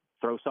to just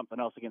throw something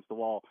else against the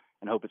wall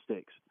and hope it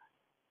sticks.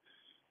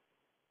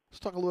 Let's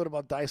talk a little bit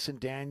about Dyson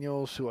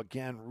Daniels, who,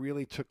 again,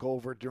 really took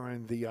over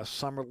during the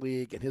Summer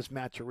League and his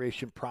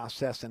maturation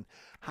process, and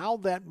how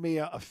that may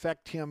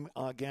affect him,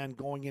 again,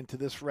 going into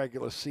this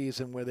regular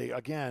season where they,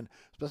 again,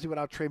 especially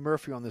without Trey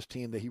Murphy on this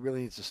team, that he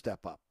really needs to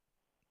step up.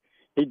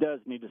 He does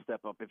need to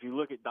step up. If you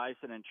look at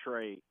Dyson and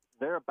Trey,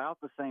 they're about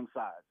the same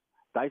size.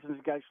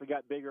 Dyson's actually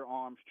got bigger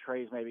arms.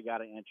 Trey's maybe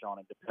got an inch on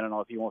him, depending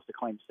on if he wants to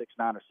claim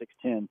 6'9" or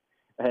 6'10",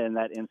 and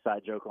that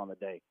inside joke on the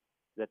day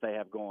that they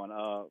have going.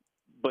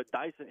 But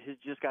Dyson has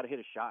just got to hit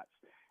his shots.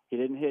 He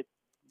didn't hit,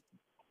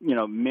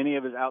 many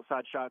of his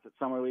outside shots at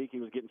Summer League. He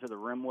was getting to the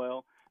rim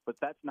well, but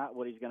that's not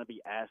what he's going to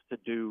be asked to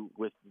do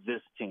with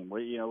this team.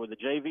 With the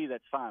JV,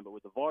 that's fine, but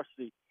with the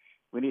varsity,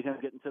 we need him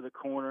getting to the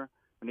corner.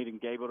 We need him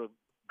to be able to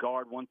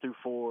guard 1 through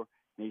 4.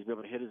 He needs to be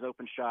able to hit his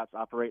open shots,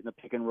 operate in the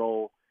pick and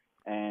roll,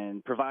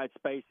 and provide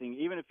spacing.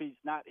 Even if he's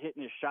not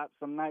hitting his shots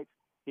some nights,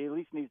 he at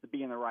least needs to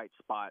be in the right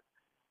spot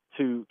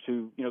to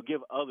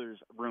give others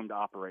room to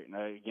operate. And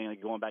again,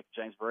 going back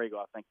to James Borrego,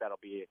 I think that'll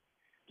be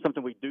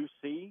something we do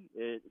see.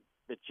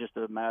 It's just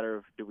a matter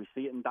of, do we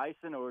see it in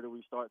Dyson, or do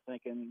we start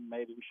thinking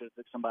maybe we should have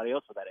took somebody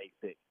else with that 8th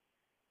pick?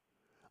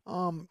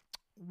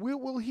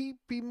 Will he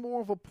be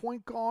more of a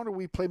point guard, or will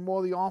he play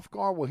more of the off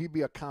guard? Will he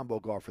be a combo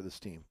guard for this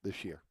team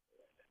this year?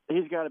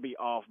 He's got to be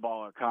off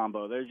ball or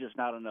combo. There's just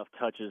not enough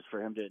touches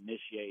for him to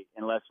initiate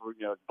unless we're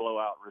blow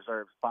out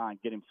reserves. Fine,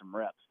 get him some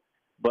reps.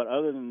 But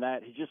other than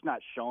that, he's just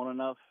not shown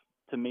enough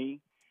to me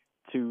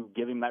to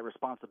give him that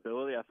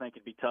responsibility. I think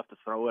it'd be tough to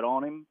throw it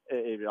on him.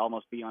 It'd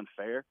almost be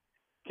unfair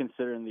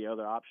considering the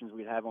other options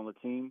we'd have on the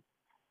team.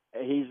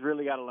 He's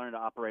really got to learn to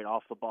operate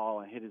off the ball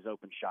and hit his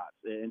open shots.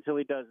 Until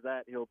he does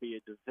that, he'll be a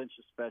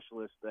defensive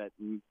specialist that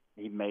he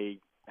may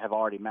have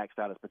already maxed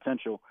out his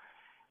potential.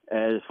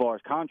 As far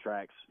as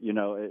contracts,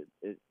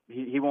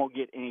 he won't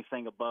get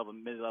anything above a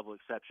mid-level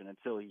exception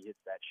until he hits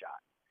that shot.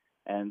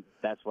 And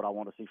that's what I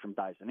want to see from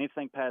Dyson.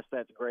 Anything past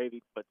that's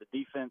gravy, but the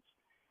defense,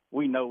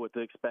 we know what to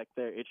expect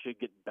there. It should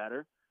get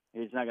better.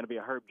 He's not going to be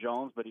a Herb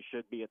Jones, but he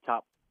should be a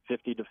top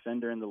 50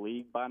 defender in the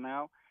league by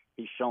now.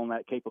 He's shown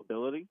that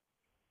capability.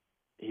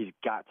 He's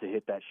got to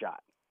hit that shot.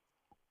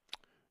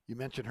 You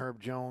mentioned Herb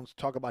Jones.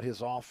 Talk about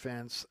his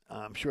offense.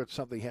 I'm sure it's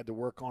something he had to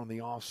work on in the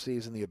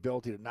offseason, the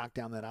ability to knock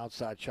down that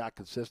outside shot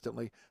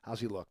consistently. How's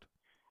he looked?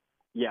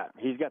 Yeah,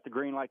 he's got the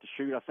green light to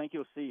shoot. I think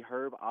you'll see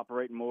Herb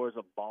operate more as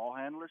a ball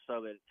handler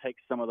so that it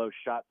takes some of those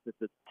shots that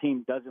the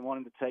team doesn't want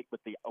him to take but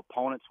the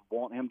opponents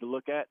want him to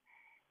look at.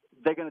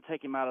 They're going to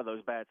take him out of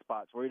those bad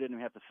spots where he didn't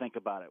even have to think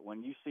about it.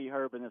 When you see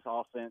Herb in this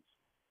offense,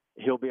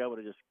 he'll be able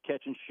to just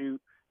catch and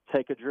shoot,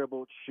 take a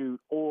dribble,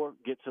 shoot, or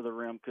get to the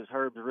rim, because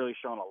Herb's really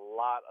shown a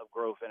lot of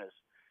growth in his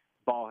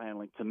ball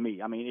handling to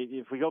me. I mean,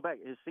 if we go back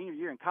his senior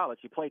year in college,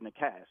 he played in a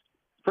cast.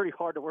 It's pretty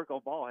hard to work on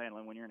ball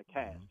handling when you're in a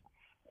cast.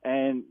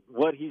 And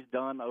what he's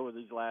done over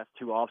these last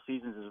 2 off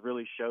seasons is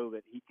really show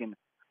that he can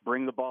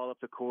bring the ball up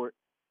the court,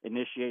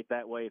 initiate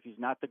that way. If he's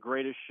not the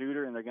greatest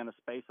shooter and they're going to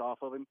space off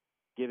of him,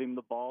 give him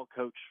the ball.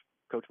 Coach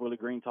Willie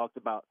Green talked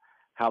about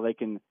how they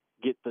can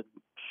get the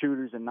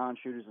shooters and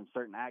non-shooters in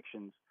certain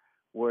actions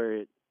where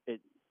it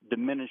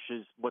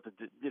diminishes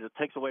it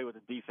takes away what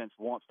the defense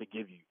wants to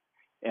give you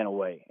in a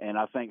way. And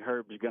I think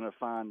Herb is going to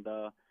find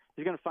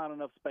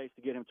enough space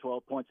to get him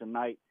 12 points a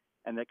night,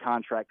 and that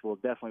contract will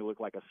definitely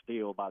look like a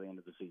steal by the end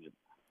of the season.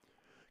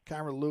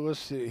 Kira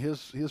Lewis,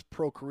 his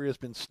pro career has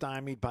been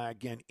stymied by,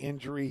 again,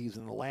 injury. He's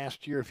in the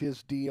last year of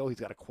his deal. He's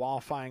got a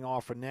qualifying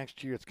offer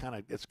next year. It's kind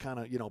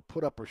of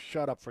put up or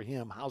shut up for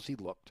him. How's he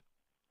looked?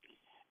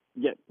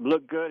 Yeah,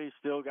 look good. He's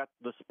still got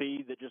the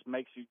speed that just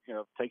makes you,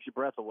 takes your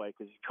breath away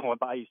because he's going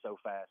by you so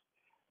fast.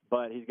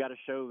 But he's got to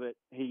show that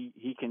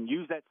he can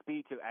use that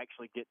speed to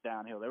actually get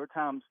downhill. There were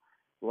times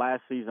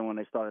last season when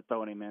they started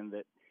throwing him in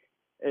that,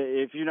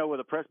 if you know where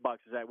the press box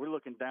is at, we're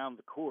looking down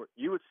the court.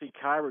 You would see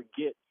Kira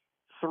get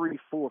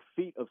 3-4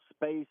 feet of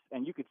space,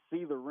 and you could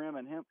see the rim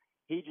and him.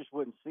 He just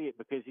wouldn't see it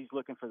because he's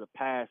looking for the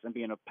pass and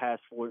being a pass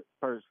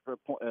first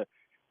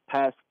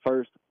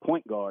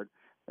point guard.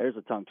 There's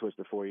a tongue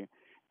twister for you.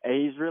 And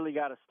he's really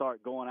got to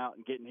start going out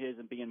and getting his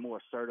and being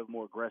more assertive,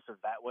 more aggressive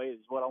that way is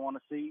what I want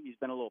to see. He's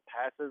been a little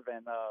passive,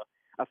 and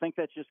I think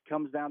that just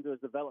comes down to his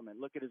development.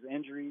 Look at his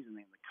injuries and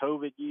then the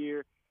COVID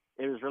year.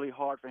 It was really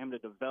hard for him to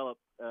develop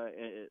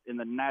in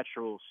the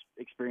natural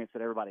experience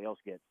that everybody else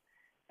gets.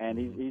 And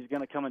he's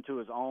going to come into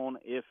his own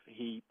if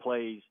he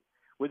plays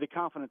with the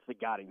confidence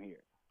that got him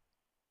here.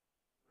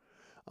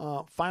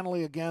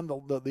 Finally, again,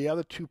 the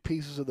other 2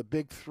 pieces of the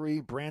big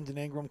 3, Brandon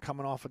Ingram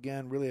coming off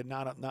again, really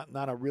not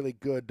a really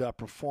good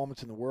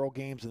performance in the World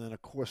Games, and then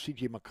of course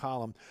C.J.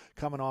 McCollum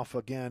coming off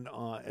again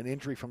an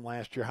injury from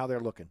last year. How they're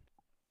looking?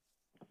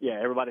 Yeah,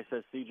 everybody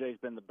says CJ's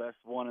been the best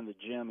one in the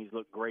gym. He's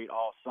looked great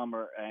all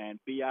summer, and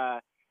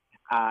BI,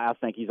 I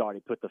think he's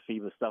already put the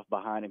FIBA stuff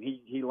behind him.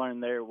 He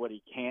learned there what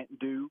he can't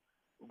do,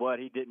 what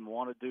he didn't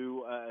want to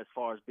do as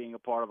far as being a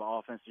part of the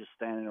offense, just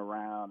standing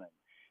around and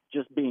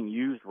just being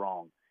used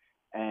wrong.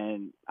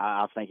 And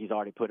I think he's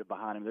already put it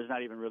behind him. There's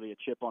not even really a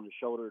chip on his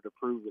shoulder to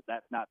prove that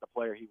that's not the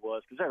player he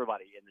was, because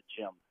everybody in the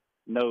gym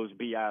knows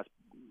B.I.'s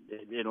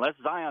 – unless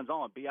Zion's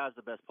on, B.I.'s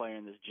the best player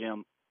in this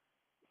gym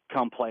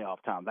come playoff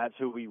time. That's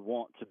who we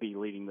want to be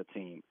leading the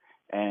team.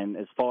 And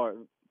as far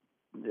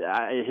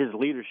his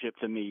leadership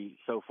to me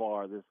so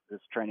far this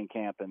training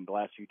camp and the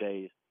last few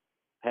days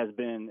has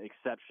been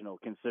exceptional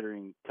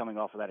considering coming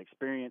off of that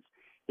experience.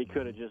 He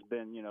could have just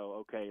been,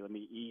 okay, let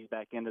me ease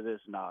back into this.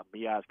 Nah,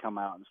 B.I.'s come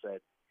out and said,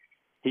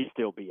 he's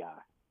still BI.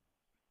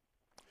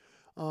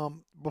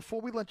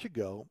 Before we let you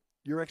go,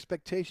 your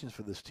expectations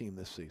for this team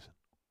this season?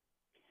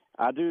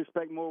 I do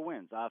expect more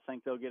wins. I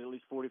think they'll get at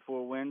least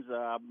 44 wins.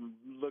 I'm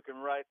looking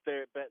right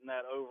there at betting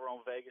that over on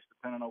Vegas,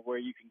 depending on where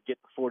you can get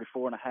the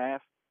 44.5.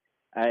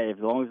 As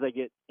long as they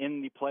get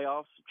in the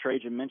playoffs,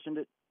 Trajan mentioned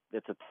it,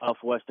 it's a tough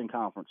Western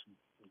Conference.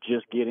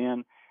 Just get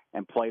in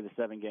and play the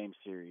 7-game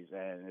series.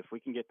 And if we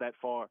can get that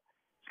far,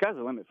 sky's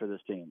the limit for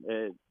this team.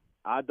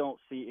 I don't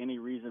see any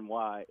reason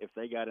why, if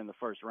they got in the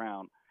first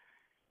round,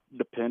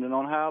 depending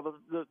on how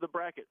the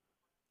bracket,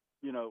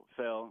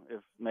 fell,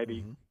 if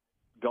maybe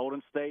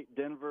Golden State,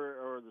 Denver,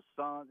 or the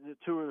Suns,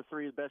 2 or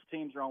 3 of the best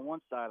teams are on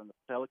one side and the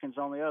Pelicans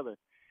on the other,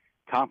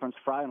 conference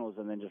finals,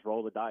 and then just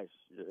roll the dice.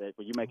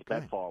 When you make it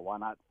that far,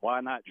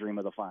 why not dream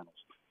of the finals?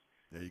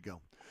 There you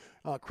go.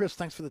 Chris,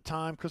 thanks for the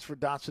time. Christopher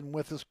Dotson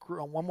with us.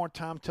 One more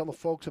time, tell the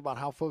folks about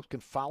how folks can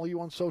follow you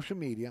on social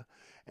media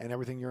and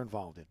everything you're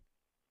involved in.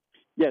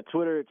 Yeah,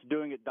 Twitter, it's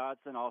Doing It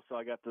Dotson. Also,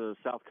 I got the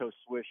South Coast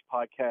Swish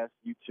podcast,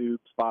 YouTube,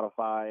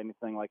 Spotify,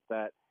 anything like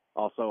that.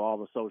 Also, all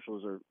the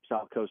socials are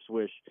South Coast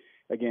Swish.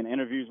 Again,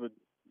 interviews with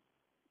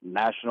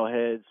national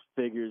heads,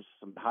 figures,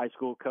 some high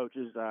school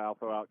coaches. I'll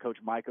throw out Coach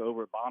Micah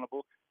over at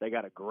Bonneville. They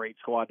got a great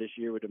squad this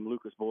year with them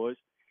Lucas boys.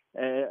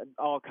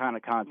 All kind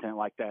of content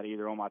like that,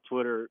 either on my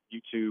Twitter,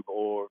 YouTube,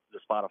 or the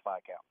Spotify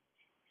account.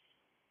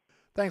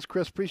 Thanks,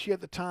 Chris.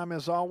 Appreciate the time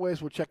as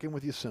always. We'll check in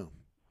with you soon.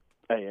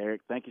 Hey, Eric.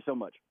 Thank you so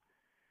much.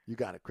 You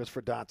got it.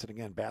 Christopher Dotson,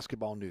 again,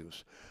 Basketball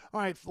News.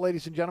 All right,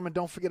 ladies and gentlemen,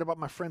 don't forget about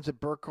my friends at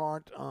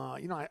Burkhardt. I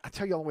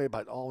tell you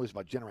always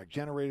about Generac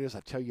generators.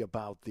 I tell you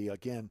about the,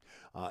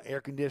 air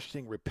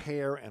conditioning,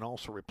 repair, and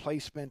also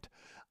replacement.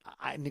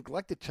 I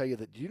neglect to tell you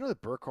that, do you know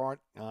that Burkhardt,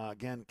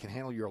 can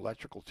handle your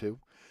electrical too?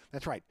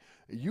 That's right.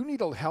 You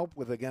need help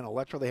with,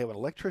 electrical. They have an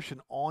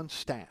electrician on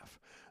staff.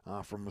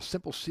 From a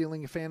simple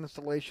ceiling fan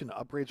installation to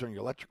upgrades on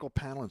your electrical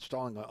panel,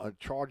 installing a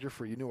charger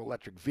for your new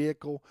electric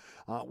vehicle.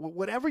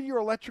 Whatever your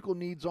electrical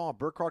needs are,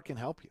 Burkhardt can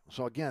help you.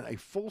 So again, a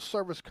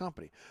full-service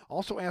company.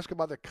 Also ask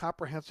about their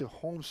comprehensive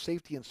home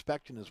safety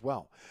inspection as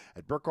well.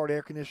 At Burkhardt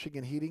Air Conditioning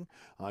and Heating,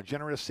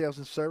 generator sales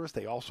and service,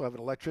 they also have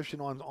an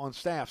electrician on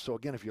staff. So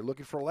again, if you're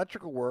looking for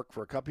electrical work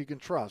for a company you can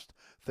trust,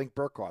 think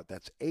Burkhardt.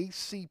 That's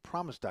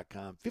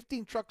acpromise.com.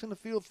 15 trucks in the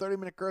field,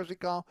 30-minute courtesy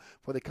call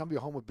before they come to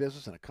your home of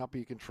business, and a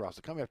company you can trust.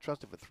 A company I've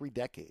trusted for 3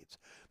 decades.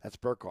 That's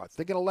Burkhardt.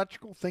 Thinking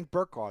electrical? Think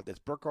Burkhardt. That's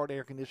Burkhardt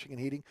Air Conditioning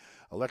and Heating,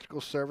 electrical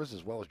service,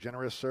 as well as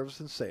generator service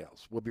and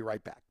sales. We'll be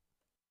right back.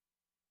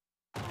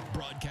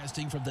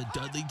 Broadcasting from the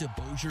Dudley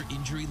DeBosier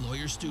Injury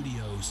Lawyer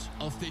Studios,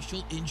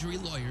 official injury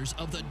lawyers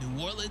of the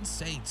New Orleans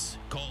Saints.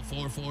 Call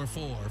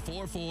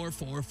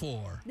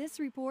 444-4444. This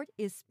report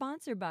is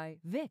sponsored by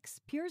Vicks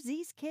Pure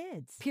Z's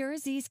Kids. Pure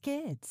Z's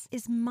Kids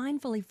is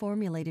mindfully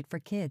formulated for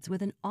kids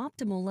with an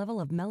optimal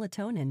level of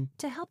melatonin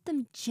to help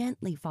them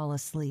gently fall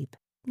asleep,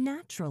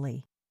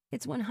 naturally.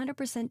 It's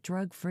 100%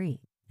 drug-free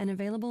and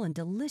available in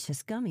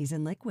delicious gummies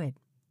and liquid.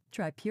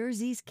 Try Pure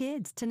Z's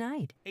Kids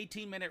tonight.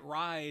 18-minute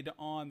ride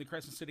on the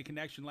Crescent City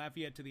Connection,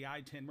 Lafayette to the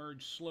I-10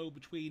 merge, slow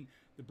between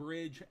the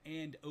bridge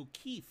and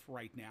O'Keefe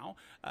right now.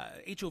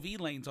 HOV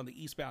lanes on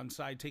the eastbound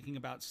side taking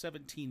about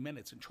 17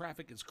 minutes, and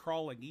traffic is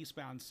crawling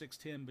eastbound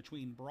 610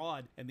 between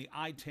Broad and the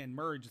I-10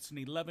 merge. It's an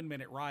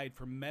 11-minute ride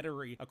from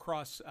Metairie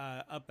across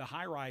up the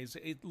high-rise.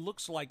 It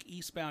looks like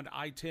eastbound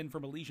I-10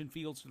 from Elysian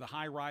Fields to the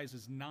high-rise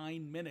is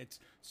 9 minutes.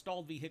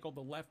 Stalled vehicle, the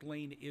left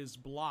lane is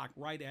blocked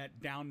right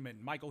at Downman.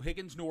 Michael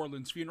Higgins, New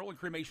Orleans Funeral and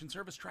Cremation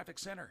Service Traffic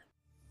Center.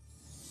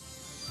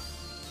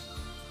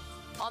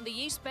 On the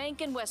East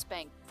Bank and West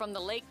Bank, from the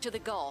lake to the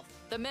Gulf,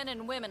 the men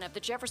and women of the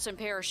Jefferson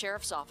Parish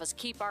Sheriff's Office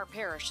keep our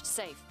parish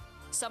safe.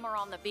 Some are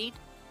on the beat,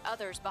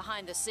 others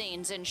behind the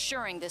scenes,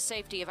 ensuring the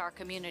safety of our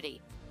community.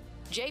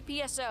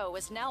 JPSO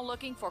is now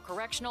looking for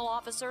correctional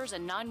officers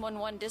and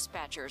 911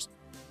 dispatchers.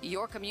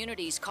 Your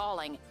community's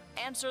calling.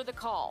 Answer the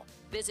call.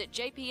 Visit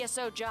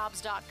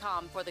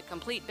jpsojobs.com for the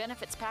complete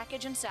benefits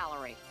package and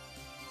salary.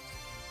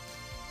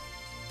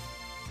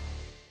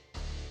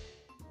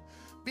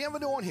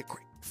 Bienvenue on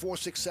Hickory,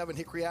 467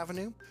 Hickory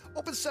Avenue.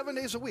 Open 7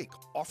 days a week,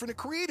 offering a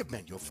creative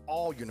menu of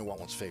all your New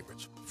Orleans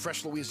favorites.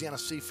 Fresh Louisiana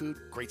seafood,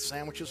 great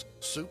sandwiches,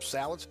 soups,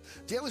 salads,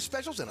 daily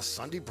specials, and a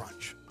Sunday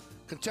brunch.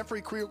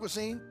 Contemporary Creole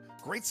cuisine,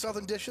 great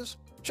southern dishes.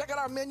 Check out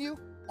our menu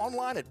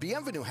online at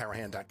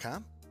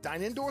bienvenueharahan.com.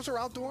 Dine indoors or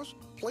outdoors.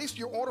 Place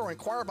your order or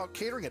inquire about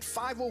catering at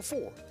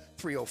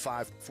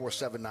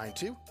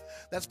 504-305-4792.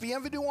 That's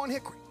Bienvenue on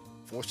Hickory,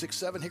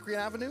 467 Hickory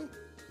Avenue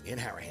in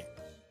Harahan.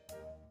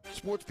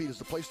 SportsBeat is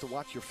the place to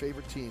watch your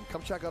favorite team.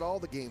 Come check out all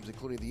the games,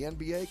 including the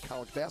NBA,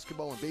 college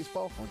basketball, and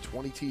baseball on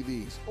 20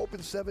 TVs.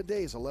 Open 7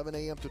 days, 11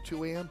 a.m. to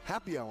 2 a.m.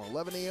 Happy hour,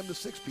 11 a.m. to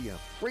 6 p.m.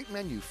 Great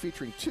menu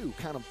featuring two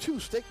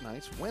steak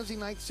nights. Wednesday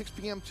night, 6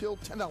 p.m. till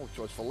 $10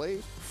 choice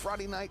fillets.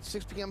 Friday night,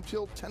 6 p.m.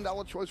 till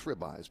 $10 choice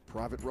ribeyes.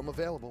 Private room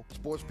available.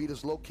 SportsBeat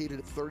is located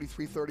at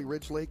 3330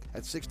 Ridge Lake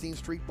at 16th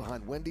Street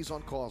behind Wendy's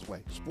on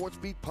Causeway.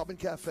 SportsBeat Pub and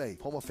Cafe,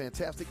 home of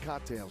fantastic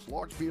cocktails,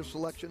 large beer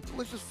selection,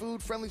 delicious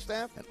food, friendly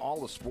staff, and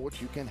all the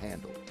sports you can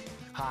handle.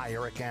 Hi,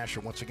 Eric Asher,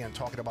 once again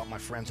talking about my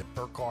friends at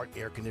Burkhardt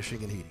Air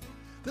Conditioning and Heating.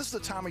 This is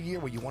the time of year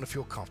where you want to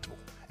feel comfortable,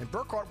 and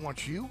Burkhardt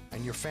wants you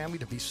and your family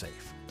to be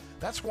safe.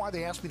 That's why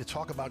they asked me to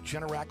talk about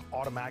Generac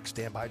automatic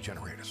standby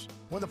generators.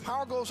 When the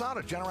power goes out,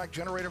 a Generac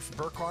generator from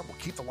Burkhardt will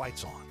keep the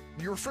lights on,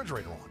 your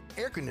refrigerator on,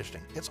 air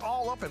conditioning. It's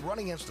all up and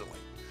running instantly.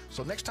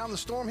 So next time the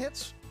storm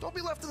hits, don't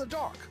be left in the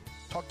dark.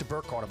 Talk to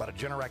Burkhardt about a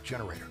Generac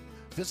generator.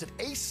 Visit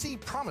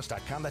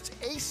acpromise.com, that's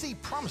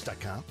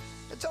acpromise.com,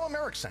 and tell them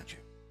Eric sent you.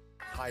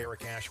 Hi,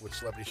 Eric Asher with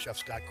celebrity chef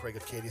Scott Craig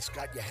of Katie's.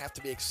 Scott, you have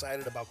to be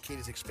excited about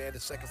Katie's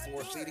expanded second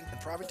floor seating and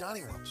private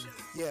dining rooms.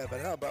 Yeah, but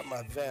how about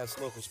my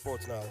vast local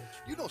sports knowledge?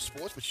 You know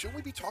sports, but shouldn't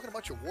we be talking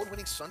about your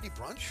award-winning Sunday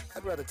brunch?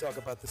 I'd rather talk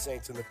about the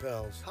Saints and the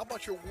Pels. How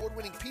about your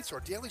award-winning pizza or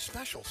daily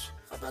specials?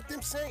 How about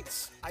them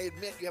Saints? I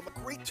admit you have a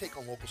great take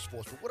on local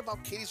sports, but what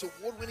about Katie's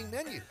award-winning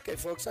menu? Okay,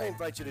 folks, I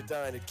invite you to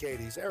dine at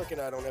Katie's. Eric and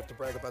I don't have to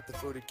brag about the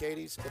food at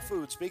Katie's. The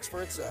food speaks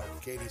for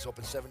itself. Katie's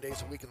open 7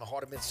 days a week in the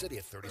heart of Mid-City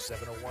at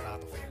 3701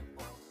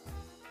 Opperville.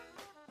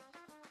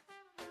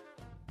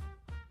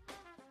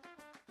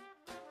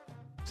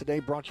 Today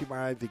brought to you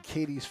by the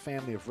Katie's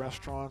family of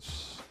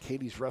restaurants.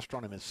 Katie's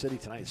Restaurant in Mid-City.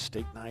 Tonight is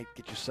steak night.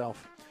 Get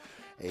yourself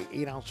a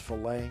 8-ounce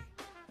filet.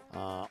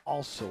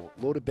 Also,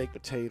 loaded baked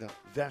potato,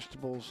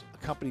 vegetables,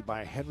 accompanied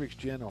by Hendrick's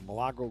Gin or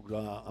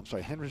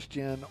Hendrick's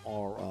Gin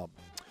or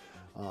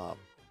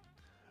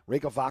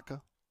Rega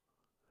Vodka,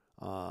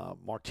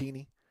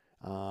 Martini.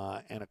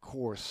 And, of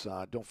course,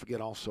 don't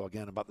forget also,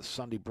 again, about the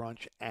Sunday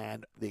brunch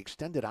and the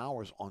extended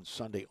hours on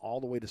Sunday all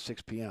the way to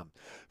 6 p.m.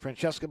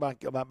 Francesca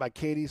by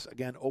Katie's,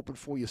 again, open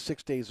for you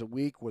 6 days a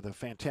week with a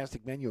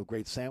fantastic menu of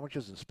great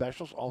sandwiches and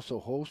specials. Also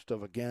host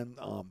of, again,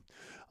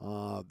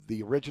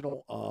 the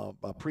original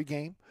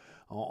pregame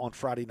on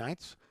Friday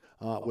nights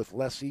with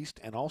Les East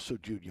and also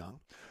Jude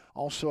Young.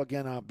 Also,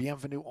 again,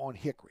 Bienvenue on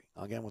Hickory,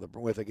 again,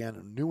 with again,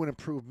 a new and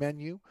improved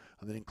menu.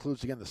 And that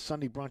includes, again, the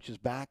Sunday brunch is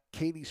back.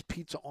 Katie's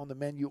Pizza on the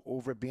menu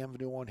over at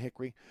Bienvenue on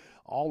Hickory.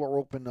 All are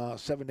open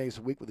 7 days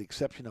a week with the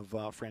exception of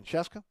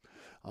Francesca.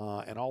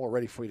 And all are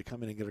ready for you to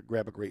come in and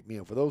grab a great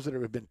meal. For those that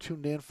have been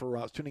tuning in for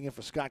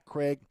Scott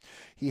Craig,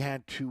 he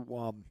had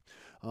to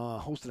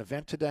host an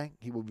event today.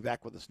 He will be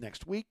back with us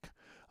next week.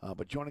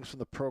 But joining us from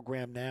the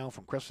program now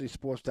from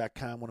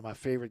CrescentCitySports.com, one of my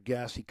favorite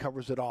guests. He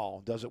covers it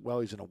all, does it well.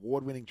 He's an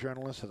award-winning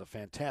journalist, has a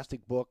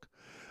fantastic book.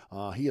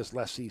 He is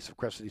Les East of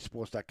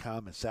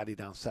CrescentCitySports.com and Saturday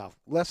Down South.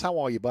 Les, how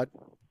are you, bud?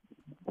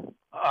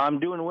 I'm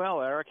doing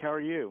well, Eric. How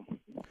are you?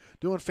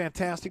 Doing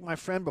fantastic, my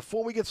friend.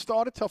 Before we get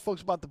started, tell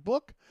folks about the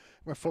book,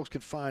 where folks can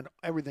find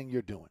everything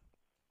you're doing.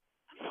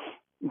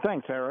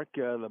 Thanks, Eric.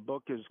 The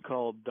book is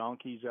called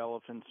Donkeys,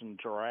 Elephants, and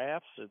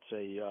Giraffes. It's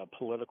a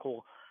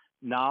political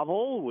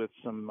novel with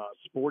some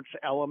sports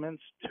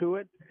elements to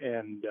it,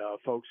 and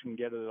folks can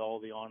get it at all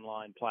the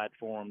online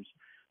platforms,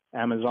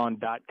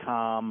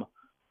 Amazon.com,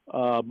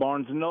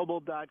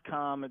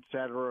 BarnesandNoble.com,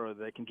 etc., or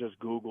they can just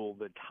Google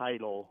the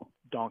title,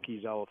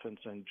 Donkeys,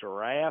 Elephants, and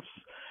Giraffes.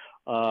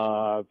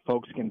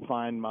 Folks can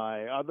find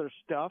my other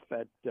stuff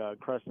at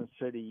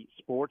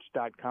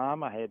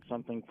CrescentCitySports.com. I had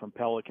something from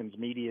Pelicans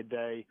Media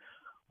Day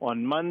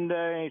on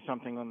Monday,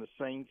 something on the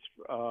Saints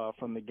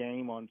from the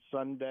game on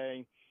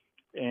Sunday,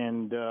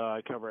 and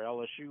I cover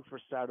LSU for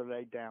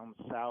Saturday,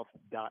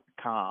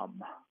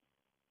 downsouth.com.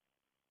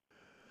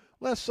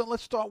 Let's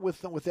start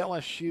with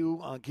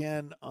LSU.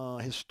 Again,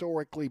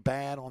 historically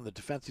bad on the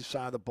defensive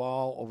side of the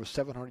ball, over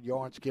 700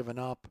 yards given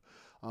up.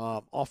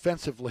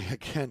 Offensively,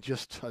 again,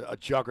 just a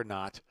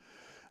juggernaut.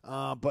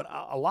 But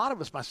a lot of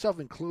us, myself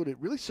included,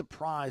 really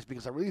surprised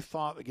because I really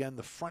thought, again,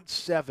 the front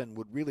seven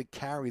would really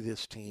carry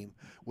this team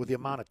with the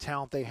amount of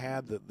talent they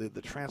had,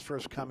 the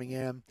transfers coming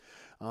in.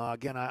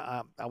 Again,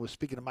 I was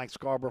speaking to Mike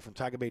Scarborough from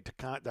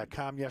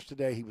TigerBait.com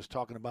yesterday. He was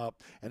talking about,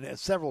 and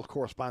several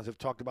correspondents have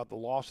talked about the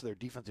loss of their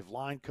defensive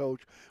line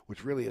coach,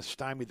 which really has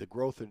stymied the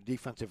growth of the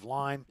defensive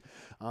line.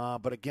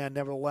 But again,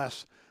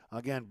 nevertheless,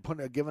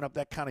 giving up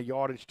that kind of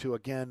yardage to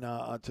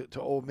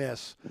Ole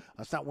Miss,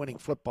 it's not winning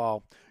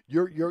football.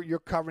 You're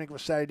covering for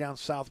Saturday Down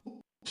South.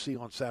 See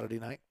on Saturday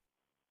night.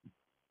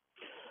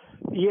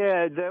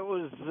 Yeah, that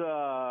was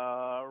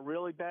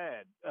really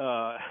bad.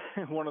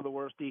 One of the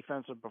worst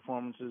defensive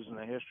performances in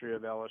the history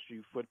of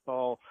LSU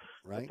football.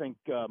 Right. I think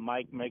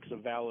Mike makes a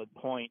valid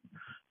point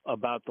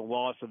about the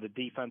loss of the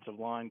defensive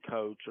line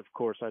coach. Of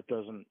course, that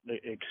doesn't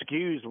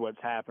excuse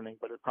what's happening,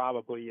 but it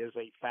probably is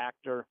a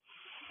factor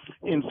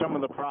in some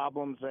of the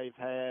problems they've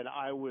had.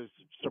 I was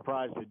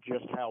surprised at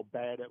just how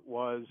bad it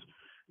was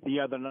the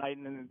other night,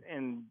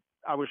 and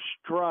I was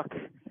struck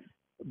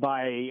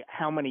by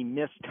how many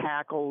missed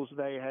tackles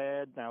they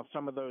had. Now,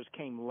 some of those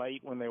came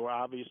late when they were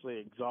obviously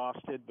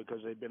exhausted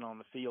because they'd been on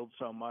the field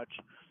so much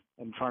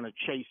and trying to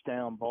chase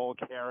down ball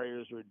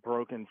carriers who had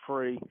broken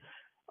free.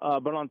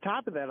 But on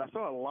top of that, I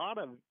saw a lot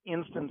of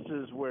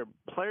instances where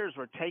players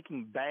were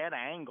taking bad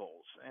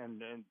angles,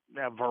 and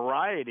a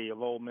variety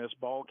of Ole Miss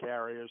ball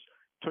carriers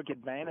took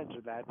advantage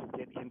of that to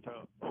get into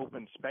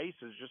open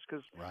spaces just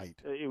because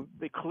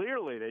they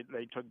clearly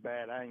took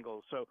bad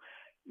angles. So,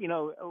 you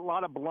know, a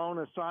lot of blown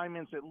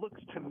assignments. It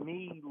looks to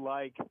me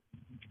like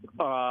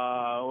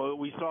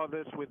we saw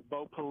this with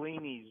Bo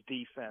Pelini's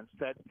defense,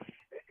 that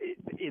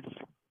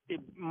it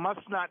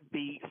must not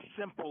be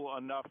simple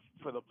enough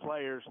for the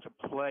players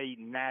to play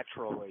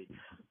naturally,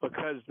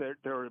 because there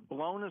are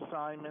blown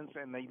assignments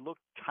and they look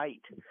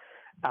tight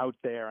out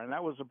there, and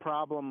that was a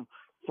problem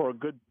for a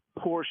good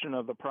portion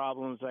of the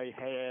problems they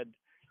had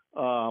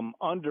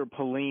under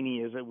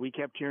Pelini, is that we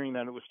kept hearing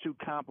that it was too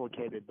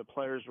complicated. The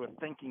players were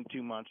thinking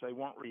too much. They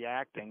weren't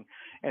reacting.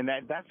 And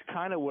that's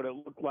kind of what it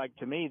looked like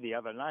to me the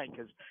other night,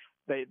 because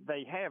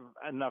they have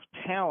enough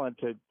talent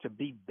to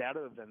be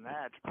better than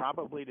that,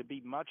 probably to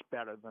be much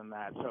better than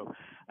that. So,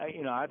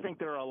 I think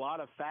there are a lot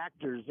of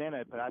factors in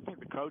it, but I think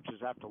the coaches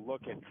have to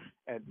look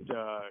at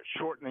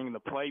shortening the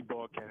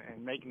playbook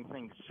and making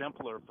things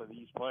simpler for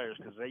these players,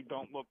 because they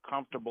don't look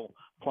comfortable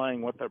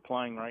playing what they're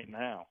playing right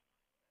now.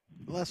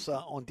 Les,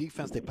 on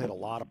defense, they played a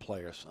lot of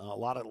players, a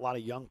lot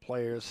of young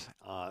players.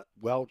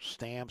 Welch,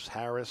 Stamps,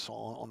 Harris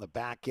on the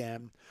back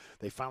end.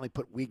 They finally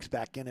put Weeks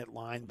back in at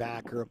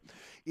linebacker.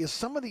 Is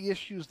some of the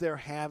issues they're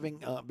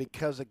having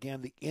because,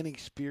 again, the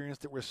inexperience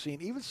that we're seeing,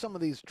 even some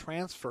of these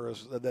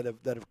transfers that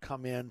have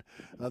come in,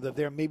 that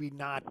they're maybe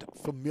not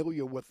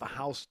familiar with the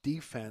house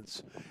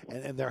defense,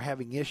 and they're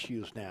having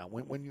issues now.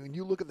 When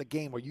you look at the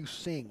game, are you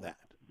seeing that?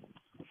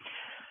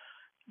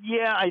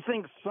 Yeah, I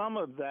think some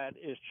of that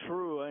is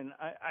true, and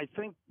I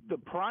think the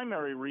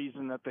primary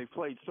reason that they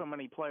played so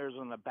many players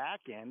on the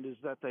back end is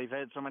that they've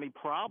had so many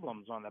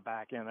problems on the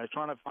back end. They're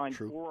trying to find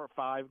 4 or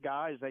 5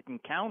 guys they can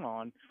count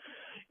on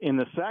in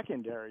the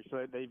secondary,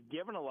 so they've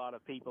given a lot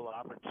of people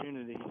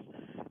opportunities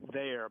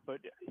there. But,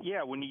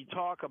 yeah, when you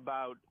talk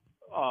about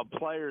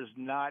players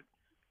not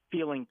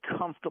feeling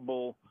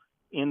comfortable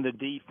in the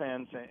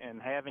defense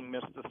and having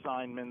missed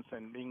assignments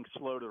and being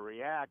slow to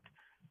react,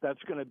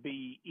 that's going to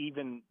be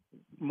even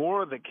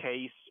more the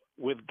case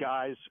with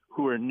guys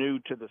who are new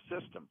to the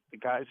system. The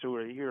guys who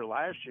were here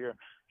last year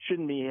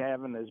shouldn't be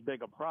having as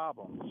big a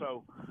problem.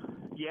 So,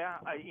 yeah,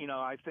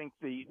 I think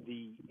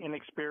the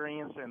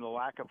inexperience and the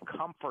lack of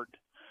comfort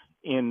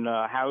in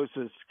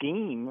House's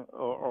scheme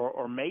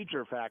are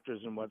major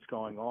factors in what's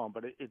going on.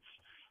 But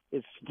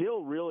it's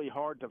still really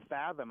hard to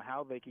fathom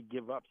how they could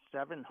give up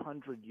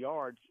 700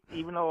 yards,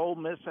 even though Ole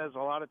Miss has a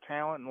lot of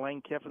talent and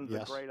Lane Kiffin's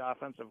a great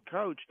offensive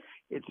coach.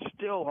 It's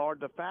still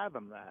hard to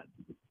fathom that.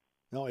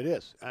 No, it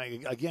is.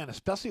 Again,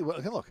 especially,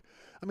 look,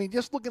 I mean,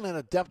 just looking at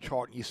a depth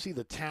chart, and you see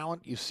the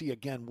talent. You see,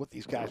 again, what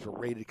these guys were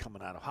rated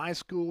coming out of high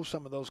school.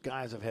 Some of those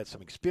guys have had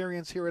some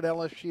experience here at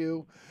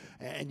LSU,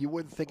 and you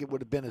wouldn't think it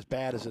would have been as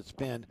bad as it's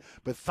been.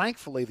 But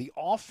thankfully, the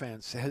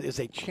offense is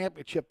a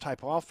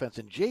championship-type offense.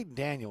 And Jaden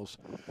Daniels,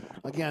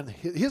 again,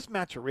 his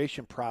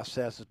maturation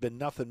process has been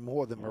nothing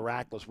more than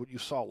miraculous. What you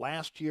saw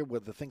last year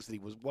with the things that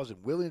he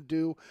wasn't willing to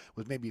do,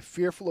 was maybe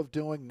fearful of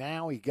doing.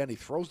 Now, he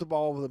throws the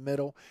ball over the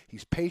middle.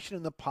 He's patient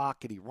in the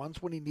pocket. He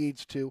runs when he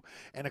needs to.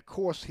 And, of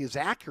course, his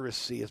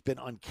accuracy has been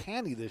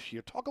uncanny this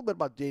year. Talk a little bit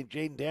about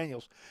Jaden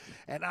Daniels.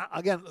 And,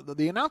 again,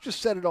 the announcer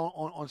said it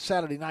on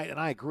Saturday night, and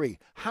I agree.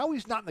 How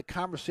he's not in the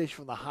conversation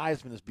for the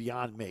Heisman is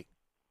beyond me.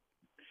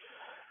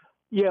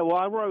 Yeah, well,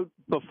 I wrote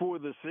before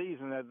the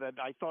season that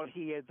I thought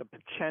he had the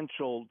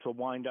potential to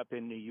wind up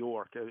in New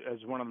York as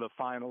one of the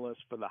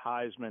finalists for the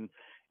Heisman.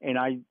 And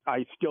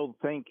I still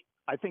think –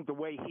 I think the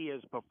way he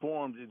has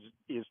performed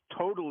is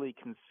totally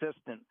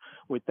consistent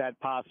with that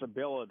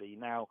possibility.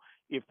 Now,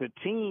 if the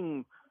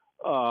team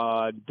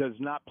does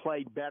not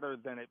play better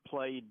than it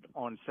played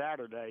on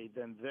Saturday,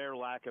 then their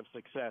lack of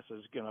success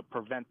is going to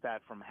prevent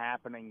that from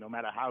happening, no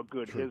matter how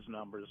good his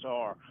numbers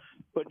are.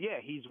 But, yeah,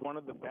 he's one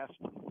of the best,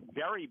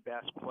 very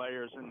best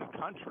players in the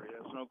country.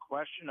 There's no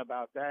question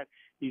about that.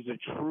 He's a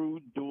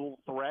true dual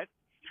threat.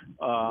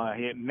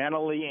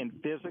 Mentally and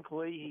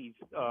physically,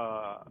 he's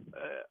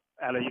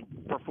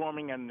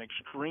performing at an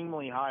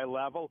extremely high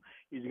level.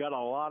 He's got a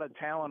lot of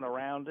talent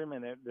around him,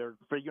 and they're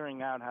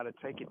figuring out how to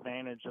take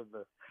advantage of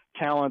the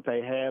talent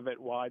they have at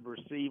wide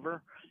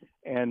receiver.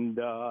 And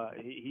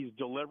he's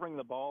delivering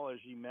the ball, as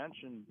you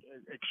mentioned,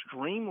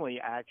 extremely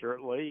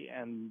accurately,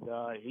 and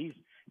he's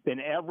been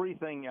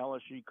everything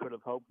LSU could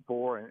have hoped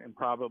for, and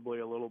probably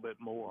a little bit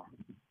more.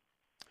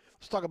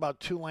 Let's talk about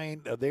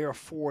Tulane. They are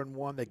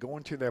 4-1. They go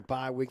into their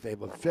bye week. They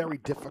have a very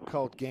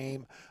difficult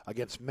game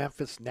against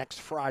Memphis next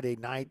Friday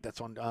night.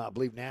 That's on, I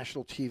believe,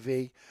 national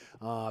TV.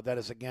 That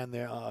is, again,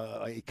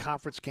 a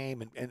conference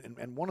game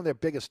and one of their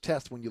biggest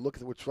tests when you look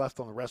at what's left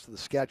on the rest of the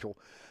schedule.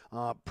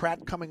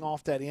 Pratt coming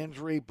off that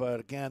injury, but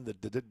again,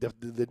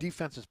 the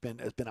defense has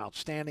been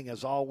outstanding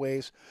as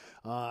always.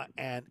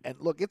 And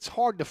look, it's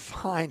hard to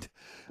find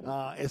a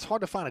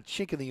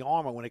chink in the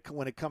armor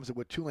when it comes to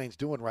what Tulane's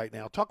doing right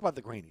now. Talk about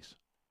the Greenies.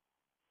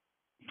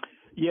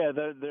 Yeah,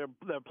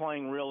 they're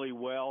playing really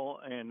well,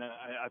 and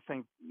I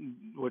think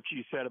what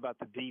you said about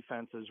the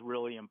defense is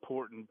really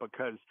important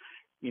because,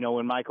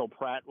 when Michael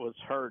Pratt was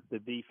hurt, the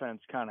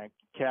defense kind of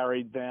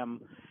carried them,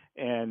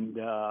 and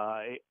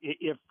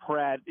if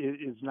Pratt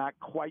is not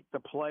quite the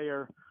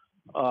player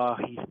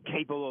he's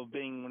capable of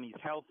being when he's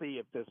healthy,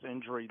 if this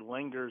injury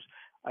lingers,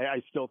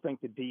 I still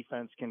think the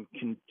defense can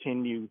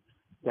continue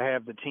to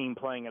have the team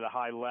playing at a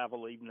high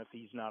level, even if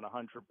he's not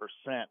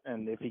 100%.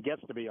 And if he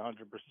gets to be 100%,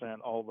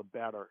 all the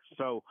better.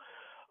 So,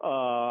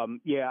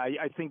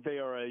 I think they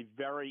are a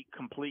very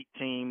complete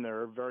team.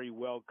 They're a very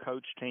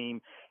well-coached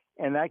team.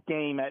 And that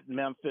game at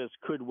Memphis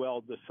could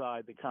well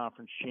decide the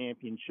conference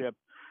championship.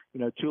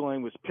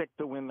 Tulane was picked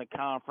to win the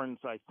conference.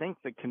 I think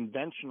the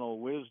conventional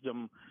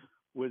wisdom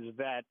was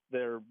that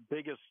their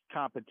biggest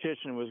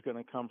competition was going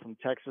to come from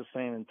Texas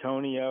San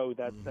Antonio.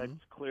 That's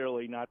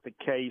clearly not the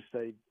case.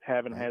 They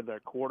haven't had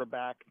their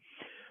quarterback.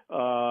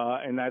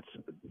 And that's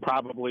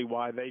probably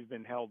why they've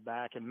been held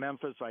back. And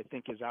Memphis, I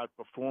think, has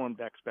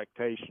outperformed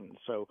expectations.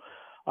 So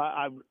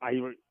I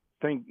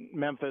think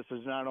Memphis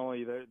is not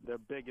only their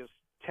biggest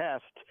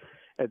test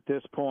at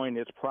this point,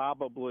 it's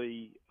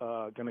probably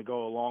going to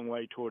go a long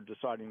way toward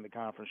deciding the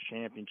conference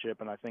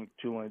championship. And I think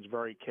Tulane's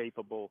very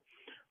capable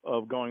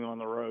of going on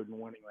the road and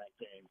winning that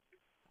game.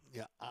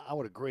 Yeah, I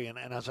would agree. And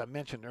as I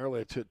mentioned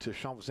earlier to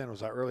Sean Fazende,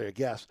 was our earlier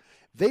guest,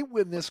 they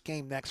win this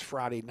game next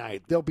Friday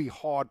night, they'll be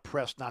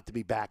hard-pressed not to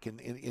be back in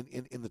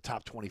the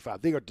top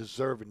 25. They are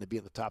deserving to be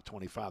in the top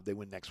 25. They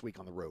win next week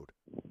on the road.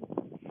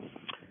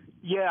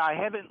 Yeah, I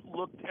haven't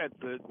looked at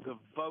the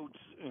votes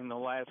in the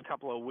last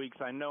couple of weeks.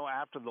 I know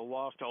after the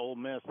loss to Ole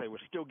Miss, they were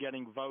still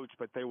getting votes,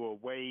 but they were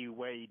way,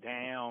 way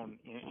down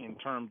in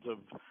terms of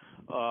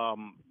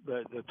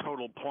the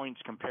total points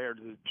compared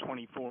to the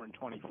 24 and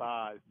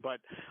 25. But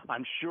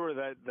I'm sure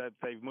that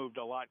they've moved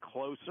a lot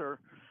closer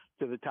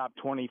to the top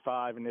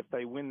 25, and if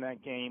they win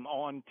that game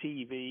on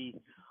TV,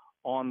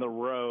 on the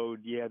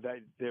road,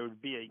 there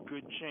would be a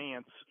good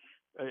chance,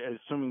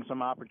 assuming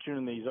some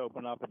opportunities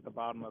open up at the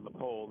bottom of the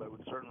poll, there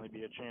would certainly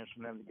be a chance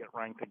for them to get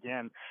ranked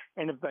again.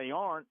 And if they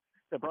aren't,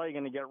 they're probably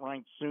going to get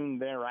ranked soon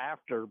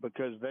thereafter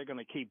because they're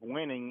going to keep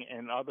winning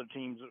and other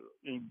teams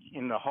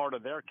in the heart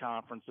of their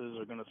conferences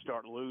are going to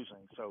start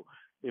losing. So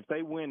if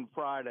they win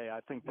Friday, I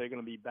think they're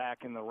going to be back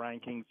in the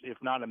rankings, if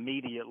not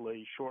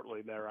immediately,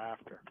 shortly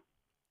thereafter.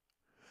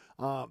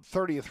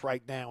 30th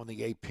right now in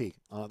the AP.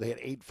 They had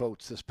 8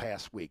 votes this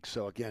past week.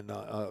 So, again,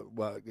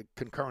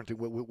 concurrent to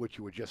what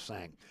you were just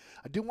saying.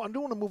 I do want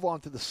to move on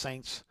to the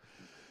Saints.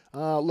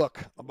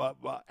 Look,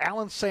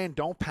 Alan's saying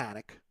don't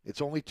panic.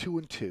 It's only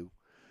 2-2.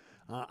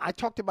 I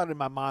talked about it in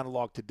my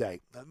monologue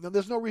today.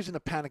 There's no reason to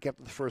panic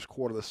after the first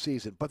quarter of the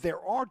season, but there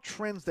are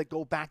trends that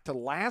go back to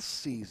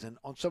last season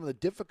on some of the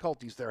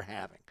difficulties they're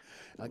having.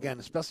 Again,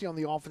 especially on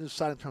the offensive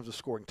side in terms of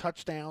scoring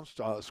touchdowns,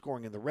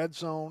 scoring in the red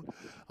zone.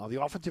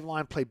 The offensive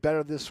line played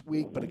better this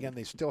week, but again,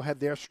 they still had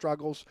their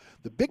struggles.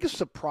 The biggest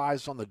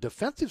surprise on the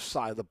defensive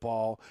side of the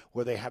ball,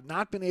 where they have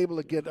not been able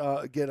to get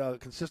a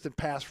consistent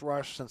pass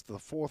rush since the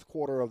fourth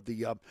quarter of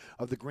the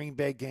Green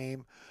Bay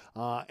game,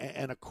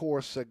 and of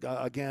course, they're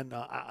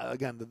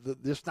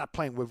just not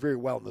playing very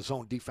well in the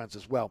zone defense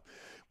as well.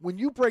 When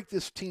you break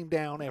this team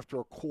down after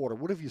a quarter,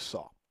 what have you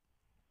saw?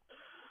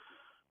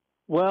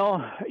 Well,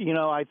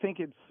 I think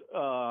it's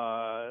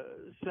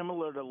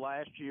similar to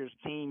last year's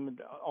team,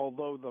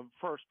 although the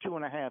first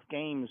 2.5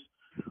 games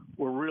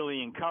were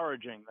really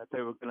encouraging that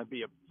they were going to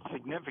be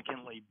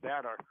significantly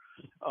better.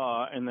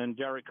 And then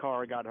Derek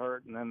Carr got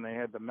hurt, and then they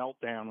had the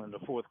meltdown in the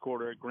fourth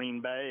quarter at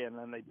Green Bay, and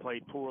then they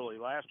played poorly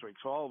last week.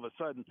 So all of a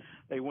sudden,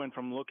 they went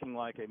from looking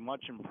like a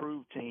much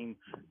improved team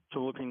to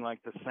looking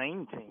like the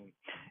same team.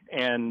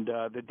 And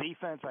the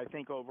defense, I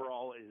think,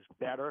 overall is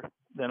better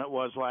than it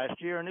was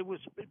last year, and it was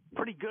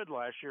pretty good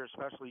last year,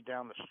 especially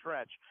down the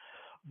stretch.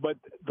 But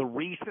the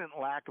recent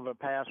lack of a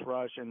pass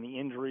rush and the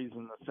injuries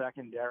in the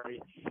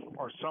secondary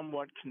are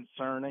somewhat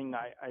concerning.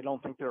 I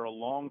don't think there are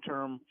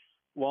long-term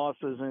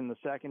losses in the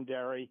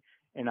secondary,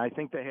 and I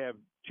think they have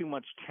too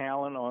much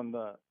talent on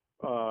the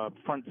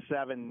front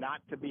seven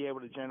not to be able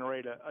to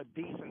generate a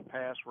decent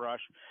pass rush.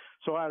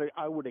 So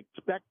I would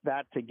expect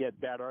that to get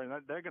better, and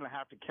they're going to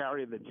have to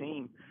carry the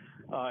team,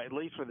 at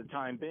least for the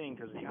time being,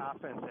 because the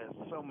offense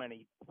has so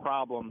many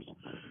problems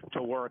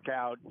to work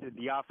out.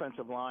 The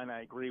offensive line,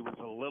 I agree, was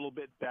a little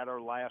bit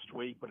better last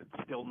week, but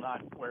it's still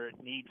not where it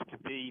needs to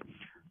be.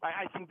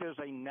 I think there's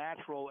a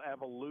natural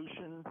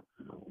evolution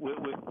with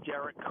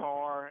Derek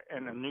Carr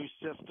and a new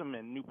system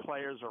and new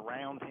players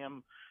around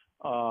him.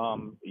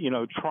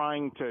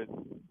 Trying to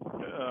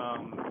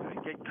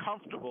get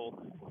comfortable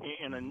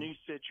in a new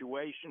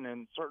situation,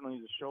 and certainly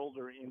the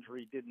shoulder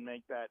injury didn't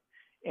make that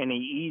any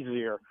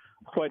easier.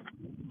 But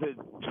the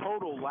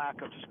total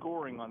lack of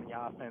scoring on the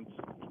offense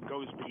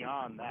goes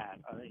beyond that.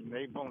 I mean,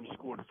 they've only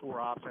scored 4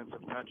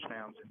 offensive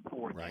touchdowns in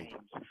 4 games.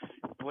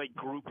 Blake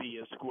Grupe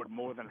has scored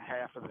more than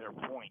half of their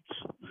points.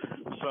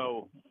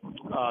 So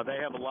they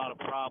have a lot of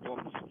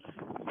problems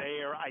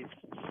there. I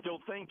still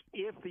think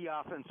if the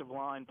offensive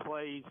line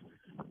plays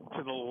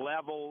to the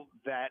level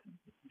that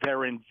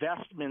their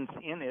investments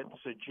in it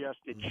suggest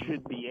it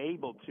should be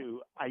able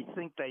to, I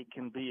think they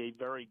can be a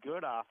very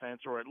good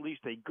offense, or at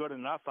least a good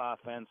enough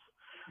offense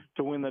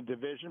to win the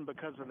division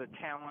because of the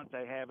talent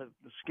they have at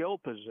the skill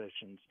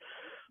positions.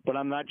 But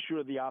I'm not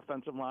sure the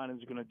offensive line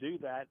is going to do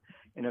that.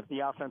 And if the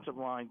offensive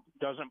line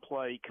doesn't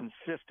play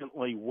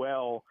consistently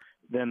well,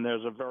 then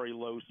there's a very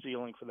low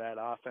ceiling for that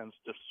offense,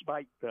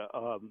 despite the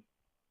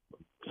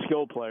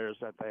skill players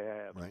that they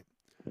have. Right.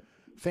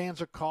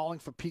 Fans are calling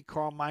for Pete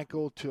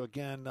Carmichael to,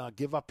 again,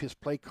 give up his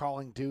play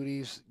calling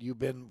duties. You've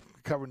been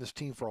covering this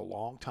team for a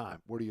long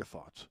time. What are your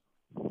thoughts?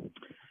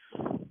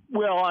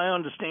 Well, I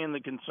understand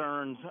the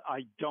concerns.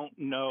 I don't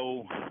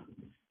know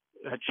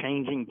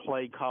changing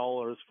play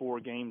callers 4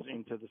 games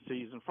into the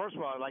season. First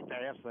of all, I'd like to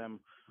ask them,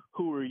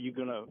 who are you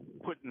going to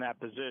put in that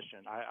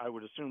position? I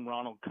would assume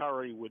Ronald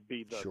Curry would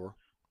be the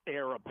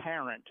heir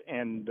apparent,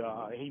 and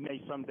he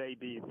may someday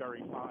be a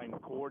very fine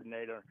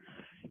coordinator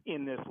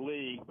in this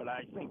league, but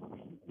I think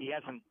he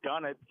hasn't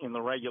done it in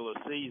the regular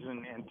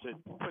season, and to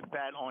put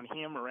that on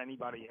him or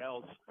anybody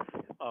else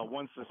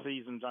once the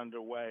season's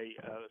underway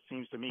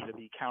seems to me to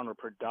be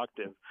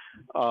counterproductive.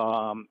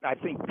 I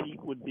think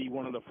Pete would be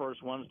one of the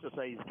first ones to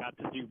say he's got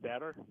to do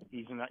better.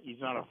 He's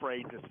not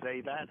afraid to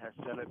say that, has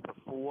said it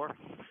before,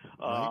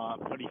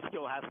 but he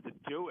still has to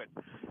do it.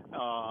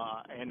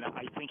 And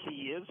I think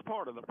he is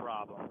part of the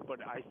problem, but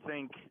I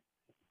think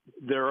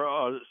there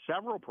are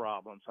several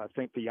problems. I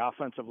think the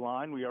offensive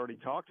line we already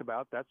talked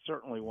about, that's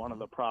certainly one of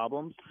the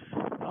problems.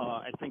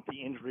 I think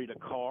the injury to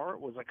Carr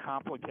was a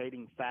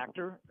complicating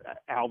factor.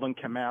 Alvin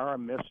Kamara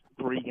missed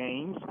 3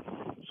 games.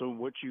 So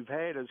what you've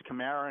had is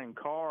Kamara and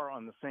Carr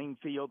on the same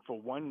field for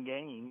 1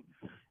 game,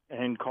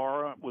 and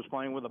Carr was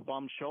playing with a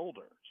bum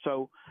shoulder.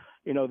 So,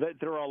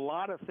 there are a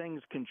lot of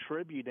things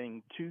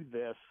contributing to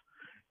this,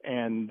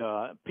 and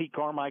Pete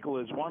Carmichael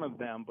is one of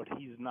them, but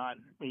he's not,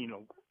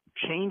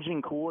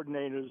 changing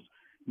coordinators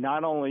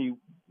not only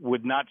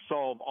would not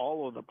solve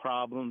all of the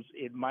problems,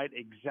 it might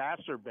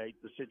exacerbate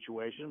the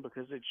situation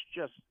because it's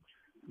just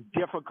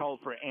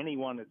difficult for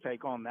anyone to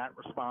take on that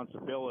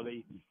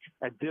responsibility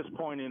at this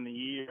point in the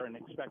year and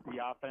expect the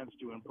offense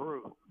to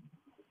improve.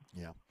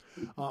 Yeah.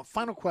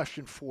 Final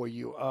question for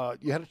you.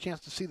 You had a chance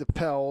to see the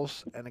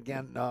Pels, and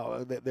again,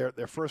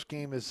 their first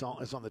game is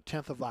on the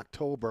 10th of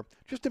October.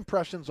 Just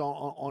impressions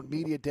on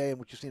Media Day and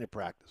what you've seen at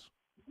practice.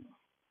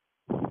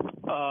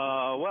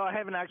 Well, I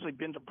haven't actually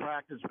been to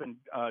practice, been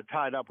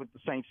tied up with the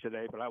Saints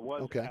today, but I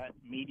was at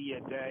Media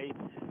Day,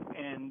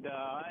 and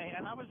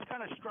I was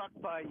kind of struck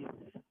by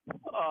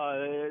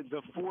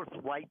the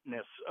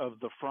forthrightness of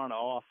the front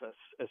office,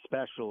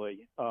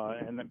 especially,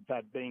 and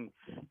that being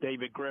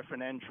David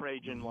Griffin and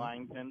Trajan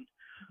Langdon,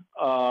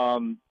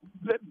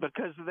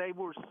 because they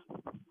were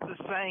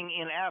saying,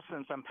 in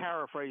essence, I'm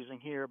paraphrasing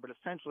here, but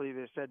essentially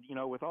they said,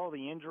 with all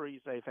the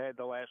injuries they've had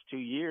the last 2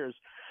 years,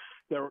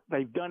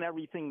 they've done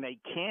everything they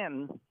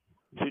can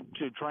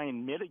to try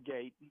and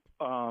mitigate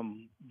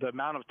the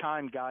amount of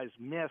time guys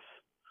miss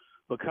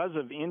because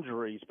of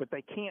injuries, but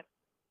they can't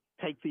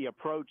take the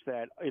approach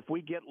that if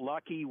we get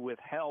lucky with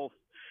health,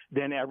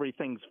 then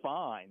everything's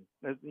fine.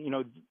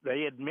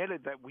 They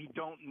admitted that we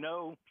don't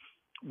know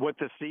what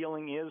the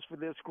ceiling is for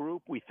this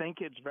group. We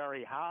think it's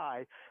very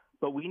high,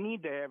 but we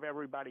need to have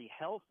everybody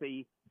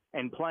healthy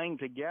and playing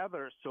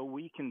together so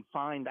we can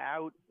find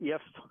out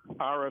if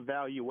our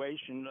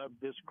evaluation of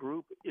this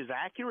group is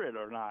accurate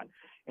or not.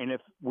 And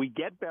if we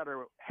get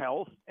better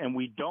health and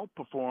we don't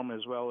perform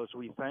as well as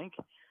we think,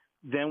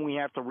 then we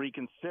have to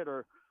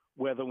reconsider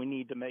whether we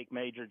need to make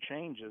major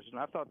changes. And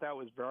I thought that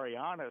was very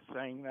honest,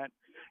 saying that,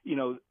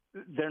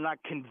 they're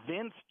not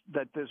convinced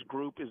that this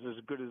group is as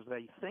good as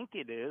they think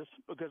it is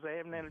because they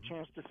haven't had a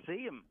chance to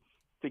see them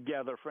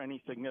together for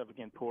any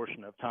significant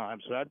portion of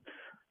time. So that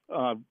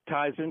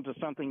ties into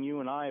something you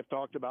and I have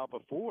talked about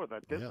before,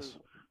 that this is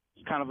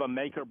kind of a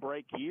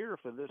make-or-break year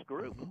for this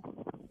group.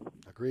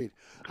 Agreed.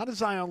 How does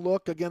Zion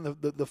look? Again,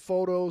 the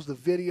photos, the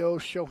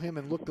videos show him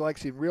and look like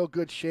he's in real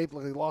good shape,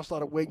 like he lost a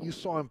lot of weight. You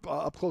saw him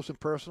up close and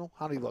personal.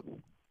 How do he look?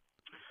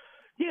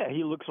 Yeah,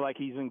 he looks like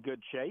he's in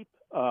good shape.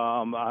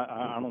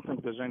 I don't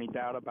think there's any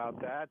doubt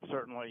about that.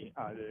 Certainly,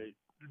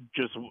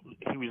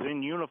 he was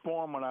in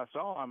uniform when I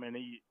saw him, and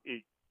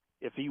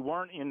if he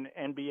weren't in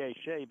NBA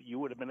shape, you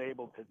would have been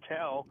able to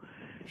tell.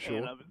 Sure.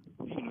 And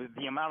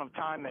the amount of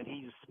time that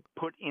he's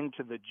put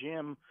into the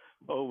gym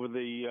over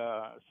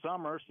the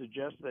summer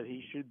suggests that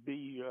he should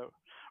be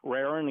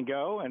raring to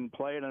go and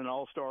play at an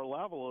all-star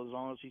level as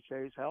long as he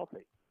stays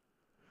healthy.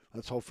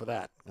 Let's hope for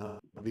that.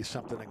 It'll be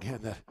something, again,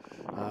 that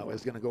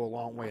is going to go a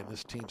long way in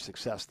this team's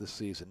success this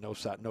season, no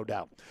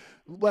doubt.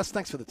 Les,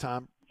 thanks for the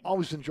time.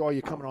 Always enjoy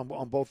you coming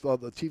on both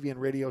the TV and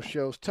radio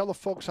shows. Tell the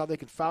folks how they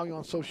can follow you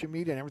on social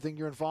media and everything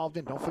you're involved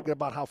in. Don't forget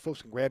about how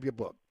folks can grab your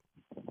book.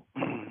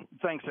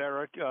 Thanks,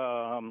 Eric.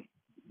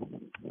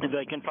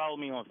 They can follow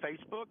me on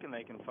Facebook, and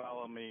they can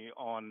follow me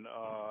on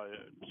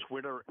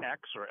Twitter,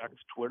 X or X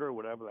Twitter,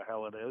 whatever the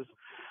hell it is,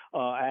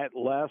 at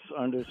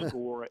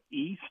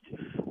Les_East,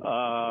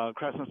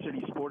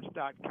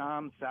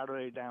 CrescentCitySports.com,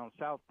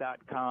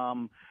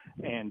 SaturdayDownSouth.com,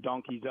 and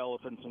Donkeys,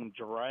 Elephants, and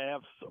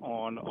Giraffes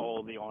on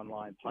all the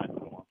online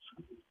platforms.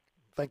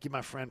 Thank you,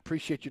 my friend.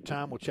 Appreciate your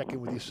time. We'll check in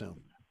with you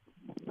soon.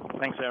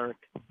 Thanks, Eric.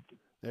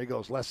 There he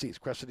goes, Les East,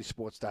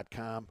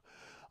 CrescentCitySports.com.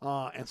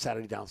 and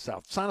Saturday down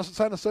south. Sign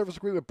a service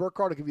agreement with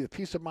Burkhardt to give you the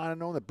peace of mind of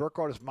knowing that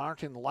Burkhardt is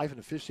monitoring the life and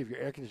efficiency of your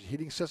air conditioning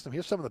heating system.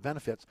 Here's some of the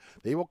benefits.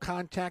 They will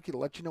contact you to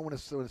let you know when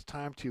it's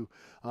time to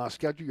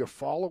schedule your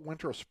fall or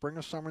winter or spring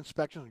or summer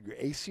inspections of your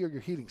AC or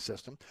your heating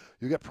system.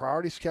 You get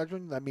priority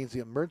scheduling. That means the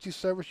emergency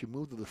service, you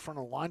move to the front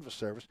of the line for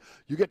service.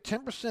 You get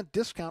 10%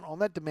 discount on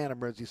that demand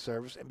emergency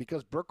service. And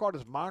because Burkhardt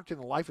is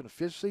monitoring the life and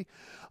efficiency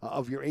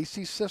of your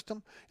AC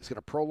system, it's going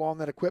to prolong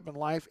that equipment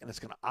life, and it's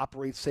going to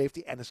operate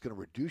safety, and it's going to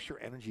reduce your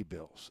energy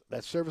bills.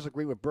 That service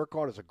agreement with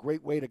Burkhardt is a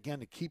great way, to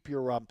keep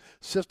your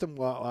system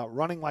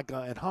running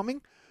and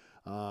humming.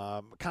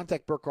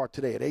 Contact Burkhardt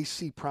today at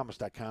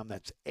acpromise.com.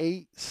 That's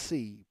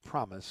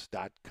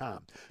acpromise.com.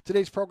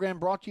 Today's program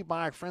brought to you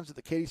by our friends at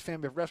the Katie's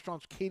family of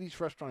restaurants. Katie's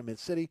Restaurant in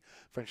Mid-City,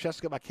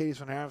 Francesca by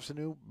Katie's on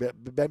Avenue,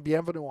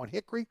 Bienvenue on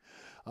Hickory.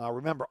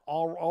 Remember,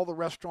 all the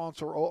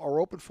restaurants are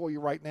open for you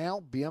right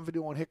now.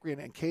 Bienvenue on Hickory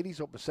and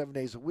Katie's open 7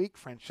 days a week.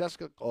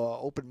 Francesca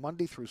open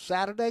Monday through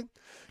Saturday.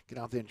 Get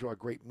out there and enjoy a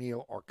great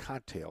meal or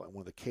cocktail at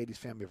one of the Katie's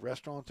family of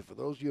restaurants. And for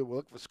those of you who are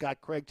looking for Scott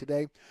Craig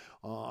today,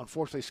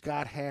 unfortunately,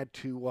 Scott had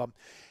to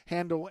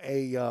handle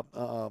an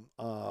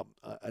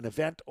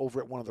event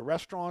over at one of the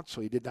restaurants,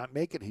 so he did not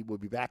make it. He will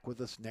be back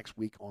with us next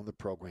week on the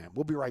program.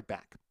 We'll be right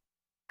back.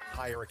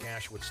 Hi, Eric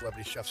Asher with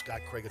Celebrity Chef Scott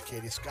Craig of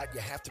Katie's. Scott,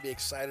 you have to be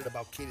excited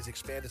about Katie's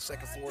expanded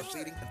second floor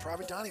seating and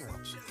private dining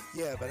rooms.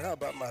 Yeah, but how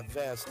about my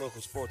vast local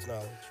sports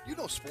knowledge? You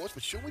know sports,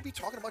 but shouldn't we be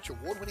talking about your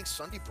award-winning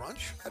Sunday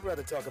brunch? I'd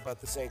rather talk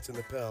about the Saints and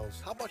the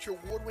Pels. How about your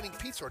award-winning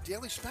pizza or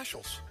daily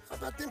specials? How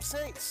about them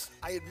Saints?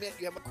 I admit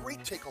you have a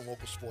great take on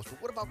local sports,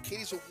 but what about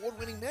Katie's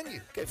award-winning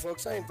menu? Okay,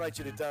 folks, I invite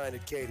you to dine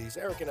at Katie's.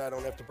 Eric and I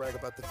don't have to brag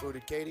about the food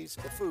at Katie's.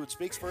 The food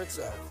speaks for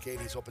itself.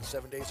 Katie's open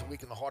 7 days a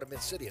week in the heart of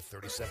Mid-City at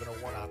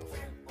 3701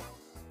 Oppenheimer.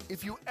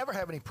 If you ever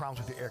have any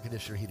problems with your air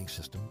conditioner heating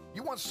system,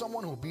 you want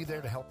someone who will be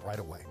there to help right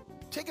away.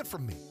 Take it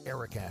from me,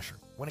 Eric Asher.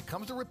 When it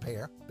comes to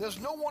repair, there's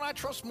no one I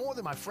trust more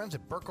than my friends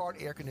at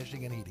Burkhardt Air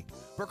Conditioning and Heating.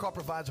 Burkhardt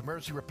provides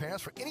emergency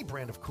repairs for any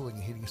brand of cooling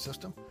and heating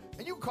system,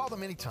 and you can call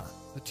them anytime.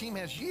 The team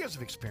has years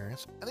of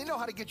experience, and they know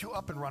how to get you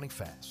up and running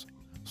fast.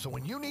 So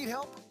when you need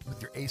help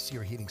with your AC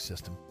or heating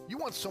system, you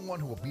want someone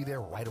who will be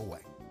there right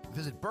away.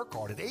 Visit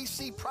Burkhardt at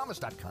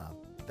acpromise.com.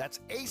 That's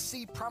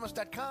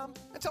acpromise.com,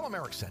 and tell them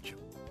Eric sent you.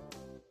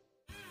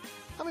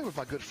 I'm here with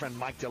my good friend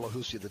Mike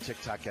Delahoussaye of the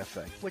TikTok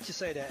Cafe. What you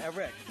say there,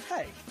 Eric?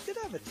 Hey, did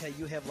I ever tell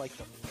you have like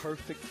the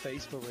perfect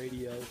face for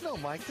radio? No,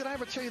 Mike. Did I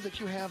ever tell you that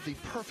you have the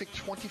perfect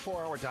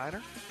 24-hour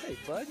diner? Hey,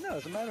 bud, no.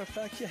 As a matter of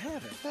fact, you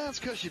haven't. That's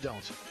because you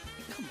don't.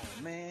 Come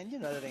on, man. You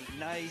know that ain't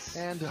nice.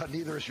 And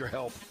neither is your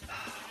help.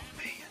 Oh,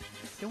 man.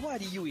 Then why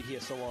do you eat here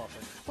so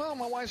often? Well,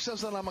 my wife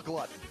says that I'm a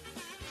glutton.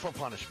 For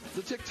punishment.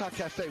 The TikTok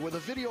Cafe, where the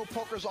video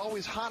poker is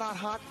always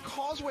hot,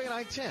 Causeway and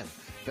I-10.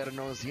 Better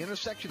known as the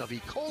intersection of E.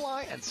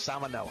 coli and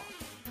salmonella.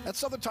 At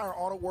Southern Tire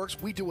Auto Works,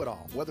 we do it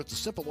all. Whether it's a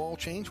simple oil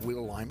change, wheel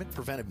alignment,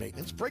 preventive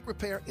maintenance, brake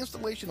repair,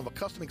 installation of a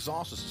custom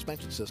exhaust or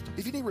suspension system.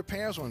 If you need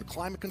repairs on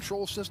climate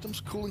control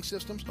systems, cooling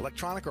systems,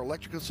 electronic or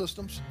electrical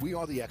systems, we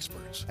are the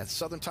experts. At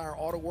Southern Tire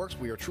Auto Works,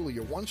 we are truly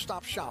your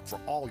one-stop shop for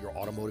all your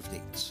automotive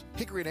needs.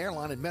 Hickory and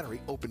Airline in Metairie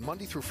open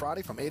Monday through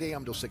Friday from 8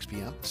 a.m. till 6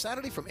 p.m.,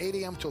 Saturday from 8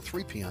 a.m. till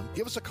 3 p.m.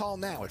 Give us a call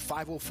now at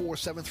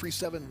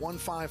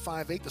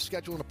 504-737-1558 to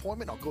schedule an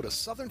appointment, or go to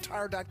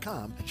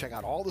southerntire.com and check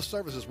out all the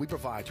services we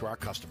provide to our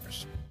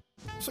customers.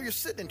 So you're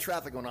sitting in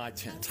traffic on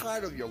I-10,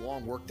 tired of your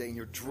long workday, and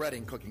you're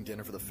dreading cooking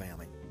dinner for the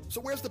family. So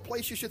where's the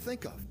place you should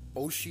think of?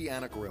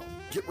 Oceana Grill.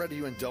 Get ready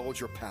to indulge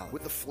your palate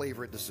with the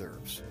flavor it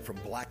deserves. From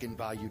blackened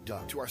Bayou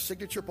duck to our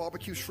signature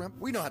barbecue shrimp,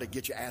 we know how to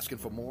get you asking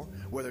for more.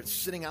 Whether it's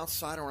sitting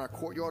outside or in our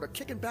courtyard or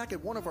kicking back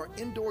at one of our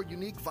indoor,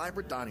 unique,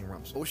 vibrant dining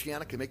rooms,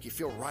 Oceana can make you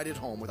feel right at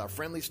home with our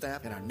friendly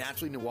staff and our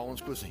naturally New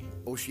Orleans cuisine.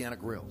 Oceana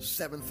Grill,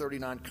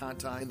 739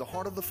 Conti, in the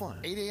heart of the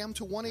fun, 8 a.m.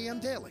 to 1 a.m.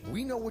 daily.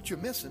 We know what you're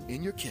missing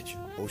in your kitchen.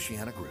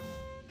 Oceana Grill.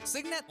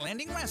 Signet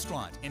Landing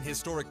Restaurant in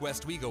historic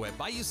West Wego at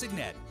Bayou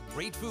Signet.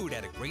 Great food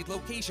at a great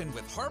location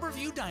with harbor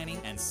view dining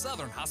and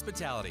southern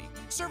hospitality.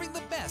 Serving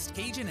the best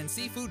Cajun and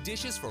seafood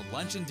dishes for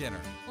lunch and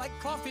dinner, like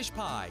crawfish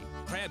pie,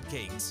 crab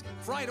cakes,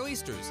 fried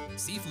oysters,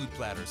 seafood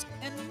platters,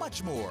 and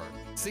much more.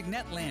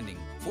 Signet Landing,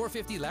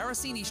 450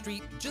 Laracini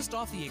Street, just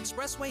off the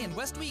expressway in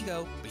West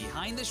Wego,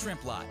 behind the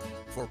shrimp lot.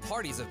 For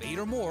parties of 8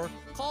 or more,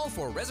 call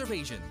for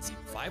reservations,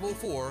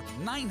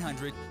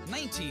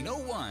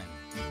 504-900-1901.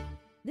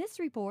 This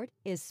report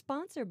is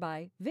sponsored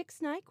by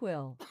Vicks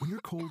NyQuil. When your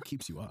cold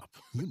keeps you up,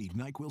 you need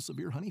NyQuil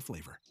Severe Honey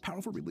Flavor.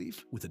 Powerful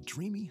relief with a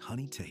dreamy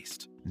honey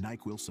taste.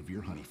 NyQuil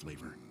Severe Honey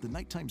Flavor. The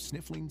nighttime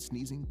sniffling,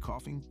 sneezing,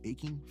 coughing,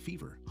 aching,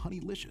 fever.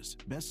 Honeylicious.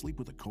 Best sleep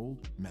with a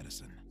cold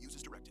medicine. Use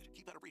as directed.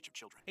 Keep out of reach of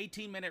children.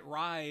 18-minute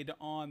ride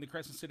on the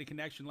Crescent City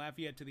Connection,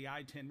 Lafayette to the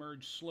I-10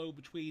 merge. Slow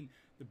between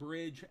the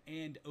Bridge,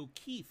 and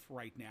O'Keefe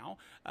right now.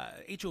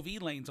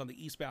 HOV lanes on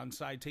the eastbound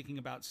side taking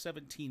about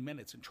 17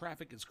 minutes, and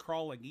traffic is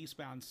crawling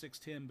eastbound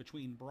 610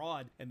 between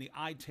Broad and the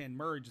I-10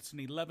 merge. It's an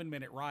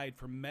 11-minute ride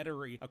from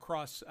Metairie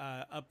across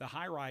up the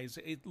high-rise.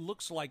 It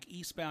looks like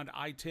eastbound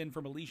I-10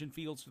 from Elysian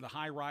Fields to the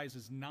high-rise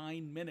is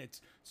 9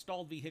 minutes.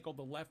 Stalled vehicle,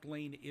 the left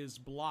lane is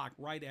blocked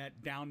right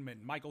at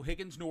Downman. Michael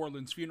Higgins, New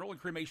Orleans Funeral and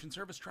Cremation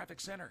Service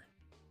Traffic Center.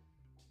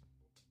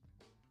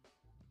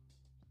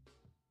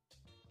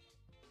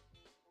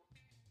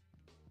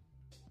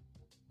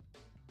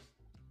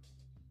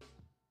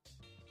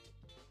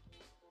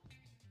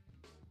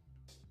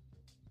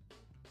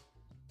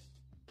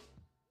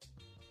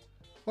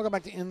 Welcome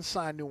back to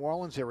Inside New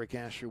Orleans. Eric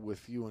Asher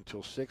with you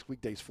until 6,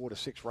 weekdays 4 to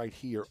 6 right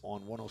here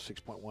on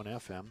 106.1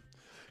 FM.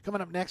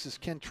 Coming up next is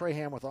Ken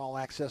Trahan with All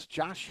Access.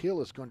 Josh Hill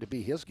is going to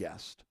be his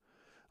guest,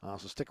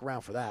 so stick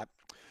around for that.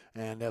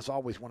 And as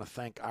always, want to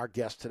thank our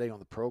guest today on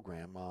the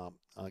program.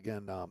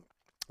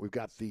 We've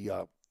got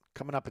the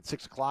coming up at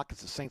 6 o'clock.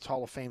 It's the Saints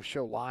Hall of Fame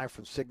show live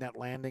from Signet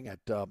Landing at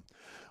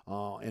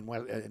in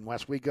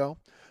Westwego.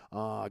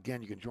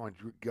 Again, you can join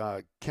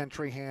Ken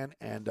Trahan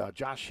and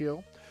Josh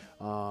Hill.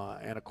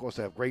 And, of course,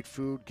 they have great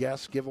food,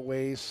 guests,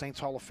 giveaways. Saints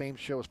Hall of Fame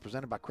show is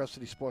presented by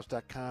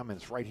CrestCitySports.com, and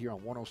it's right here on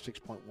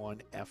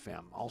 106.1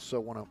 FM. Also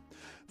want to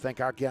thank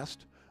our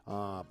guest,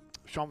 Sean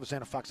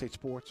Vazana, Fox 8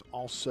 Sports,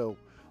 also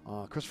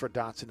Christopher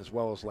Dotson, as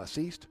well as Les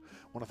East.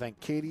 Want to thank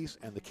Katie's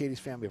and the Katie's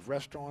family of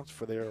restaurants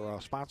for their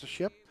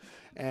sponsorship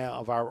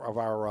of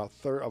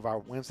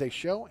our Wednesday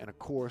show. And, of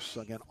course,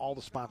 again, all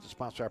the sponsors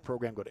sponsor our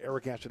program. Go to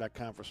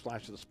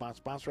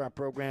ericasher.com/sponsor our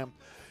program.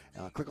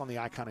 Click on the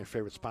icon of your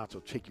favorite sponsor.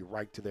 It'll take you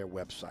right to their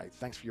website.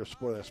 Thanks for your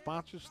support of their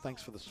sponsors.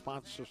 Thanks for the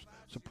sponsors'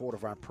 support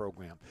of our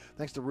program.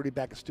 Thanks to Rudy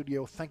back in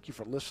studio. Thank you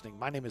for listening.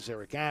 My name is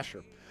Eric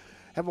Asher.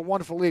 Have a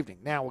wonderful evening.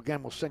 Now,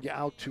 again, we'll send you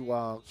out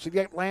to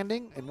Signet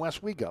Landing in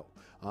Westwego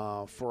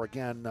for,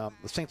 again, the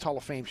Saints Hall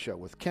of Fame show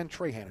with Ken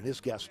Trahan and his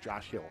guest,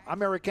 Josh Hill.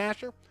 I'm Eric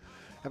Asher.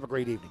 Have a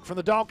great evening. From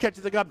the dog catcher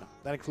to the governor,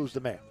 that includes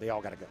the mayor. They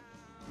all got to go.